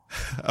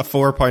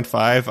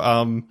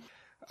 4.5.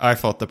 I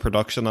thought the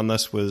production on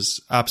this was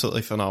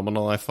absolutely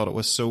phenomenal. I thought it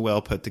was so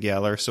well put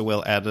together, so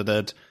well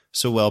edited,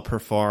 so well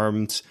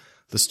performed.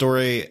 The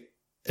story,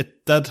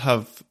 it did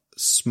have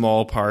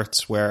small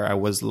parts where I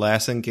was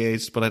less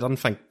engaged, but I don't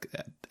think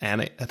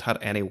it had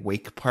any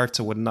weak parts.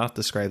 I would not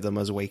describe them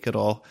as weak at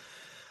all.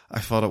 I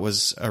thought it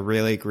was a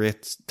really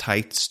great,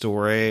 tight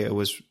story. It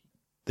was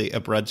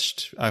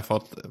I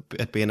thought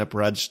it being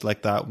abridged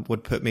like that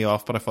would put me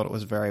off, but I thought it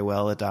was very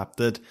well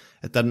adapted.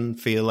 It didn't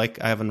feel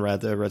like, I haven't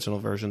read the original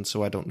version,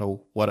 so I don't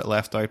know what it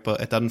left out, but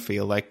it didn't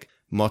feel like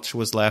much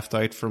was left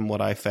out from what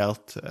I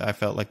felt. I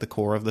felt like the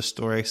core of the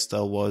story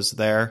still was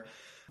there.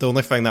 The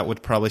only thing that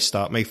would probably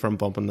stop me from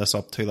bumping this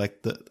up to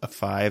like a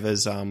 5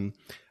 is I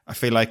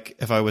feel like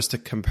if I was to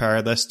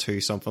compare this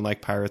to something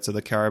like Pirates of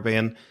the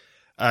Caribbean,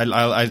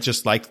 I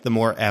just like the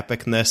more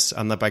epicness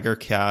and the bigger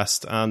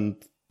cast, and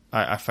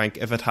I think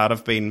if there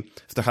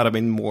had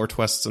been more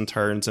twists and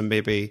turns and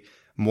maybe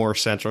more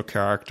central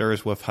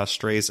characters with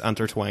histories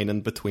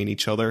intertwining between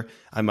each other,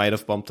 I might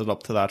have bumped it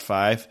up to that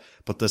 5.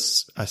 But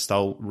I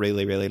still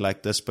really, really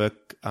like this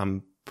book.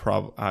 I'm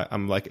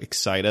like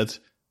excited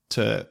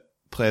to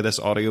play this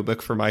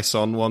audiobook for my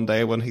son one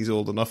day when he's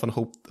old enough, and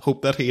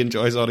hope that he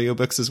enjoys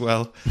audiobooks as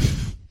well.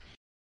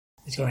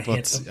 He's going to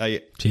hate them.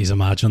 Jeez,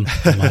 imagine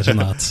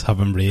that,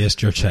 having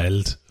raised your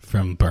child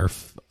from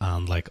birth,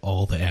 and like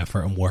all the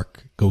effort and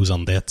work goes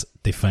on that,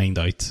 they find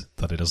out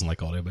that he doesn't like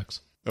audiobooks.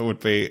 It would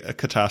be a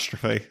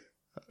catastrophe.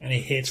 And he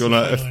hates the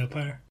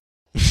Empire.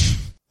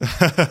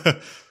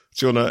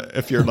 Jonah,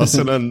 if you're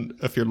listening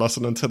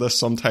to this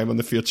sometime in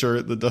the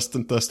future, the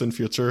distant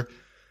future,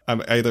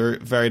 I'm either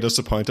very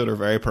disappointed or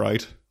very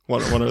proud.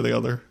 One or the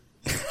other.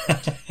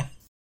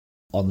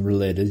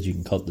 Unrelated, you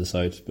can cut this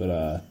out,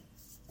 but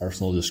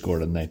Arsenal just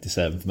scored a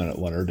 97th minute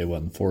winner. They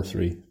won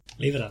 4-3.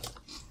 Leave it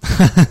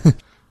at.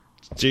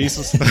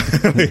 Jesus.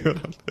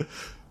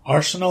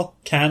 Arsenal,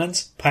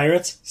 Cannons,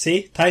 Pirates.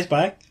 See, ties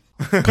back.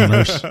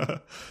 Gunners.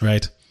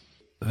 Right.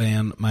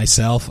 Then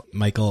myself,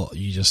 Michael,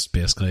 you just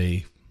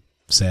basically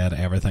said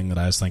everything that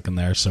I was thinking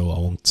there, so I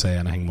won't say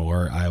anything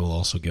more. I will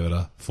also give it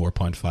a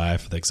 4.5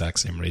 for the exact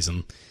same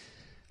reason.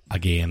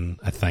 Again,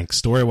 I think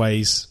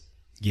story-wise,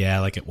 yeah,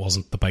 like it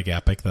wasn't the big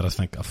epic that I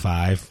think a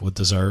 5 would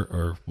deserve,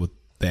 or would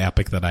the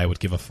epic that I would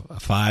give a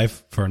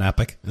 5 for an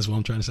epic, is what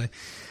I'm trying to say.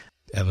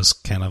 It was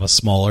kind of a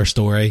smaller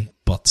story,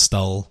 but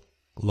still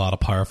a lot of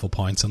powerful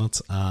points in it,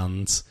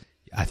 and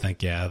I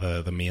think, yeah,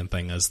 the main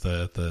thing is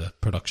the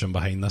production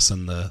behind this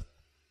and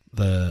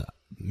the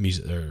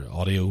music or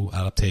audio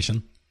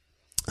adaptation.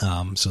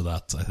 So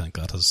that, I think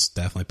that has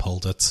definitely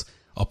pulled it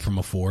up from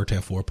a 4 to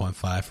a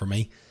 4.5 for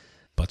me.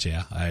 But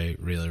yeah, I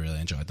really, really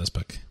enjoyed this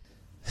book.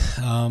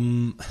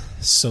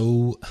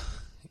 So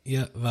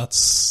yeah,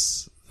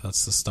 that's the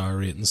star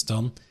ratings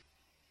done.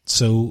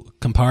 So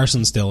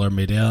comparisons to other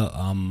media,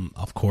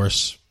 of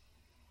course,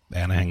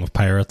 anything with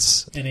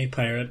pirates. Any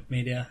pirate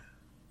media.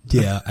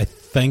 Yeah, I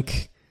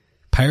think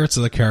Pirates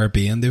of the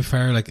Caribbean, to be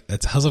fair, like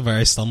it has a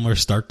very similar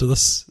start to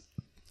this.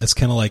 It's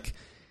kind of like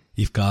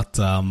you've got,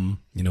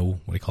 you know,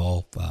 what do you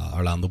call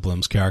Orlando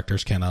Bloom's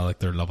characters, kind of like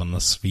they're living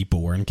this wee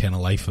boring kind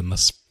of life in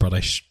this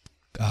British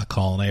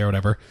colony or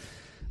whatever,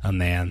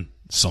 and then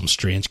some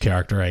strange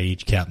character, i.e.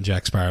 Captain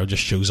Jack Sparrow,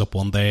 just shows up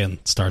one day and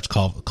starts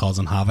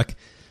causing havoc.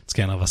 It's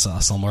kind of a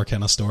similar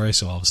kind of story,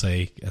 so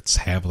obviously it's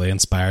heavily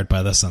inspired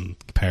by this, and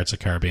Pirates of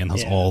the Caribbean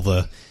has all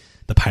the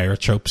pirate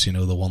tropes, you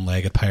know, the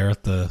one-legged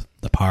pirate, the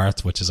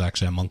parrot, which is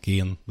actually a monkey,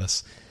 and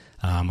this,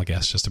 I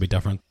guess, just to be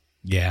different.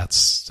 Yeah,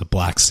 it's the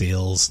black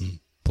sails and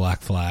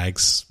black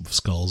flags with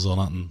skulls on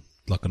it and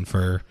looking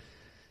for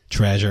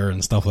treasure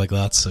and stuff like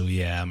that. So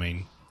yeah, I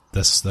mean,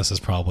 this is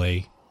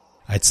probably,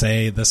 I'd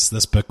say this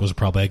book was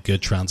probably a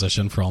good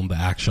transition from the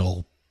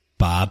actual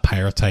bad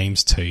pirate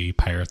times to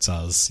pirates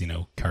as, you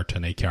know,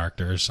 cartoony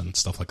characters and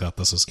stuff like that.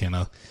 This is kind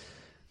of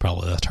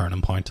probably a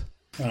turning point.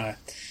 I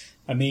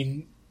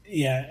mean,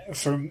 yeah,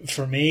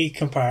 for me,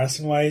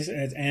 comparison wise,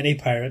 any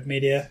pirate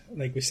media,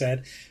 like we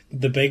said,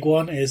 the big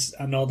one is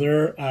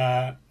another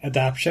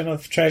adaptation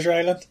of Treasure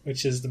Island,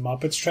 which is the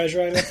Muppets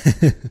Treasure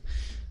Island,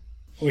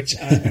 which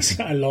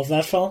I love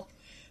that film.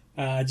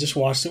 I just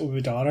watched it with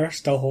my daughter,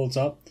 still holds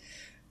up.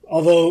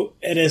 Although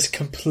it is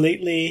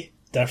completely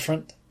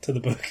different to the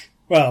book.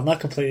 Well,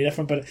 not completely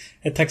different, but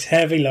it takes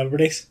heavy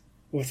liberties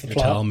with the plot.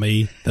 You're telling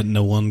me that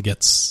no one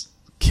gets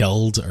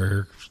killed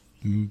or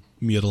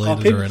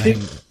mutilated or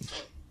anything?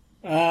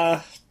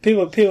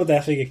 People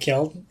definitely get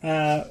killed.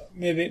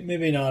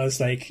 Maybe not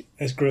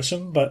as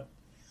gruesome, but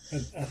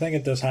I think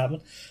it does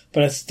happen.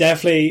 But it's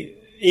definitely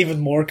even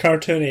more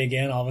cartoony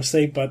again,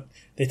 obviously. But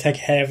they take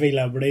heavy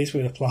liberties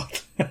with the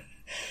plot.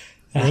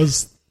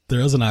 There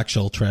is an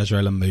actual Treasure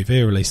Island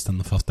movie released in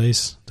the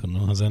 50s. Don't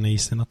know, has any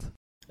seen it?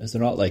 Is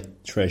there not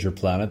like Treasure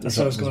Planet? That's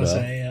what I was going to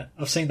say. Yeah,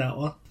 I've seen that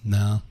one.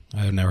 No,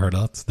 I've never heard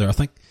of that. I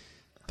think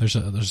there's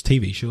a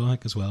TV show, I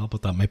think, as well,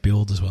 but that might be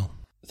old as well.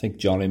 I think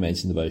Johnny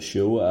mentioned about a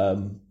show.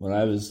 When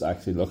I was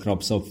actually looking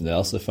up something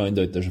else, I found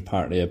out there's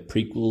apparently a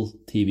prequel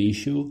TV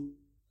show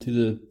to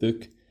the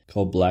book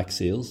called Black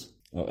Sails.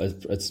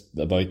 It's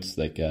about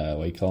like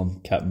what you call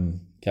him,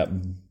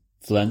 Captain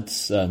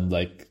Flint's and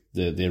like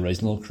the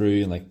original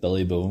crew and like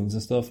Billy Bones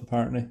and stuff.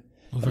 Apparently,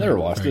 I've never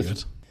watched it.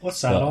 Good.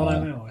 What's that on? I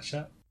might watch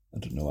that. I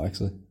don't know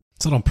actually.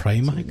 It's not on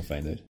Prime, I think. I can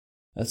find out.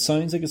 It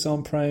sounds like it's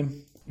on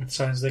Prime. It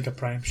sounds like a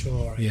Prime show.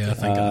 Or yeah, I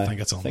think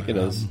it's on. I think it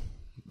is.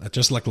 It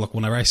just look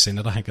whenever I seen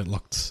it, I think it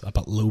looked a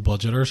bit low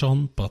budget or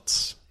something,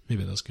 but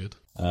maybe it is good.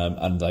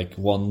 And like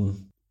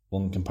one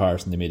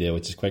comparison to media,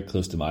 which is quite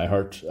close to my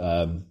heart.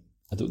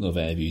 I don't know if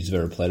any of you have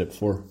ever played it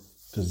before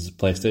because it's a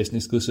PlayStation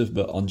exclusive,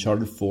 but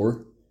Uncharted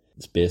 4.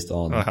 It's based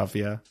on I have,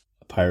 yeah,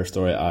 a pirate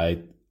story. I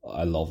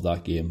love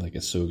that game. Like,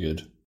 it's so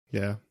good.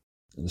 Yeah,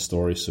 and the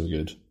story's so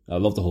good. I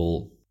love the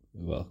whole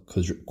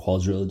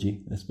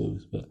quadrilogy, I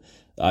suppose. But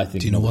I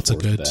think. Do you know what's a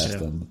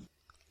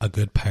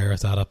good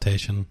pirate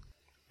adaptation?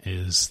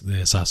 Is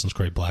the Assassin's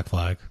Creed Black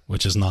Flag,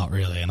 which is not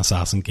really an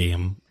assassin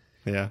game.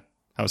 Yeah,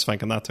 I was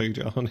thinking that too,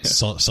 John.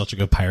 Yeah. Such a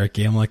good pirate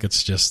game. Like,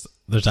 it's just,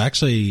 there's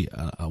actually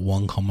a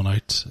one coming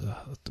out,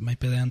 it might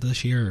be the end of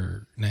this year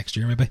or next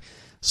year maybe.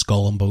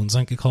 Skull and Bones, I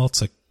think you call it.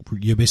 It's like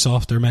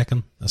Ubisoft they're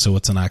making, so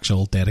it's an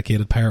actual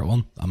dedicated pirate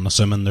one. I'm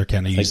assuming they're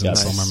kind of using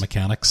similar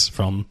mechanics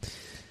from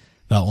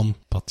that one,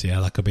 but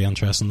yeah, that could be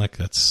interesting. Like,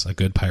 it's a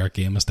good pirate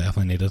game. It's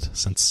definitely needed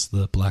since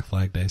the Black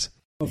Flag days.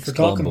 Well, if we're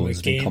talking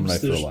about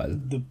games,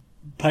 the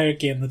pirate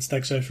game that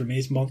sticks out for me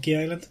is Monkey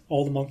Island.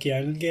 All the Monkey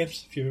Island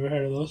games, if you've ever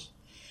heard of those.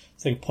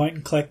 It's like point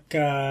and click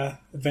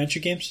adventure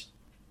games.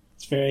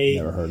 It's very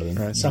Never heard of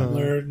them.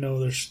 similar.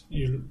 No,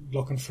 you're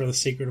looking for the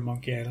secret of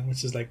Monkey Island,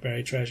 which is like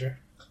buried treasure.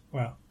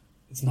 Well,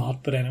 it's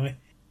not, but anyway,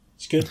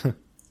 it's good.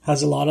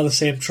 Has a lot of the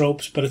same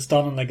tropes, but it's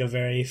done in like a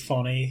very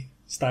funny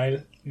style.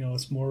 You know,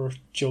 it's more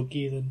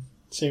jokey than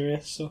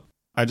serious. So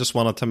I just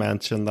wanted to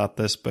mention that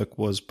this book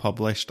was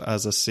published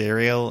as a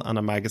serial and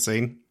a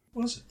magazine.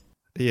 was it?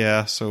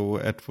 Yeah, so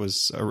it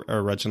was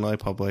originally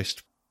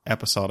published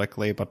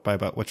episodically, but by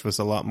bit, which was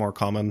a lot more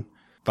common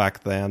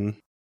back then.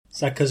 Is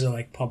that because of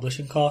like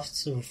publishing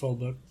costs of a full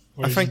book?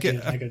 Or I think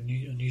it like a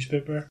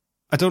newspaper.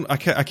 I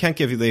can't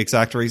give you the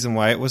exact reason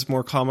why it was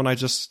more common. I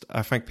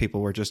think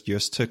people were just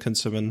used to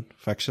consuming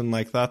fiction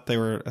like that. They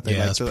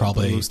it's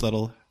probably those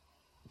little.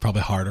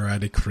 Probably harder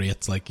to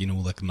create, like, you know,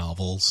 like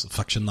novels,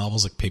 fiction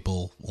novels. Like,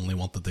 people only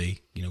wanted to,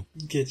 you know,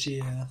 Get you,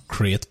 yeah.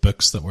 create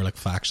books that were like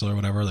factual or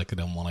whatever. Like, they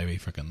don't want to be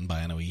freaking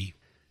buying a wee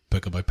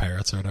book about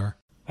pirates or whatever.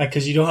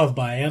 Because you don't have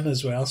buy-in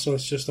as well, so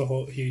it's just a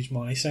whole huge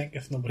money sink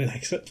if nobody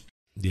likes it.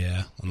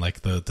 Yeah, and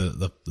like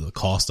the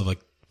cost of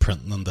like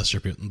printing and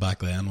distributing back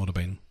then would have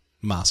been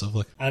massive.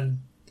 Like, and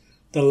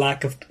the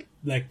lack of,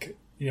 like,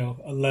 you know,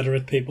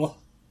 illiterate people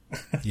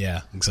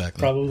yeah,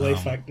 exactly. probably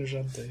factors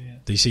into. Yeah.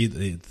 Do you see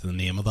the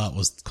name of that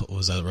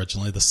was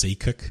originally The Sea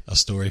Cook, a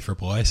story for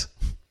boys?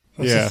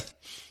 Yeah,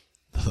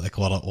 Like,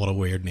 what a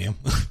weird name.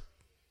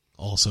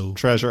 Also,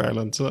 Treasure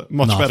Island, so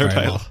much not better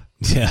very title. well.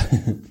 Yeah,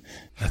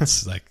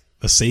 it's like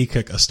The Sea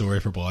Cook, a story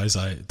for boys.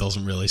 It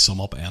doesn't really sum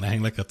up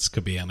anything. Like, it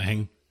could be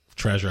anything.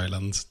 Treasure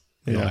Island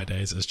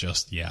nowadays is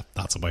just,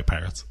 that's about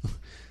pirates.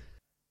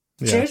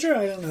 Yeah. Treasure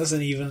Island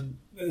isn't even.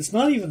 It's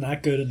not even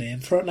that good a name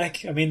for it.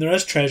 Like, I mean, there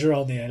is treasure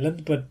on the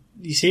island, but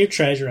you see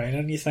Treasure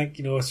Island, you think,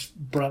 you know, it's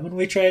brimming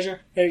with treasure.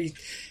 You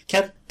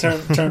can't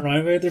turn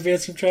around without there being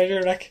some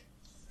treasure, like.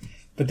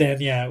 But then,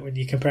 yeah, when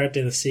you compare it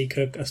to The Sea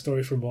Cook, a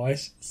story for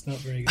boys, it's not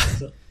very good,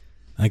 is it?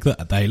 I think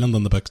the island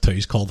in the book too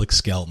is called like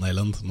Skeleton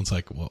Island, and it's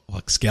like, what,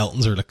 like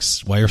skeletons are like,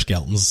 why are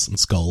skeletons and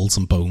skulls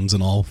and bones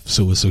and all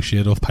so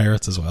associated with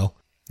pirates as well?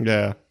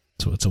 Yeah.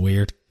 So it's a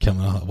weird kind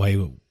of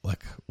way.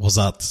 Like, was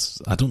that?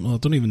 I don't know. I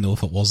don't even know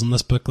if it was in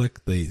this book.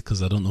 Like,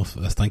 because I don't know if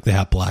I think they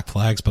had black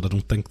flags, but I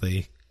don't think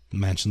they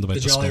mentioned about the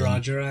Jolly skull.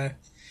 Roger.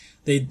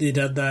 They did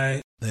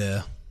that.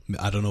 Yeah,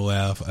 I don't know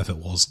if it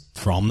was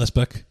from this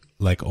book,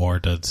 like,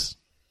 or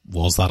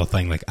was that a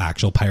thing? Like,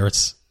 actual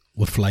pirates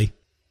would fly?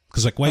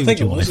 Because like, why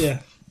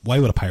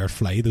would a pirate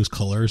fly those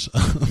colours?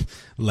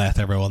 Let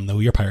everyone know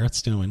you're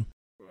pirates. Do you know what I mean?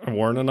 A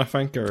warning, I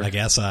think, or I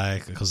guess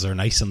because they're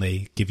nice and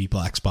they give you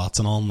black spots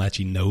and all and let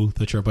you know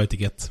that you're about to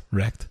get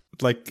wrecked.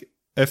 like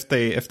if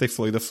they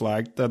flew the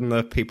flag, then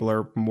the people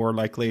are more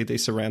likely to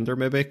surrender,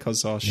 maybe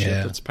because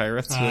it's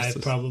pirates.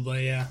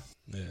 Probably, yeah.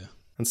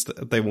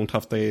 They won't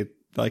have to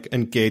like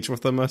engage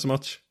with them as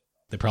much.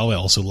 They probably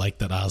also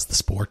liked it as the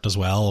sport as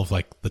well of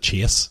like the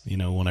chase. You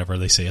know, whenever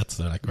they see it,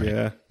 they're like, right,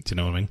 yeah. Do you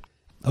know what I mean?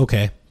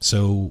 Okay,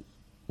 so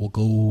we'll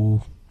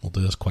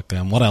do this quick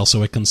then. What else are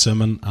we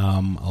consuming?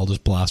 I'll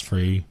just blast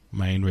through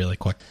mine really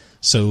quick.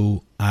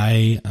 So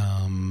I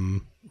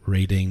am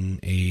reading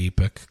a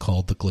book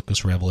called The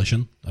Glucose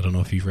Revolution. I don't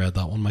know if you've read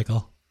that one,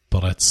 Michael,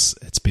 but it's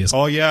based.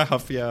 Oh yeah, I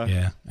have, yeah.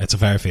 Yeah, it's a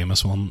very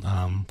famous one,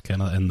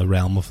 kind of in the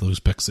realm of those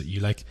books that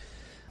you like.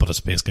 But it's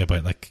basically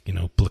about, like, you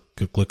know,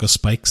 glucose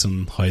spikes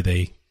and how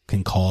they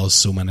can cause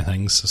so many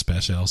things,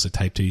 especially also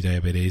type 2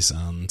 diabetes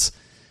and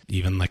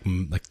even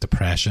like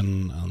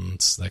depression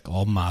and like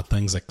all mad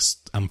things like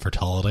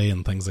infertility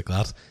and things like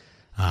that.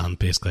 And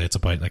basically it's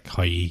about like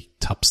how you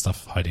tip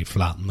stuff, how they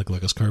flatten the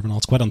glucose curve and all.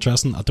 It's quite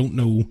interesting. I don't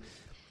know,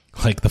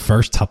 like the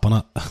first tip on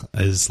it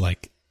is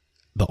like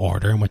the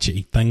order in which you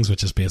eat things,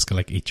 which is basically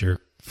like eat your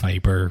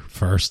fibre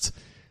first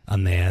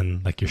and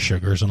then like your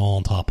sugars and all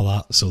on top of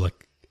that. So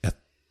like it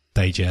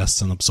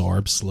digests and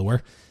absorbs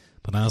slower.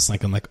 But I was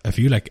thinking, like, if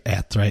you like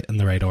ate right in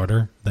the right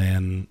order,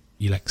 then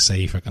you like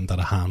say freaking did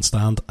a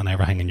handstand and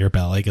everything in your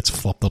belly gets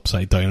flipped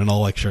upside down and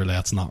all, like, surely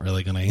that's not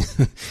really going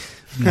to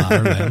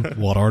matter then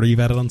what order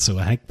you've ate it in. So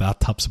I think that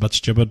tip's a bit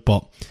stupid.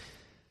 But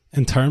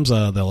in terms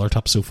of the other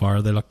tips so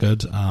far, they look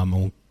good. I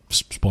won't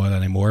spoil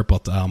any more,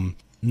 but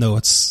no,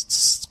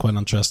 it's quite an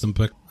interesting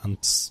book and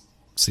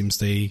seems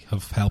to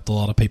have helped a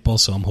lot of people.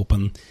 So I'm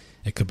hoping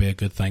it could be a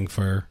good thing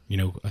for,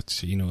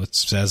 it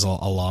says a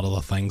lot of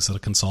the things that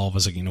it can solve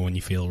is, like, you know, when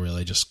you feel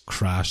really just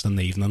crashed in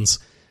the evenings,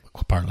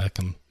 apparently I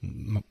can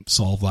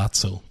solve that.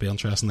 So it'll be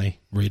interesting to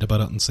read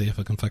about it and see if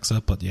I can fix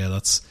it. But yeah,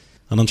 that's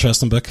an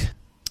interesting book.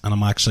 And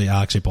I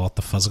actually bought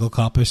the physical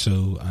copy,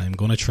 so I'm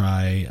going to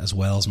try, as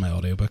well as my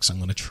audiobooks, I'm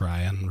going to try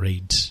and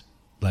read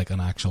like an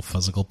actual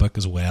physical book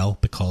as well,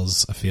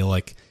 because I feel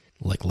like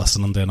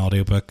listening to an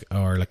audiobook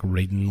or like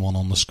reading one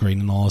on the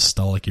screen and all is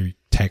still like you're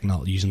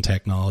using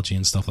technology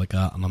and stuff like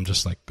that. And I'm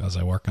just like, as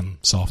I work in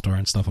software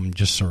and stuff, I'm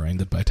just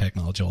surrounded by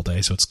technology all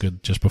day. So it's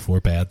good just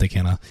before bed to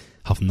kind of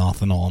have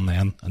nothing on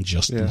then and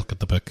just look at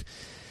the book.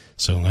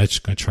 So I'm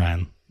just going to try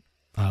and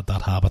add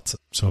that habit.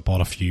 So I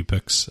bought a few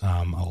books.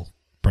 I'll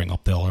bring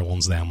up the other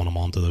ones then when I'm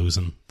on to those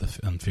in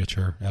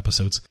future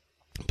episodes.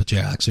 But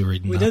yeah, actually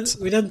reading we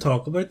didn't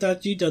talk about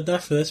that. You did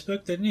that for this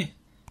book, didn't you?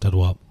 Did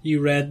what?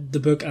 You read the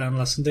book and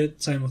listened to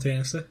it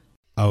simultaneously.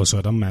 Oh, so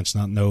I didn't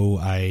mention that. No,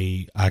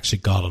 I actually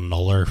got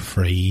another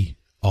free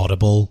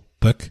Audible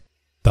book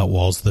that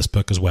was this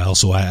book as well.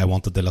 So I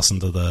wanted to listen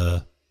to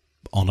the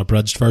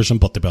unabridged version,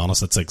 but to be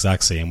honest, it's the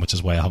exact same, which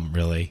is why I haven't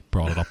really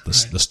brought it up. The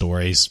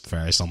story's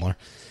very similar.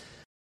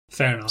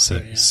 Fair enough.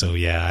 So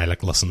yeah, I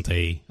listened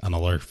to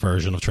another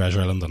version of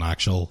Treasure Island, an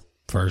actual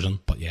version,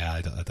 but yeah,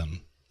 I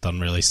didn't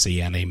really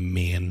see any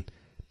main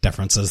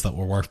differences that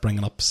were worth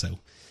bringing up. So,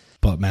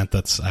 but it meant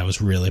that I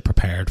was really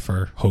prepared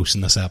for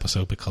hosting this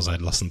episode because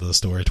I'd listened to the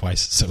story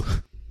twice, so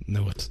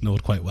know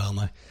it quite well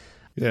now.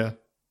 Yeah,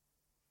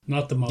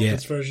 not the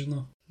Muppets version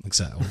though.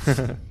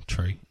 Exactly.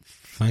 True.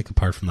 I think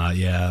apart from that,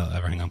 yeah,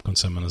 everything I'm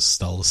consuming is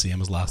still the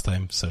same as last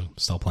time. So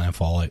still playing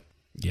Fallout.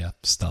 Yeah,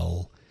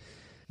 still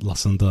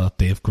listening to that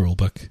Dave Grohl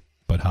book.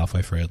 About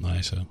halfway through it now,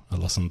 so I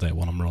listen to it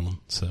when I'm running.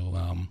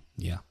 So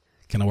yeah,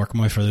 kind of working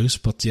my way through those.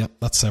 But yeah,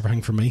 that's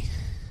everything for me.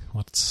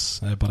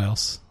 What's anybody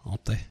else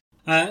up there?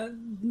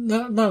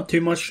 Not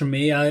too much from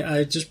me.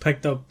 I just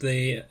picked up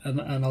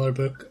another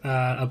book,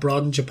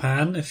 Abroad in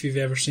Japan. If you've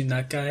ever seen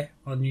that guy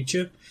on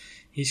YouTube,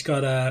 he's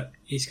got an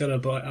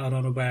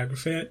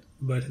autobiography out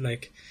about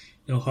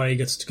how he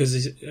gets,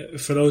 because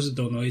for those that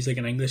don't know, he's like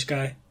an English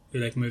guy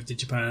who moved to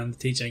Japan to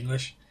teach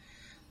English,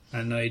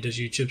 and now he does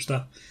YouTube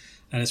stuff,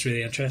 and it's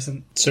really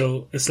interesting.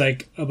 So it's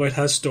about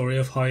his story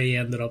of how he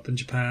ended up in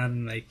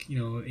Japan.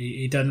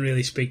 He didn't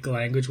really speak the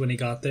language when he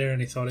got there, and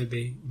he thought he'd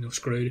be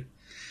screwed.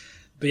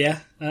 But yeah,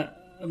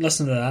 I'm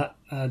listening to that.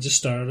 I just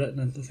started it,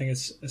 and I think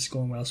it's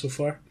going well so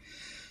far.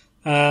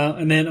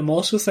 And then I'm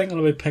also thinking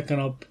about picking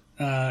up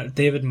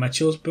David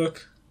Mitchell's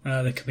book,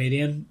 the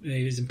comedian.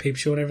 He was in Peep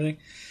Show and everything.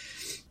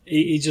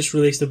 He just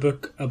released a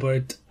book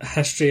about a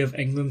history of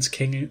England's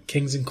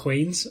kings and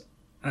queens,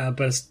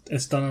 but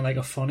it's done in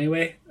a funny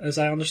way, as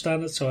I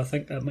understand it. So I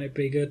think that might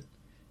be good.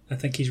 I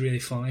think he's really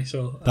funny.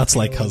 So that's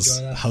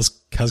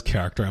his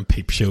character in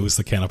Peep Show is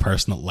the kind of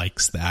person that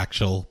likes the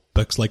actual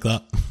books like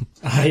that.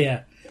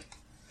 Yeah.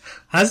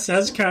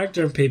 His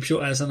character in Peep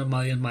Show isn't a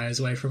million miles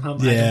away from him.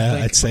 Yeah,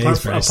 I'd say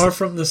apart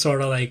from the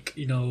sort of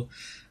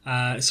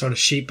sort of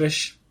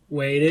sheepish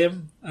way to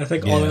him, I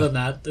think other than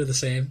that they're the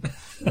same.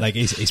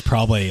 He's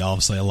probably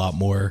obviously a lot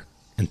more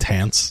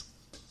intense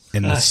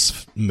in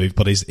this movie,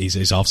 but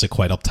he's obviously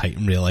quite uptight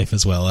in real life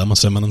as well, I'm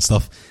assuming, and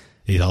stuff.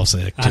 He's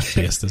obviously just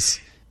based his.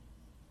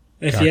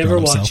 If you ever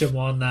watch him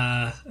on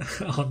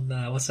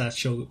what's that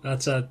show?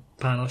 That's a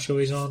panel show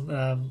he's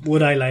on.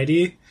 Would I Lie to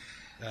You?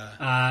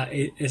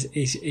 It's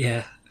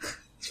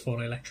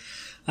funny.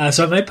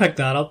 So I might pick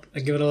that up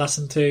and give it a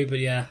listen to. But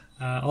yeah,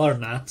 other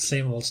than that,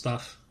 same old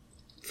stuff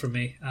for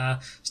me.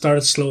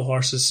 Started Slow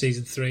Horses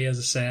season 3, as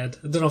I said.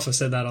 I don't know if I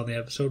said that on the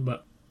episode,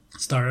 but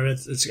started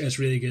it. It's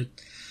really good.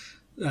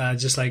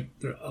 Just like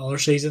the other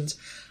seasons.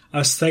 I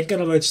was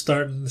thinking about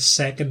starting the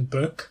second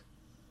book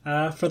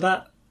for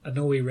that. I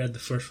know we read the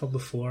first one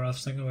before. I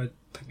was thinking about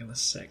picking the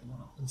second one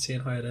up and seeing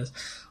how it is.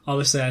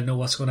 Obviously, I know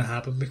what's going to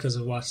happen because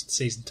I watched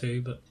season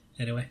 2, but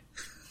anyway.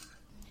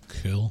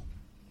 Cool.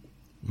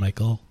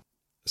 Michael?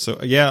 So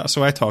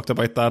I talked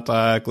about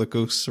that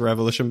Glucose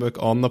Revolution book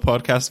on the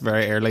podcast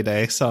very early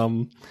days.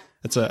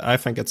 I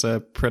think it's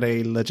a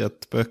pretty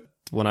legit book.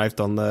 When I've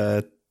done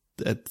the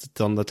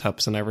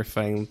tips and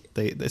everything,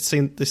 they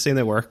seem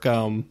to work.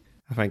 I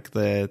think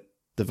the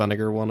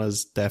vinegar one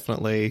is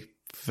definitely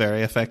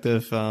very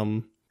effective.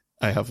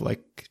 I have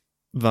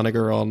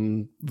vinegar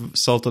on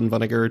salt and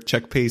vinegar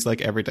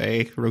chickpeas every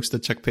day,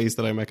 roasted chickpeas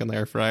that I make in the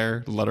air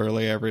fryer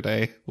literally every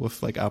day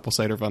with apple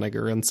cider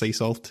vinegar and sea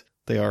salt.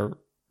 They are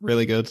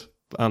really good,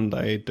 and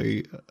I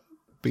do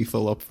be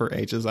full up for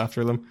ages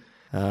after them.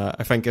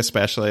 I think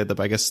especially the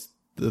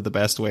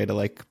best way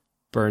to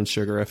burn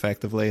sugar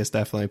effectively is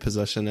definitely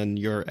positioning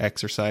your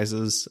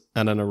exercises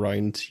in and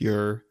around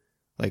your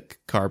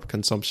carb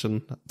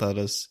consumption. That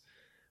is,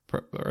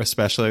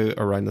 especially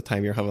around the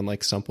time you're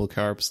having simple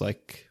carbs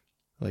like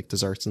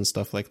desserts and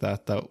stuff like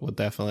that. That would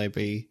definitely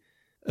be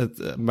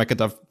make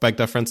a big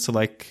difference to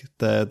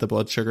the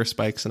blood sugar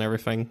spikes and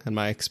everything. In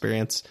my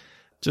experience,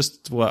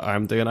 just what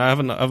I'm doing. I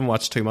haven't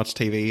watched too much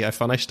TV. I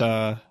finished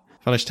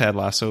Ted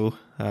Lasso.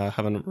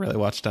 Haven't really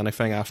watched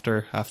anything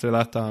after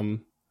that.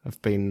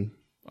 I've been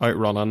out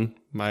running.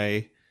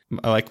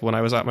 When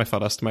I was at my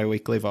fittest, my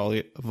weekly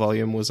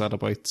volume was at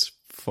about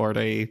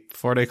 40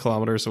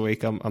 kilometers a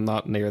week. I'm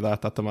not near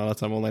that at the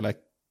minute. I'm only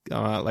at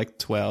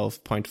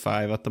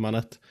 12.5 at the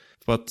minute.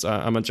 But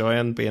I'm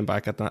enjoying being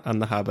back in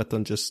the habit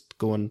and just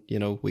going,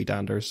 wee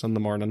danders in the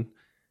morning.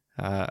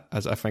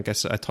 As I think I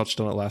touched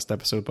on it last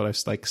episode, but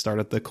I've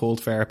started the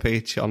cold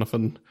therapy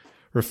Jonathan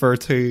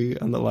referred to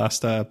in the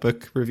last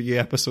book review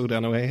episode.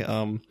 Anyway,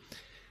 I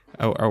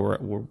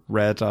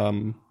read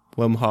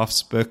Wim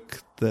Hof's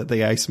book,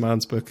 the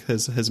Iceman's book,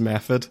 his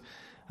method,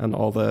 and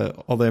all the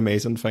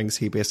amazing things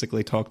he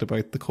basically talked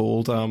about the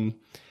cold. I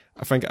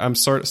think I'm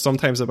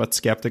sometimes a bit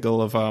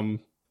skeptical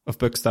of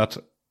books that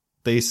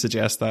they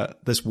suggest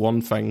that this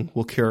one thing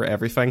will cure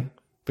everything,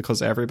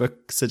 because every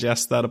book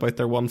suggests that about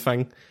their one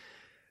thing.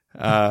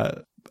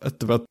 But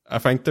I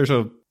think there's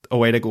a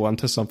way to go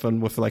into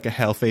something with a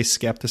healthy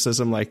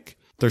skepticism.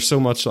 there's so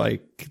much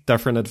like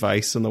different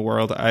advice in the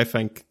world. I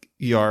think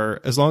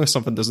as long as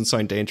something doesn't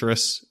sound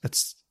dangerous,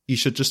 you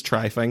should just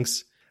try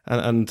things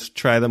and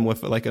try them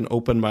with like an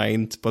open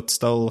mind, but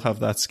still have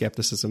that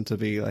skepticism to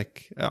be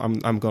like,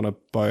 I'm going to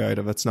bow out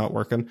if it's not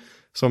working.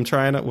 So I'm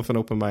trying it with an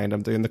open mind.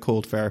 I'm doing the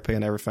cold therapy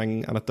and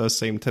everything, and it does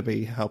seem to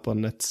be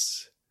helping.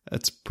 It's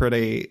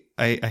pretty,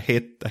 I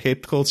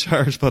hate cold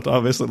showers, but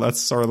obviously that's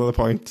sort of the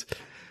point.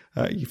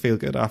 You feel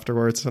good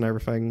afterwards and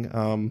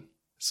everything.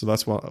 So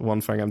that's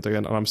one thing I'm doing,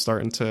 and I'm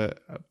starting to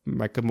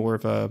make a more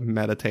of a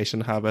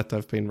meditation habit.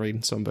 I've been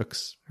reading some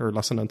books or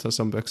listening to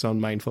some books on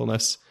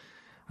mindfulness.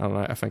 And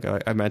I think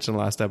I mentioned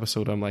last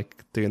episode, I'm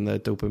like doing the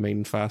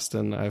dopamine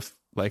fasting. I've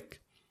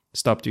like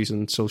stopped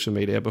using social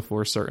media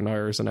before certain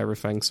hours and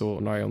everything. So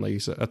now I only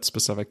use it at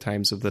specific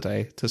times of the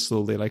day to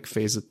slowly like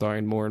phase it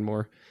down more and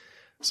more.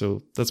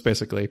 So that's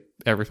basically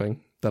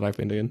everything that I've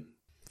been doing.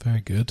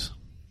 Very good.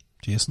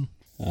 Jason?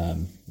 Yeah,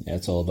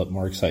 it's all a bit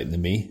more exciting to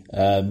me.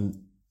 I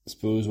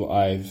suppose what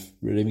I've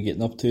really been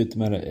getting up to at the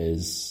minute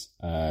is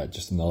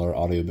just another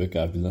audiobook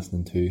I've been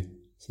listening to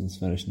since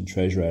finishing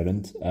Treasure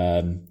Island.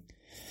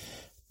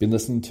 Been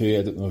listening to,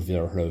 I don't know if you've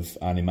ever heard of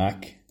Annie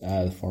Mac,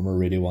 the former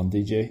Radio 1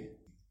 DJ.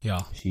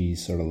 Yeah. She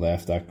sort of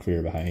left that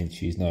career behind.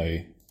 She's now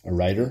a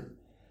writer.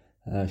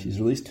 She's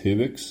released 2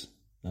 books.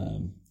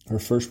 Her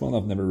first one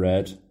I've never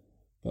read,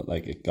 but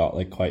like it got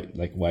like quite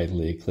like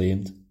widely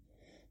acclaimed.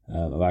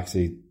 I've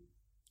actually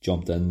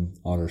jumped in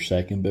on her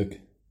second book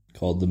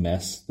called The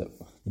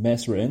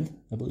Mess We're In,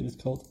 I believe it's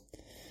called.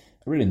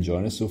 I'm really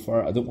enjoying it so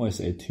far. I don't want to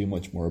say too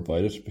much more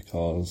about it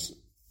because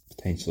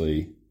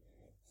potentially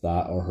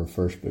that or her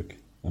first book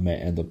I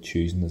might end up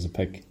choosing as a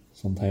pick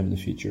sometime in the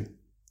future.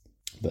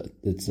 But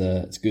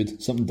it's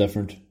good, something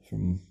different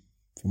from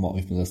what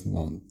we've been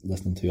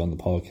listening to on the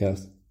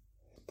podcast.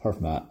 Apart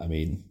from that, I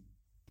mean,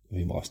 I've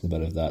been watching a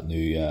bit of that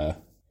new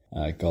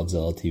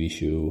Godzilla TV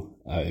show.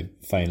 I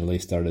finally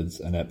started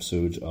an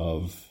episode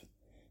of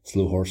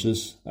Slow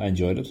Horses. I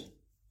enjoyed it.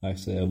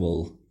 Actually, I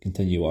will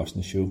continue watching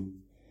the show.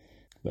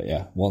 But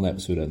yeah, one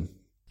episode in.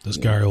 Does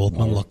Gary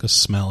Oldman look as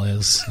smelly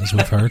as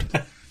we've heard?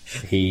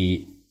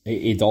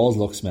 He does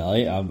look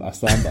smelly. I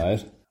stand by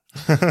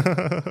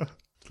it.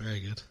 Very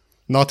good.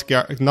 Not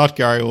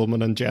Gary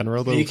Oldman in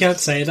general, though. You can't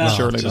say that.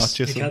 Surely not.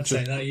 Jason. You can't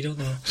say that. You don't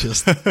know.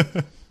 Just,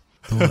 I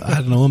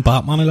don't know. In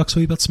Batman, he looks a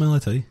wee bit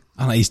smelly too,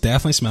 and he's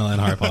definitely smelly in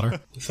Harry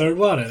Potter. The third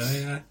one,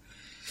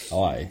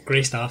 Aye.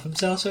 greased off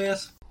himself, so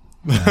yes.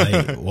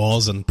 He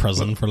was in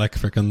prison for like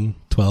freaking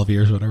 12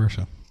 years or whatever.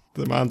 So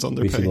The man's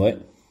underpaid.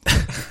 Recently.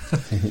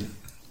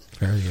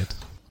 very good.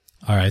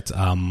 All right.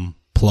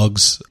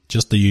 Plugs,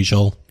 just the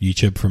usual.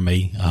 YouTube for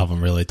me. I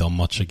haven't really done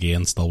much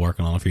again. Still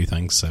working on a few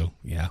things. So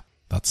yeah,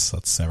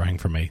 that's everything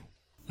for me.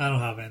 I don't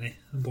have any.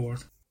 I'm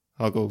bored.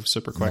 I'll go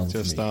super quick. None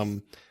for Just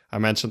me. I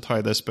mentioned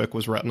how this book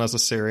was written as a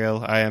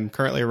serial. I am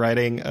currently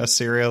writing a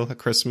serial, a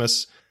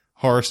Christmas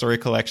horror story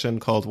collection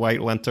called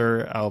White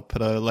Winter. I'll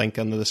put a link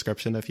in the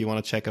description if you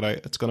want to check it out.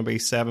 It's going to be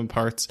 7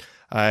 parts.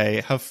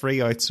 I have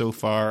 3 out so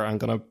far. I'm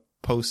going to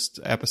post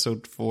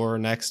episode 4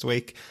 next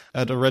week.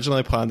 I'd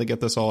originally planned to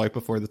get this all out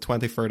before the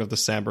 23rd of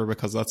December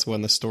because that's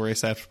when the story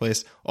sets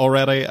place.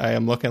 Already, I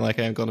am looking like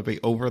I'm going to be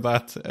over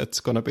that. It's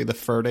going to be the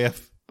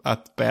 30th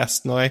at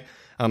best now.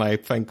 And I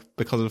think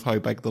because of how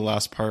big the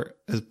last part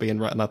is being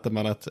written at the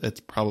minute, it's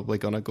probably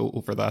going to go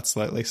over that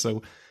slightly.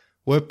 So,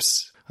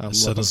 whoops. I'm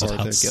looking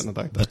forward to getting it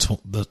out there.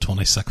 The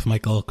 26th,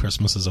 Michael,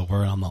 Christmas is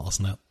over and I'm not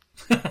listening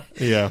to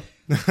it. Yeah.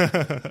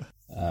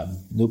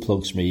 No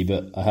plugs for me,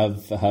 but I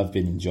have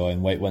been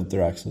enjoying White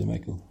Winter actually,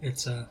 Michael.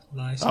 It's a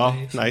nice Oh,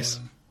 day for, nice.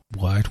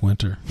 White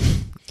Winter.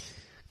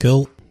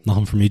 Cool.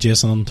 Nothing from you,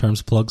 Jason, in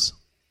terms of plugs?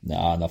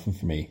 Nah, nothing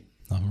for me.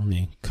 Nothing from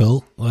me.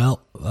 Cool.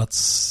 Well,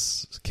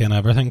 that's kind of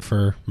everything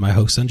for my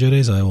hosting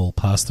duties. I will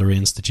pass the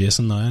reins to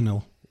Jason now and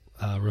he'll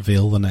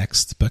reveal the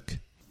next book.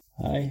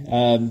 Hi.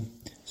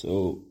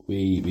 So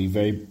we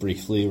very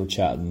briefly were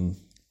chatting,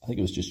 I think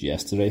it was just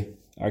yesterday,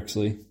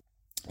 actually,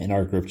 in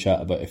our group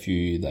chat about a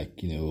few,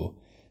 like, you know,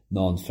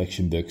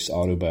 non-fiction books,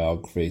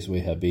 autobiographies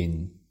we had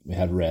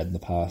read in the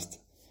past.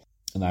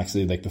 And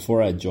actually, like,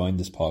 before I joined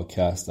this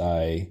podcast,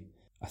 I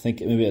think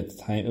maybe at the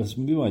time, it was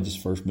maybe when I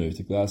just first moved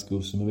to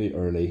Glasgow, so maybe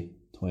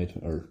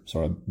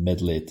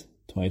mid-late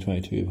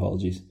 2022,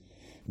 apologies,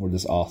 where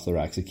this author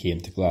actually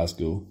came to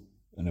Glasgow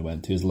and I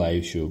went to his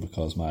live show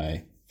because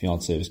my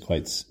fiance was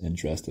quite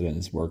interested in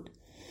his work.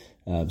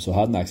 So I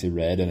hadn't actually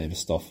read any of his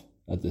stuff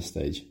at this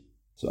stage.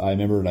 So I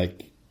remember,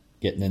 like,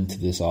 getting into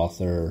this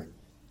author,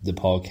 the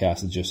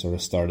podcast had just sort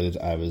of started.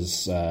 I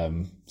was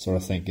sort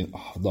of thinking,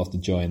 I'd love to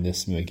join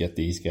this, maybe get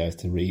these guys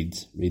to read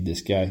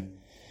this guy.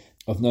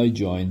 I've now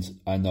joined.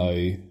 I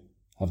now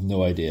have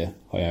no idea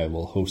how I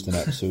will host an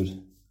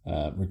episode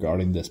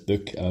regarding this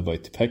book I'm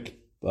about to pick,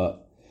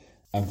 but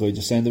I'm going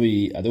to send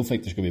I don't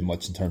think there's going to be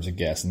much in terms of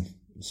guessing.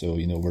 So,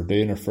 you know, we're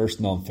doing our first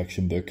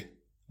non-fiction book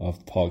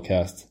of the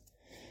podcast.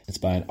 It's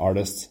by an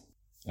artist,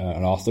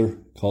 an author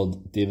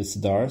called David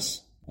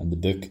Sedaris, and the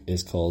book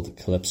is called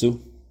Calypso,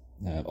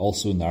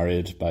 also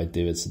narrated by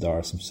David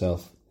Sedaris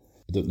himself.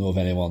 I don't know if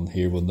anyone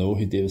here will know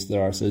who David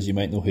Sedaris is. You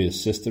might know who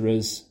his sister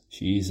is.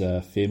 She's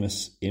a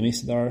famous Amy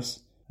Sedaris.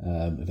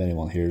 If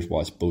anyone here has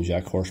watched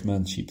BoJack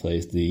Horseman, she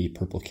plays the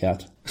purple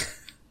cat.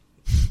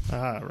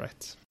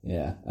 Right.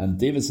 Yeah, and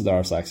David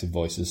Sedaris actually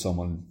voices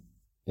someone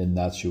in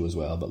that show as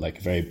well, but like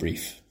a very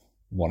brief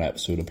one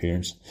episode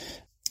appearance.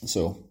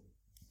 So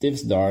David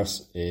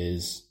Sedaris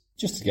is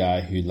just a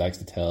guy who likes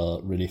to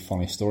tell really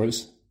funny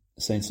stories,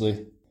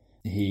 essentially.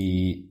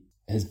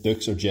 His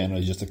books are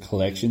generally just a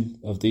collection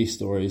of these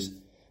stories.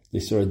 They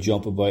sort of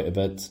jump about a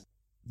bit.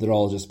 They're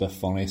all just a bit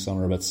funny, some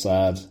are a bit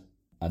sad,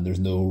 and there's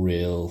no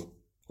real...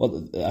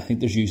 Well, I think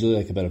there's usually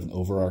like a bit of an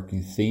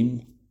overarching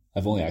theme.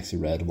 I've only actually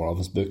read one of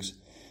his books,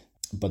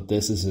 but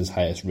this is his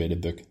highest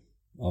rated book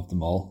of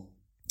them all.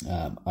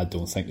 I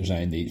don't think there's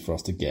any need for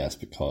us to guess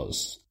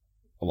because,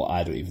 well,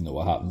 I don't even know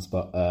what happens,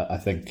 but I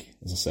think,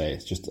 as I say,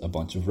 it's just a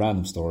bunch of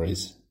random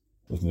stories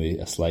with maybe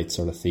a slight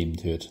sort of theme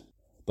to it.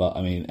 But,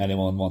 I mean,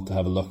 anyone want to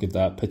have a look at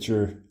that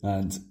picture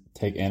and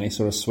take any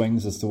sort of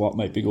swings as to what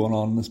might be going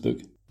on in this book?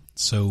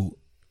 So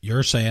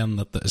you're saying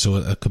that so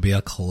it could be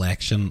a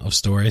collection of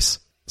stories?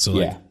 So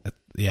like,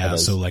 yeah.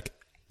 So like,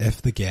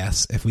 if we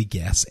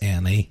guess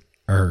any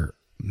or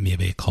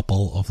maybe a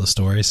couple of the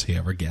stories,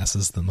 whoever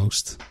guesses the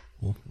most,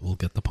 we'll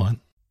get the point.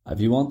 If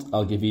you want,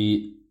 I'll give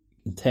you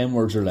 10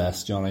 words or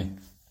less, Johnny.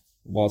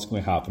 What's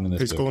going to happen in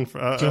this Who's book? going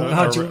for? I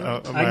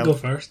can go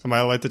first. Am I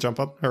allowed to jump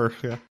on? Or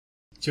yeah.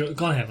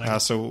 Go ahead,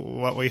 Mike. So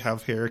what we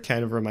have here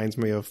kind of reminds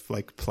me of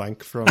like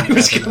Plank from. I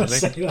was going to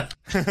say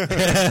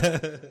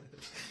that.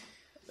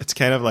 It's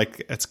kind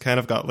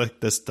of got like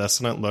this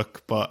dissonant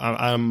look, but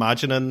I'm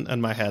imagining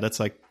in my head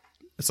it's like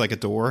a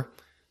door.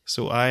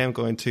 So I am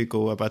going to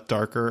go a bit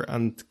darker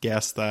and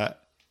guess that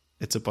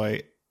it's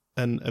about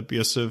an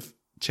abusive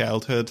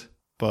childhood,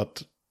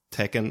 but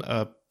taking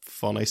a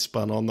funny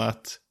spin on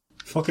that.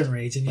 Fucking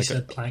raging, you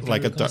said Plank.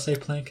 Like I was going to say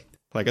Plank.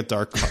 Like a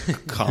dark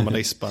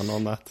comedy spin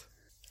on that.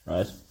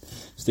 Right.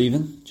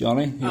 Stephen,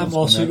 Johnny? I'm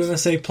also going to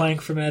say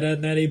Plank from Ed, Edd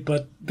and Eddy,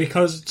 but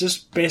because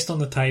just based on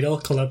the title,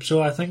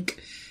 Calypso, I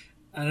think,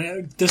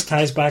 and this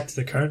ties back to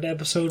the current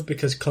episode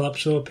because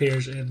Calypso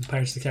appears in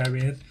Pirates of the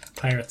Caribbean.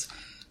 Pirates.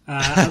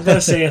 I'm going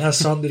to say it has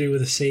something to do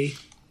with the sea.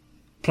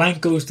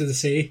 Plank goes to the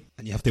sea.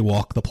 And you have to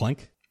walk the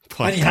plank?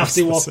 And you have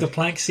to walk the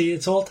plank. See,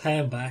 it's all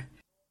tying back.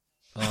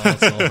 Oh,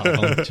 it's all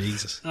happening.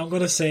 Jesus. I'm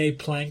going to say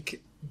Plank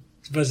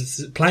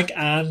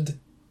and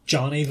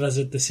Johnny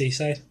visit the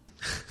seaside.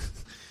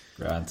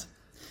 Grant.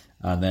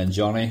 And then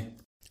Johnny?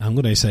 I'm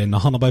going to say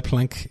nothing about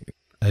Plank.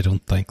 I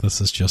don't think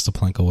this is just a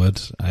plank of wood.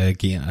 I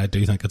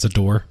do think it's a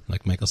door,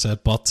 like Michael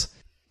said, but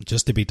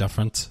just to be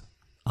different,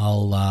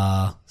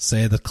 I'll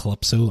say that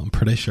Calypso, I'm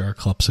pretty sure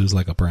Calypso is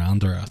like a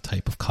brand or a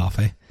type of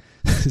coffee.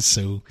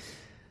 So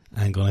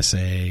I'm going to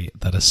say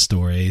that his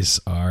stories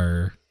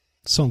are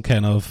some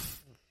kind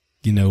of,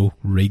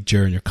 read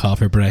during your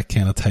coffee break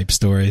kind of type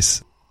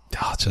stories.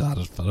 I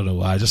don't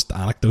know, just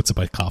anecdotes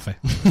about coffee.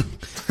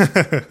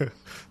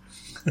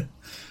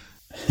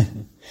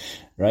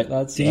 Right,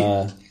 lads.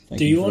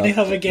 Do you only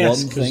have a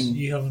guess because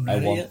you haven't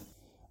read it yet?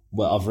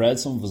 Well, I've read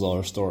some of his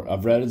other story.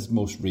 I've read his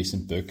most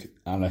recent book,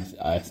 and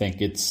I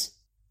think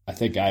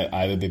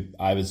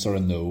I would sort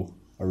of know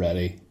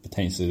already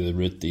potentially the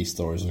route these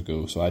stories will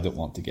go. So I don't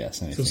want to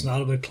guess anything. So it's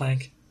not about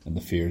Plank. And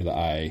the fear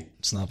that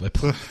it's not about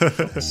Plank.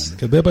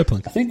 Could be about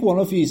Plank. I think one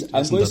of you.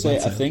 I'm going to say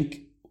I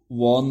think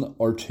one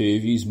or two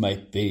of you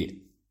might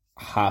be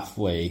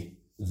halfway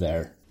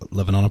there.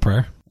 Living on a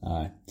prayer.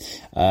 Aye.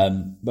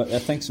 But I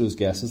think so as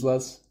guesses,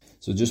 lads.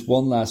 So just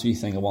one last wee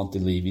thing I want to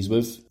leave you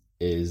with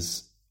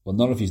is, well,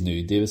 none of you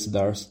knew David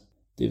Sedaris.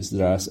 David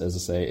Sedaris, as I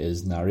say,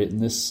 is narrating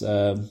this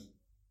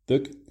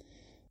book.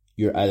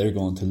 You're either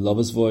going to love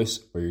his voice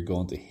or you're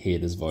going to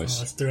hate his voice. Oh,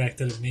 that's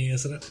directed at me,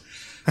 isn't it?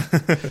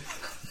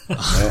 No,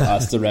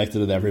 that's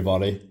directed at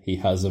everybody. He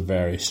has a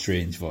very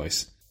strange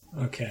voice.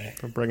 Okay.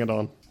 Bring it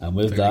on. And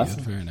with very that,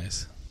 good, very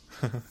nice.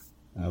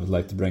 I would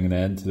like to bring an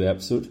end to the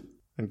episode.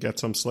 And get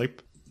some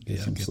sleep. Get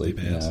some sleep,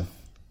 yeah.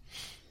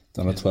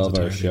 Done a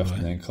 12-hour shift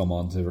and then come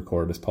on to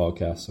record this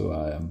podcast, so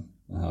I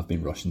have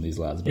been rushing these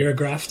lads. You're a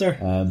grafter.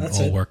 That's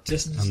all it. work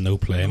and no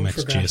play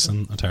makes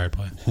Jason a tired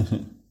boy.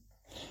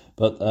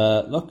 But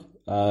look,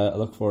 I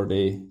look forward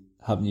to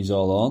having you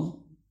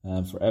all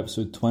on for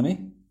episode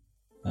 20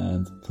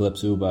 and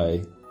Calypso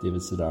by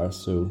David Sedaris.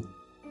 So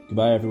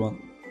goodbye,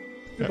 everyone.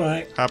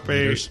 Goodbye.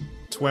 Happy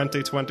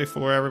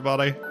 2024,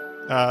 everybody.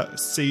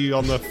 See you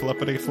on the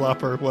flippity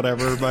flop or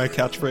whatever my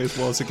catchphrase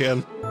was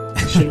again.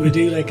 Should we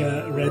do like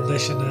a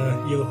rendition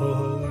of Yo Ho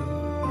Ho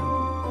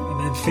and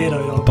then fade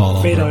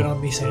out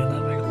on me saying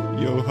that,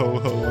 Michael? Yo ho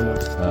ho and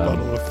a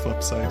bottle of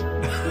Flipside.